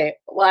 Okay,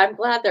 well, I'm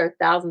glad there are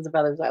thousands of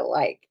others I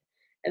like.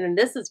 And then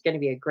this is going to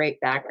be a great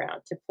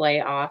background to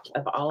play off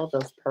of all of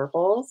those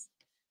purples.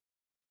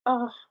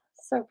 Oh,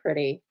 so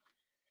pretty.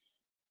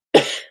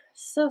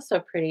 So, so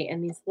pretty.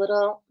 And these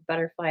little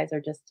butterflies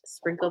are just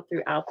sprinkled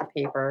throughout the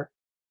paper.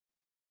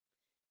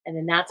 And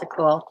then that's a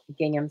cool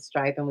gingham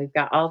stripe. And we've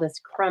got all this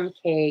crumb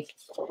cake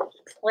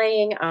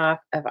playing off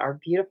of our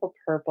beautiful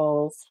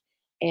purples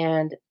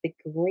and the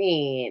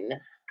green.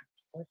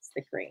 What's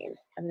the green?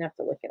 I'm going to have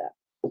to look it up.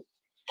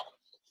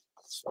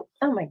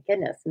 Oh my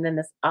goodness. And then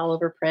this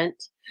Oliver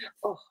print.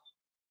 Oh,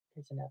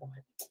 there's another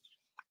one.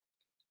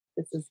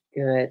 This is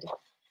good.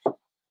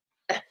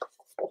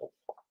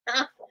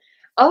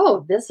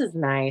 Oh, this is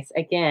nice.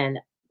 Again,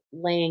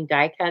 laying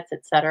die cuts,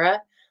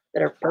 etc.,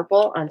 that are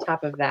purple on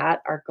top of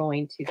that are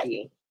going to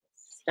be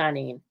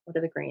stunning. What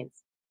are the greens?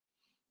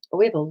 Oh,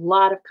 we have a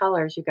lot of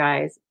colors, you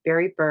guys.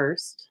 Berry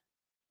Burst,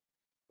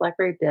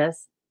 Blackberry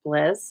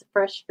Bliss,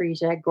 Fresh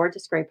Freesia,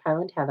 Gorgeous Grape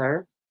Highland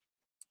Heather,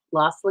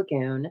 Lost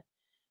Lagoon,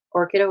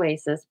 Orchid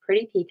Oasis,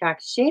 Pretty Peacock,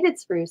 Shaded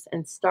Spruce,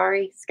 and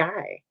Starry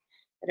Sky.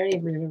 I don't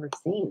even remember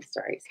seeing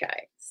Starry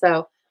Sky.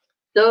 So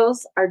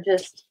those are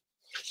just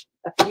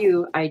a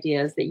few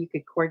ideas that you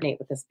could coordinate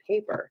with this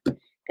paper.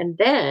 And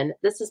then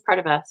this is part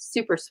of a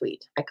super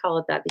suite. I call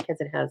it that because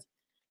it has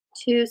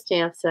 2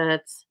 stamp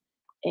sets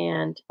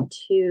and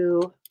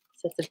 2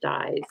 sets of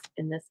dies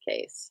in this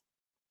case.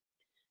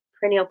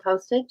 Perennial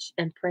postage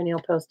and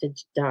perennial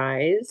postage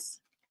dies.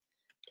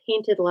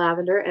 Painted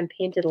lavender and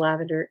painted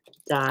lavender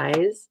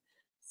dies.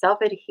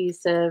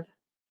 Self-adhesive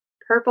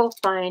purple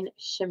fine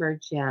shimmer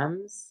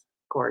gems.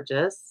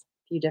 Gorgeous.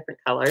 A few different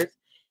colors.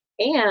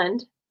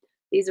 And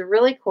these are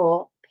really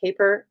cool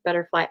paper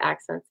butterfly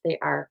accents. They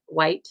are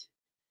white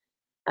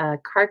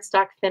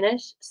cardstock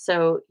finish.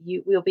 So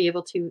you will be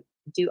able to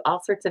do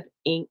all sorts of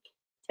ink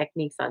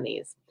techniques on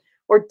these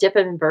or dip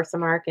them in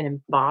Versamark and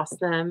emboss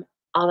them,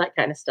 all that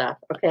kind of stuff.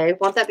 Okay.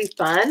 Won't that be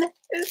fun?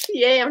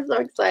 Yay. I'm so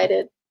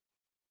excited.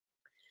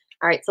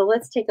 All right. So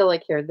let's take a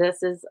look here.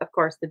 This is, of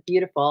course, the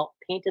beautiful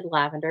painted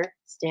lavender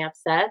stamp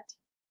set.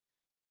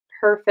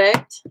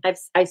 Perfect.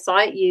 I saw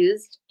it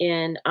used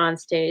in On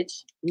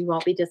Stage. You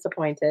won't be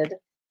disappointed.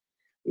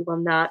 You will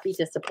not be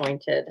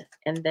disappointed.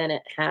 And then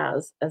it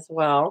has as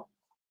well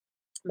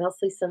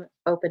mostly some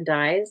open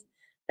dies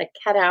that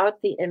cut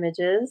out the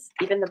images,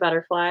 even the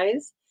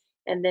butterflies.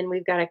 And then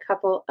we've got a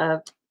couple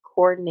of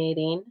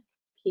coordinating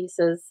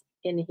pieces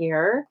in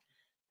here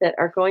that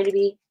are going to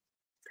be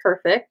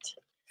perfect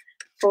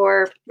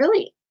for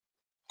really,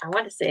 I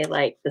want to say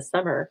like the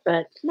summer,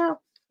 but no,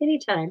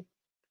 anytime.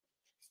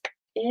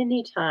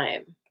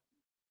 Anytime.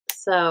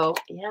 So,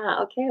 yeah,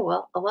 okay.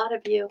 Well, a lot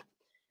of you,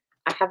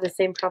 I have the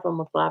same problem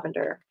with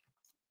lavender.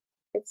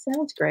 It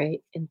sounds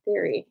great in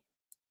theory.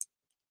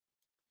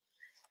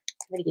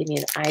 Somebody gave me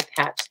an eye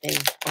patch thing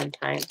one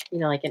time,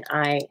 like an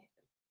eye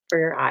for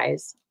your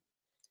eyes.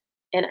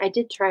 And I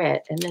did try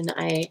it, and then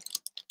I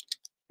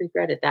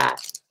regretted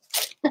that.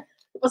 It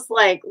was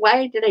like,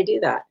 why did I do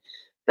that?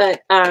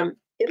 But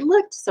it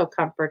looked so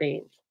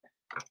comforting.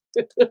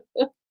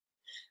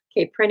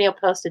 Okay, perennial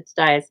postage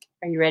dies.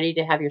 Are you ready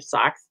to have your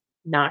socks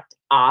knocked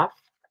off?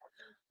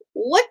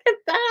 Look at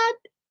that.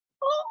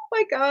 Oh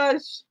my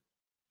gosh.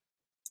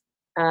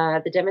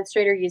 The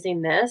demonstrator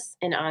using this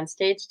and On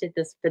Stage did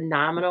this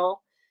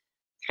phenomenal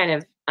kind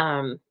of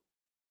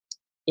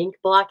ink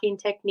blocking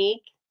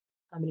technique.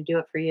 I'm going to do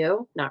it for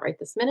you, not right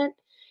this minute.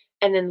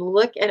 And then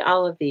look at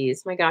all of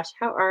these. My gosh,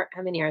 how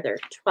many are there?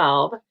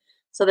 12.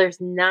 So there's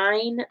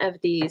 9 of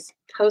these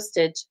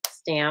postage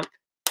stamp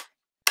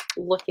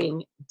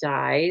looking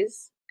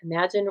dies.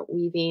 Imagine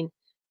weaving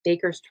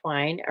baker's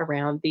twine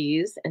around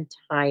these and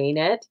tying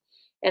it.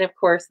 And of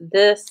course,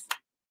 this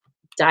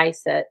die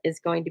set is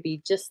going to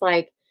be just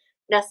like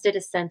nested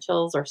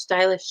essentials or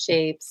stylish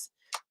shapes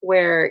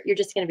where you're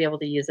just going to be able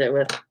to use it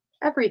with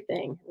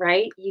everything,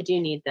 right? You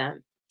do need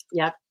them.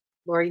 Yep,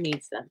 Lori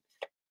needs them.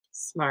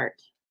 Smart.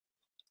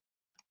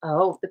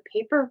 Oh, the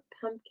paper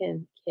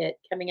pumpkin kit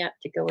coming up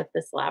to go with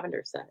this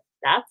lavender set.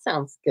 That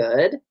sounds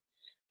good.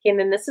 Okay, and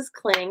then this is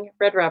cling,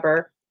 red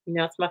rubber.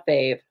 It's my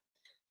fave.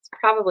 It's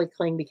probably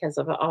cling because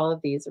of all of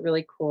these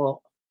really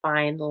cool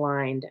fine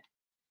lined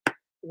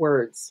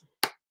words.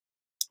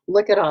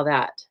 Look at all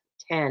that.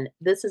 10.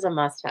 This is a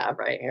must have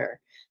right here.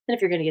 And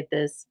if you're going to get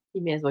this,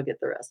 you may as well get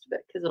the rest of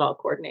it because it all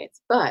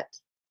coordinates. But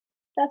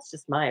that's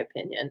just my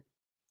opinion.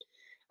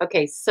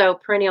 Okay, so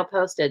perennial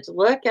postage.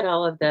 Look at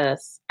all of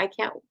this. I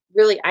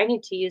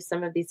need to use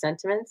some of these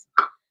sentiments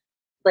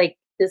like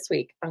this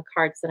week on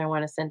cards that I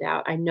want to send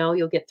out. I know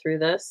you'll get through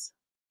this.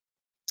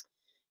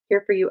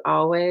 Here for you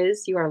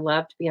always. You are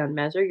loved beyond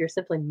measure. You're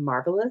simply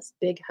marvelous.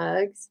 Big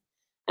hugs.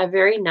 A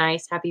very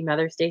nice Happy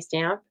Mother's Day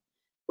stamp,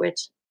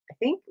 which I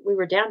think we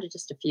were down to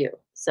just a few.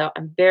 So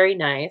I'm very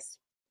nice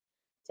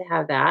to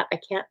have that. I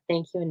can't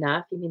thank you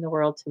enough. You mean the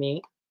world to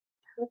me.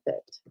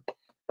 Perfect.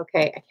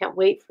 Okay, I can't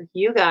wait for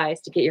you guys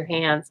to get your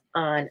hands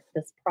on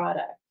this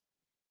product.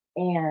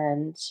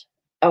 And,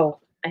 oh,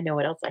 I know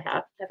what else I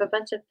have. I have a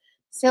bunch of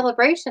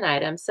celebration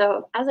items.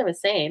 So as I was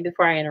saying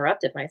before I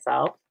interrupted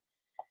myself,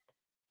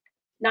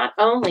 not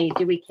only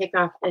do we kick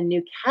off a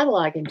new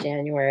catalog in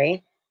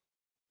January,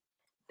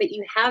 but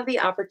you have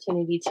the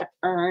opportunity to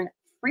earn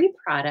free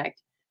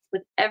product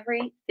with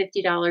every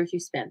 $50 you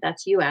spend.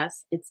 That's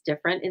US. It's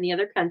different in the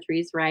other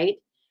countries, right?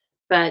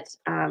 But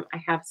I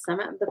have some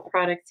of the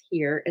products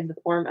here in the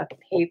form of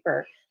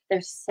paper.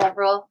 There's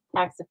several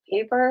packs of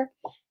paper,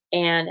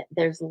 and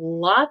there's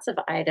lots of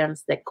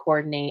items that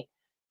coordinate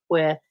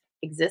with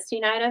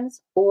existing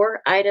items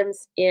or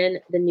items in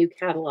the new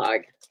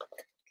catalog.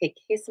 Okay,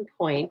 case in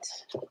point,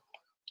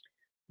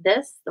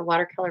 the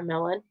watercolor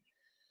melon,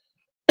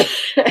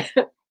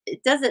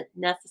 it doesn't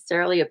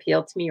necessarily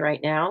appeal to me right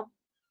now,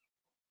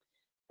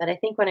 but I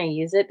think when I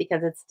use it,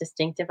 because it's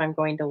distinctive, I'm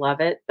going to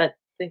love it. But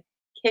the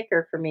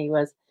kicker for me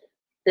was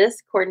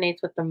this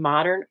coordinates with the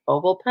modern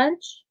oval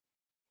punch,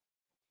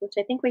 which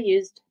I think we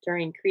used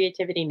during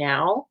Creativity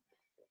Now.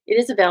 It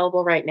is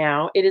available right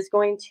now. It is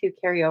going to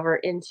carry over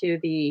into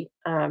the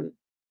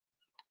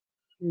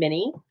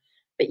mini,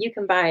 but you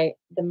can buy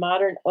the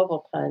modern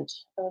oval punch.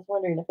 I was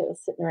wondering if it was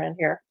sitting around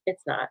here.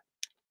 It's not.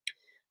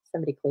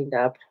 Somebody cleaned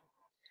up.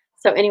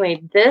 So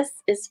anyway, this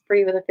is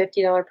free with a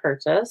 $50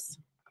 purchase.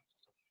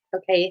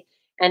 Okay.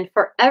 And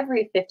for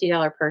every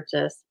 $50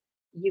 purchase,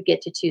 you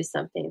get to choose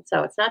something.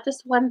 So it's not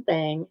just one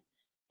thing.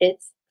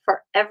 It's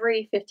for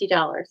every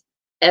 $50,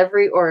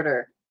 every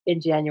order,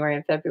 in January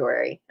and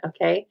February.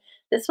 Okay.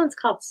 This one's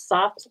called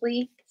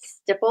Softly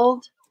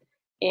Stippled.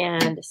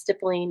 And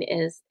stippling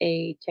is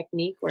a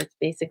technique where it's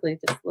basically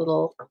just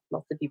little,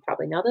 most of you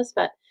probably know this,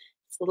 but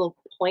it's little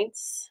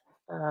points.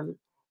 Um,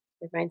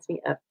 reminds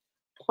me of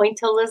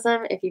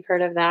pointillism, if you've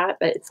heard of that,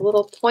 but it's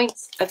little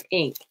points of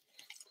ink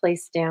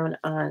placed down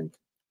on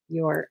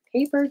your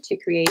paper to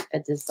create a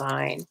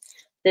design.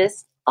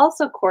 This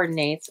also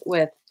coordinates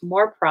with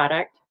more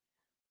product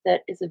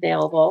that is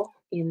available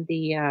in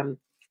the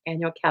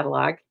annual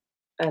catalog,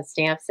 a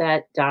stamp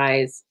set,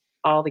 dies,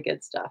 all the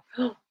good stuff.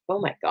 Oh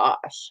my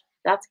gosh,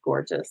 that's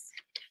gorgeous.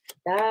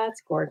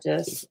 That's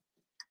gorgeous.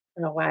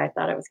 I don't know why I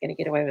thought I was going to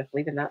get away with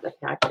leaving that in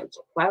the package.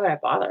 Why would I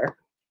bother?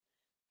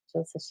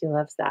 Jill says she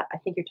loves that. I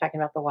think you're talking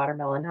about the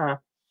watermelon, huh?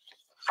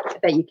 I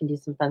bet you can do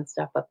some fun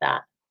stuff with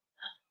that.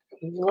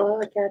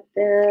 Look at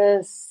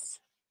this.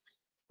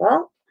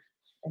 Well,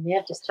 I may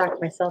have just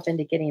talked myself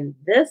into getting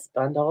this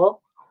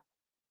bundle.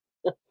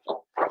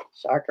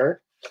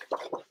 Shocker.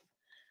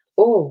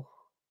 Oh,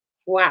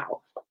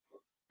 wow.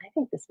 I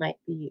think this might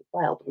be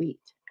wild wheat,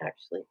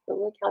 actually. But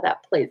look how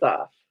that plays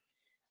off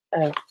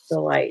of the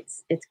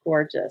lights. It's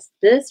gorgeous.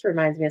 This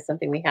reminds me of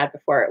something we had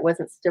before. It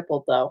wasn't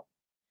stippled, though.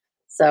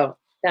 So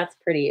that's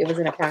pretty. It was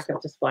in a pack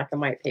of just black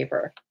and white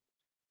paper.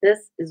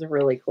 This is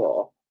really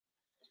cool.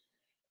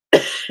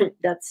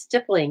 That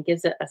stippling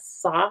gives it a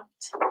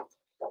soft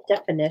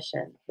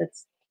definition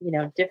that's,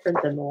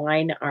 different than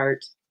line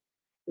art.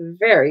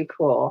 Very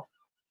cool.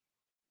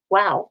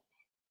 Wow.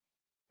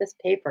 This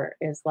paper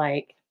is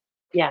like,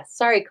 yeah,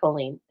 sorry,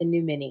 Colleen, the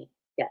new mini.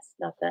 Yes,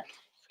 not the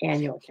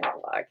annual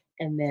catalog.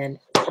 And then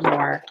some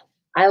more.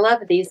 I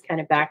love these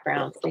kind of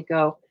backgrounds. They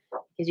go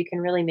because you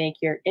can really make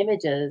your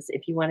images,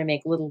 if you want to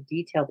make little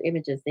detailed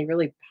images, they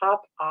really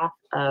pop off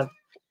of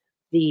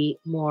the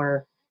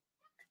more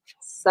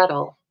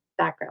subtle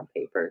background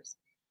papers.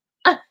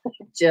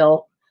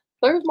 Jill,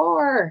 there's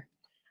more.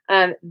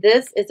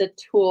 This is a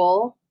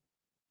tool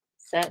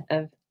set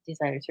of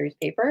designer series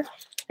paper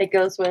that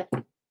goes with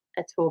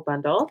a tool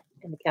bundle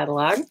in the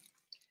catalog.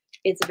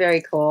 It's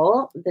very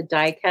cool. The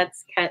die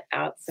cuts cut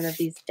out some of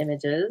these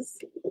images,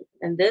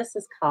 and this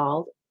is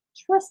called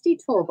Trusty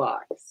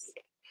Toolbox,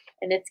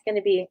 and it's going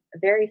to be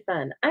very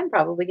fun. I'm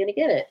probably going to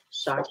get it.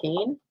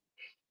 Shocking.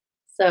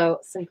 So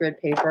some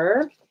grid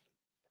paper,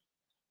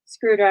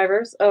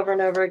 screwdrivers over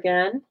and over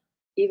again.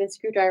 Even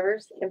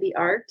screwdrivers can be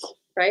art,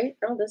 right?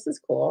 Oh, this is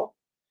cool.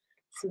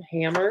 Some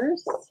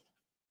hammers,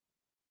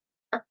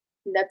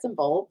 nuts and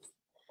bolts.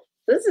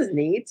 This is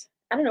neat.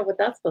 I don't know what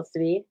that's supposed to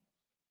be.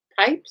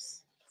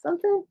 Pipes,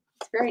 something.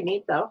 It's very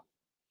neat though.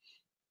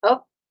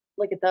 Oh,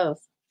 look at those.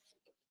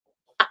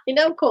 I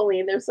know,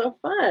 Colleen, they're so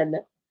fun.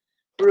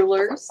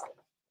 Rulers,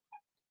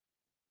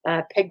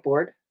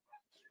 pegboard.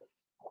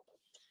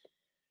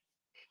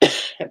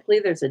 I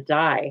believe there's a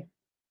die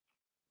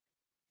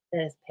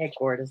that is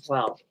pegboard as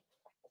well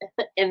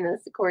in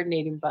this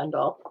coordinating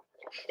bundle.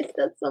 Is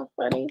that so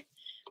funny?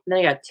 And then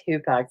I got 2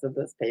 packs of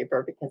this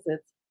paper because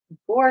it's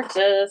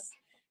gorgeous.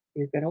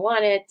 You're going to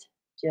want it.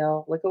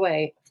 Jill, look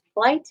away.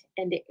 Light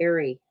and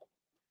airy.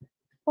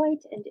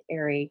 Light and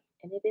airy.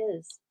 And it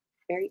is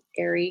very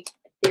airy,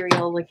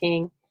 ethereal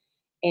looking,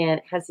 and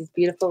it has these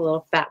beautiful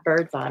little fat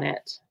birds on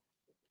it.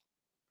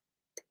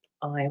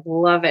 Oh, I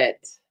love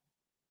it.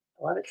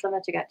 I love it so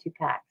much. I got 2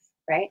 packs,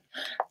 right?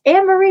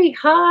 Anne Marie,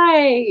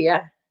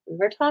 hi. We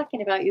were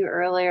talking about you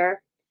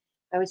earlier.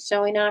 I was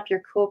showing off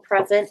your cool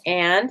present,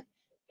 and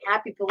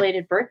happy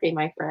belated birthday,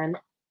 my friend.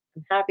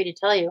 I'm happy to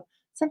tell you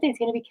something's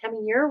going to be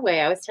coming your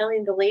way. I was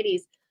telling the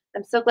ladies,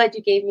 I'm so glad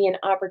you gave me an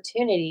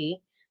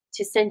opportunity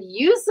to send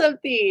you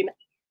something.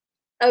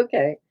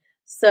 Okay.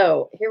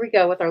 So here we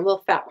go with our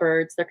little fat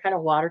birds. They're kind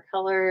of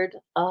watercolored.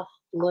 Oh,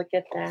 look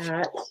at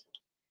that.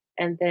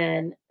 And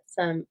then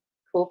some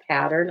cool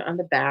pattern on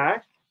the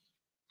back.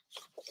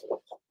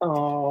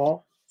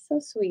 Oh, so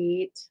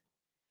sweet.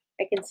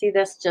 I can see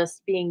this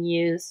just being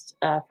used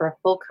for a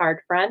full card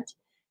front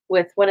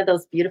with one of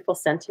those beautiful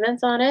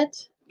sentiments on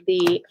it,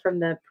 from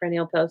the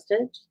perennial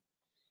postage.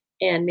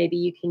 And maybe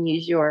you can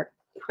use your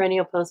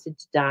perennial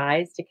postage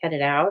dies to cut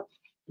it out.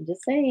 I'm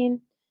just saying,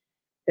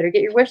 better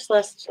get your wish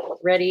list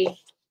ready.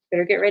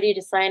 Better get ready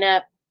to sign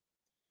up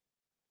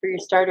for your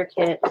starter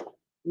kit.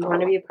 You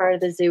want to be a part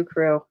of the zoo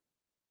crew.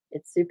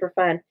 It's super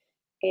fun.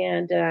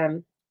 And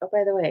oh,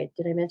 by the way,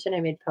 did I mention I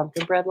made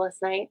pumpkin bread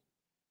last night?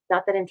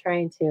 Not that I'm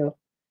trying to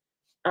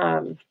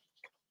bribe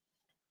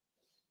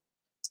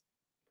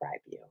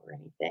you or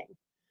anything,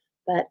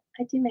 but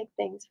I do make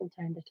things from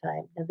time to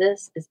time. Now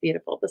this is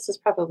beautiful. This is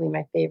probably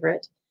my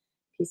favorite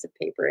piece of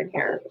paper in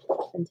here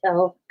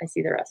until I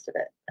see the rest of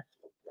it.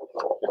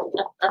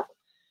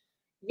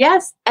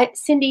 Yes,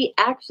 Cindy,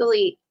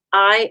 actually,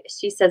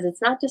 she says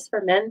it's not just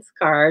for men's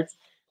cards.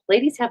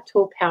 Ladies have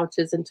tool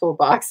pouches and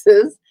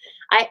toolboxes.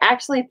 I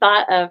actually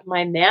thought of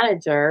my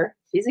manager.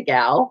 She's a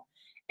gal,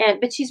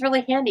 but she's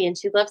really handy and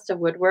she loves to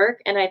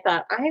woodwork. And I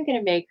thought I'm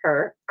going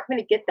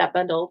to get that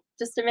bundle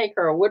just to make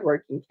her a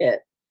woodworking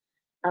kit.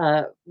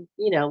 Uh,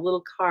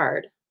 little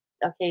card.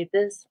 Okay,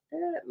 this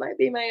might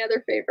be my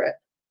other favorite.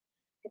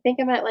 I think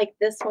I might like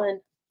this one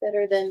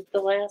better than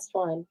the last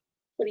one?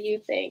 What do you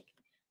think?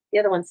 The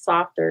other one's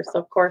softer, so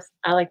of course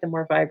I like the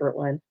more vibrant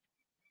one.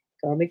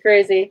 Call me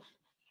crazy.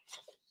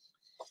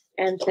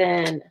 And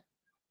then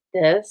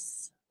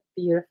this,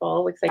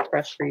 beautiful, looks like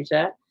fresh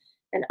freesia.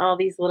 And all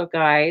these little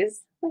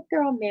guys, like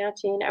they're all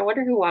matching. I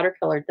wonder who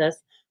watercolored this.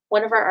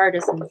 One of our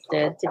artisans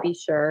did, to be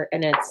sure,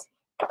 and it's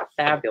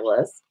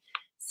fabulous.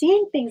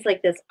 Seeing things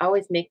like this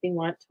always make me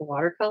want to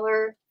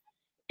watercolor,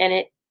 and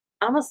it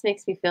almost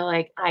makes me feel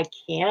like I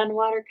can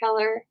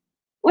watercolor,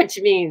 which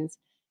means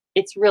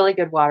it's really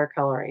good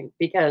watercoloring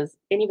because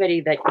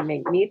anybody that can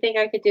make me think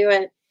I could do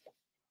it,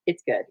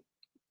 it's good.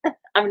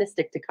 I'm going to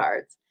stick to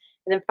cards.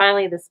 And then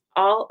finally, this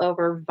all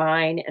over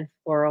vine and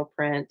floral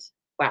print.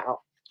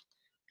 Wow,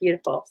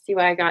 beautiful. See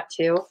why I got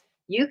two?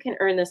 You can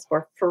earn this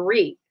for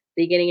free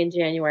beginning in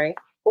January.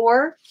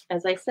 Or,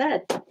 as I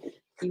said, if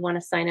you want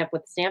to sign up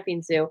with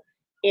Stamping Zoo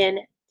in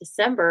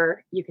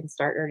December, you can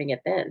start earning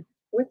it then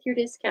with your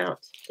discount.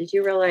 Did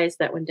you realize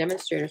that when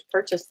demonstrators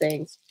purchase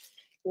things,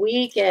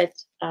 we get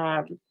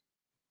a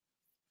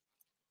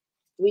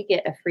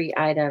free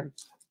item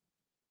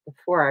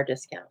before our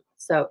discount.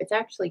 So it's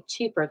actually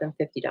cheaper than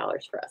 $50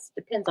 for us.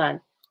 Depends on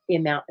the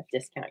amount of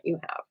discount you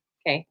have.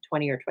 Okay,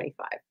 20 or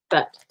 25.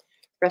 But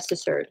rest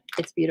assured,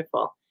 it's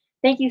beautiful.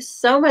 Thank you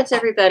so much,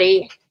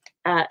 everybody.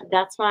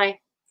 That's my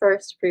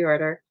first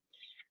pre-order.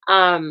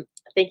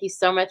 Thank you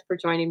so much for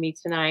joining me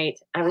tonight.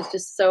 I was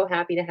just so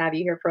happy to have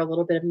you here for a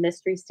little bit of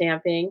mystery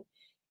stamping.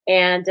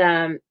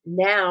 And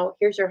now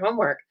here's your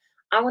homework.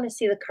 I want to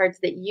see the cards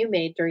that you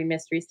made during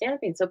mystery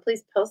stamping. So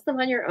please post them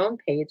on your own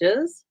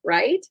pages,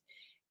 right?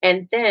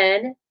 And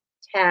then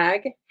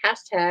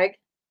hashtag,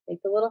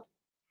 make the little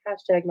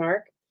hashtag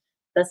mark,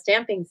 the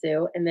Stamping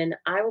Zoo, and then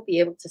I will be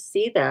able to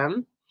see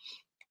them.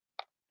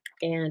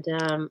 And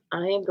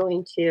I am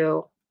going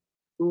to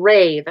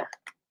rave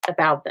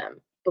about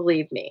them,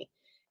 believe me.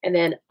 And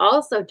then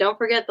also, don't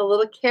forget the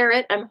little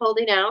carrot I'm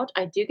holding out.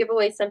 I do give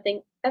away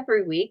something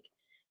every week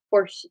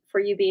for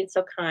you being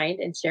so kind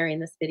and sharing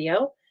this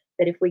video.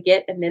 That if we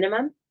get a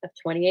minimum of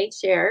 28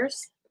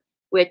 shares,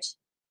 which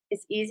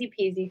is easy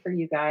peasy for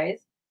you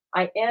guys,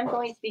 I am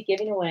going to be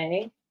giving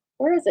away.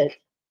 Where is it?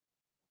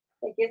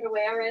 Did I give it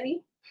away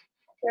already?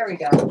 There we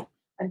go.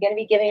 I'm going to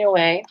be giving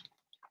away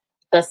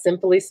the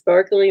Simply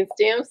Sparkling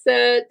stamp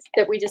set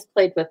that we just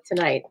played with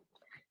tonight.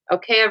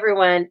 Okay,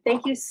 everyone.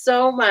 Thank you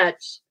so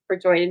much for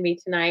joining me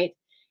tonight.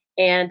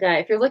 And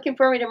if you're looking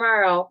for me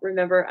tomorrow,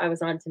 remember I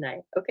was on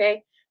tonight.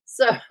 Okay.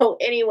 So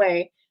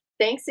anyway,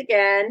 thanks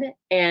again.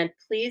 And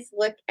please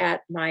look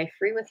at my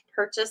free with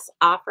purchase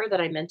offer that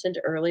I mentioned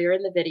earlier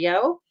in the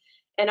video.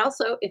 And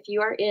also, if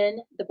you are in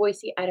the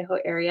Boise, Idaho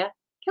area,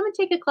 come and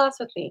take a class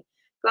with me.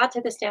 Go out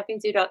to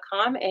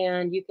thestampingzoo.com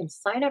and you can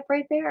sign up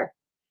right there.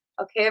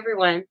 Okay,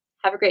 everyone.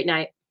 Have a great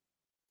night.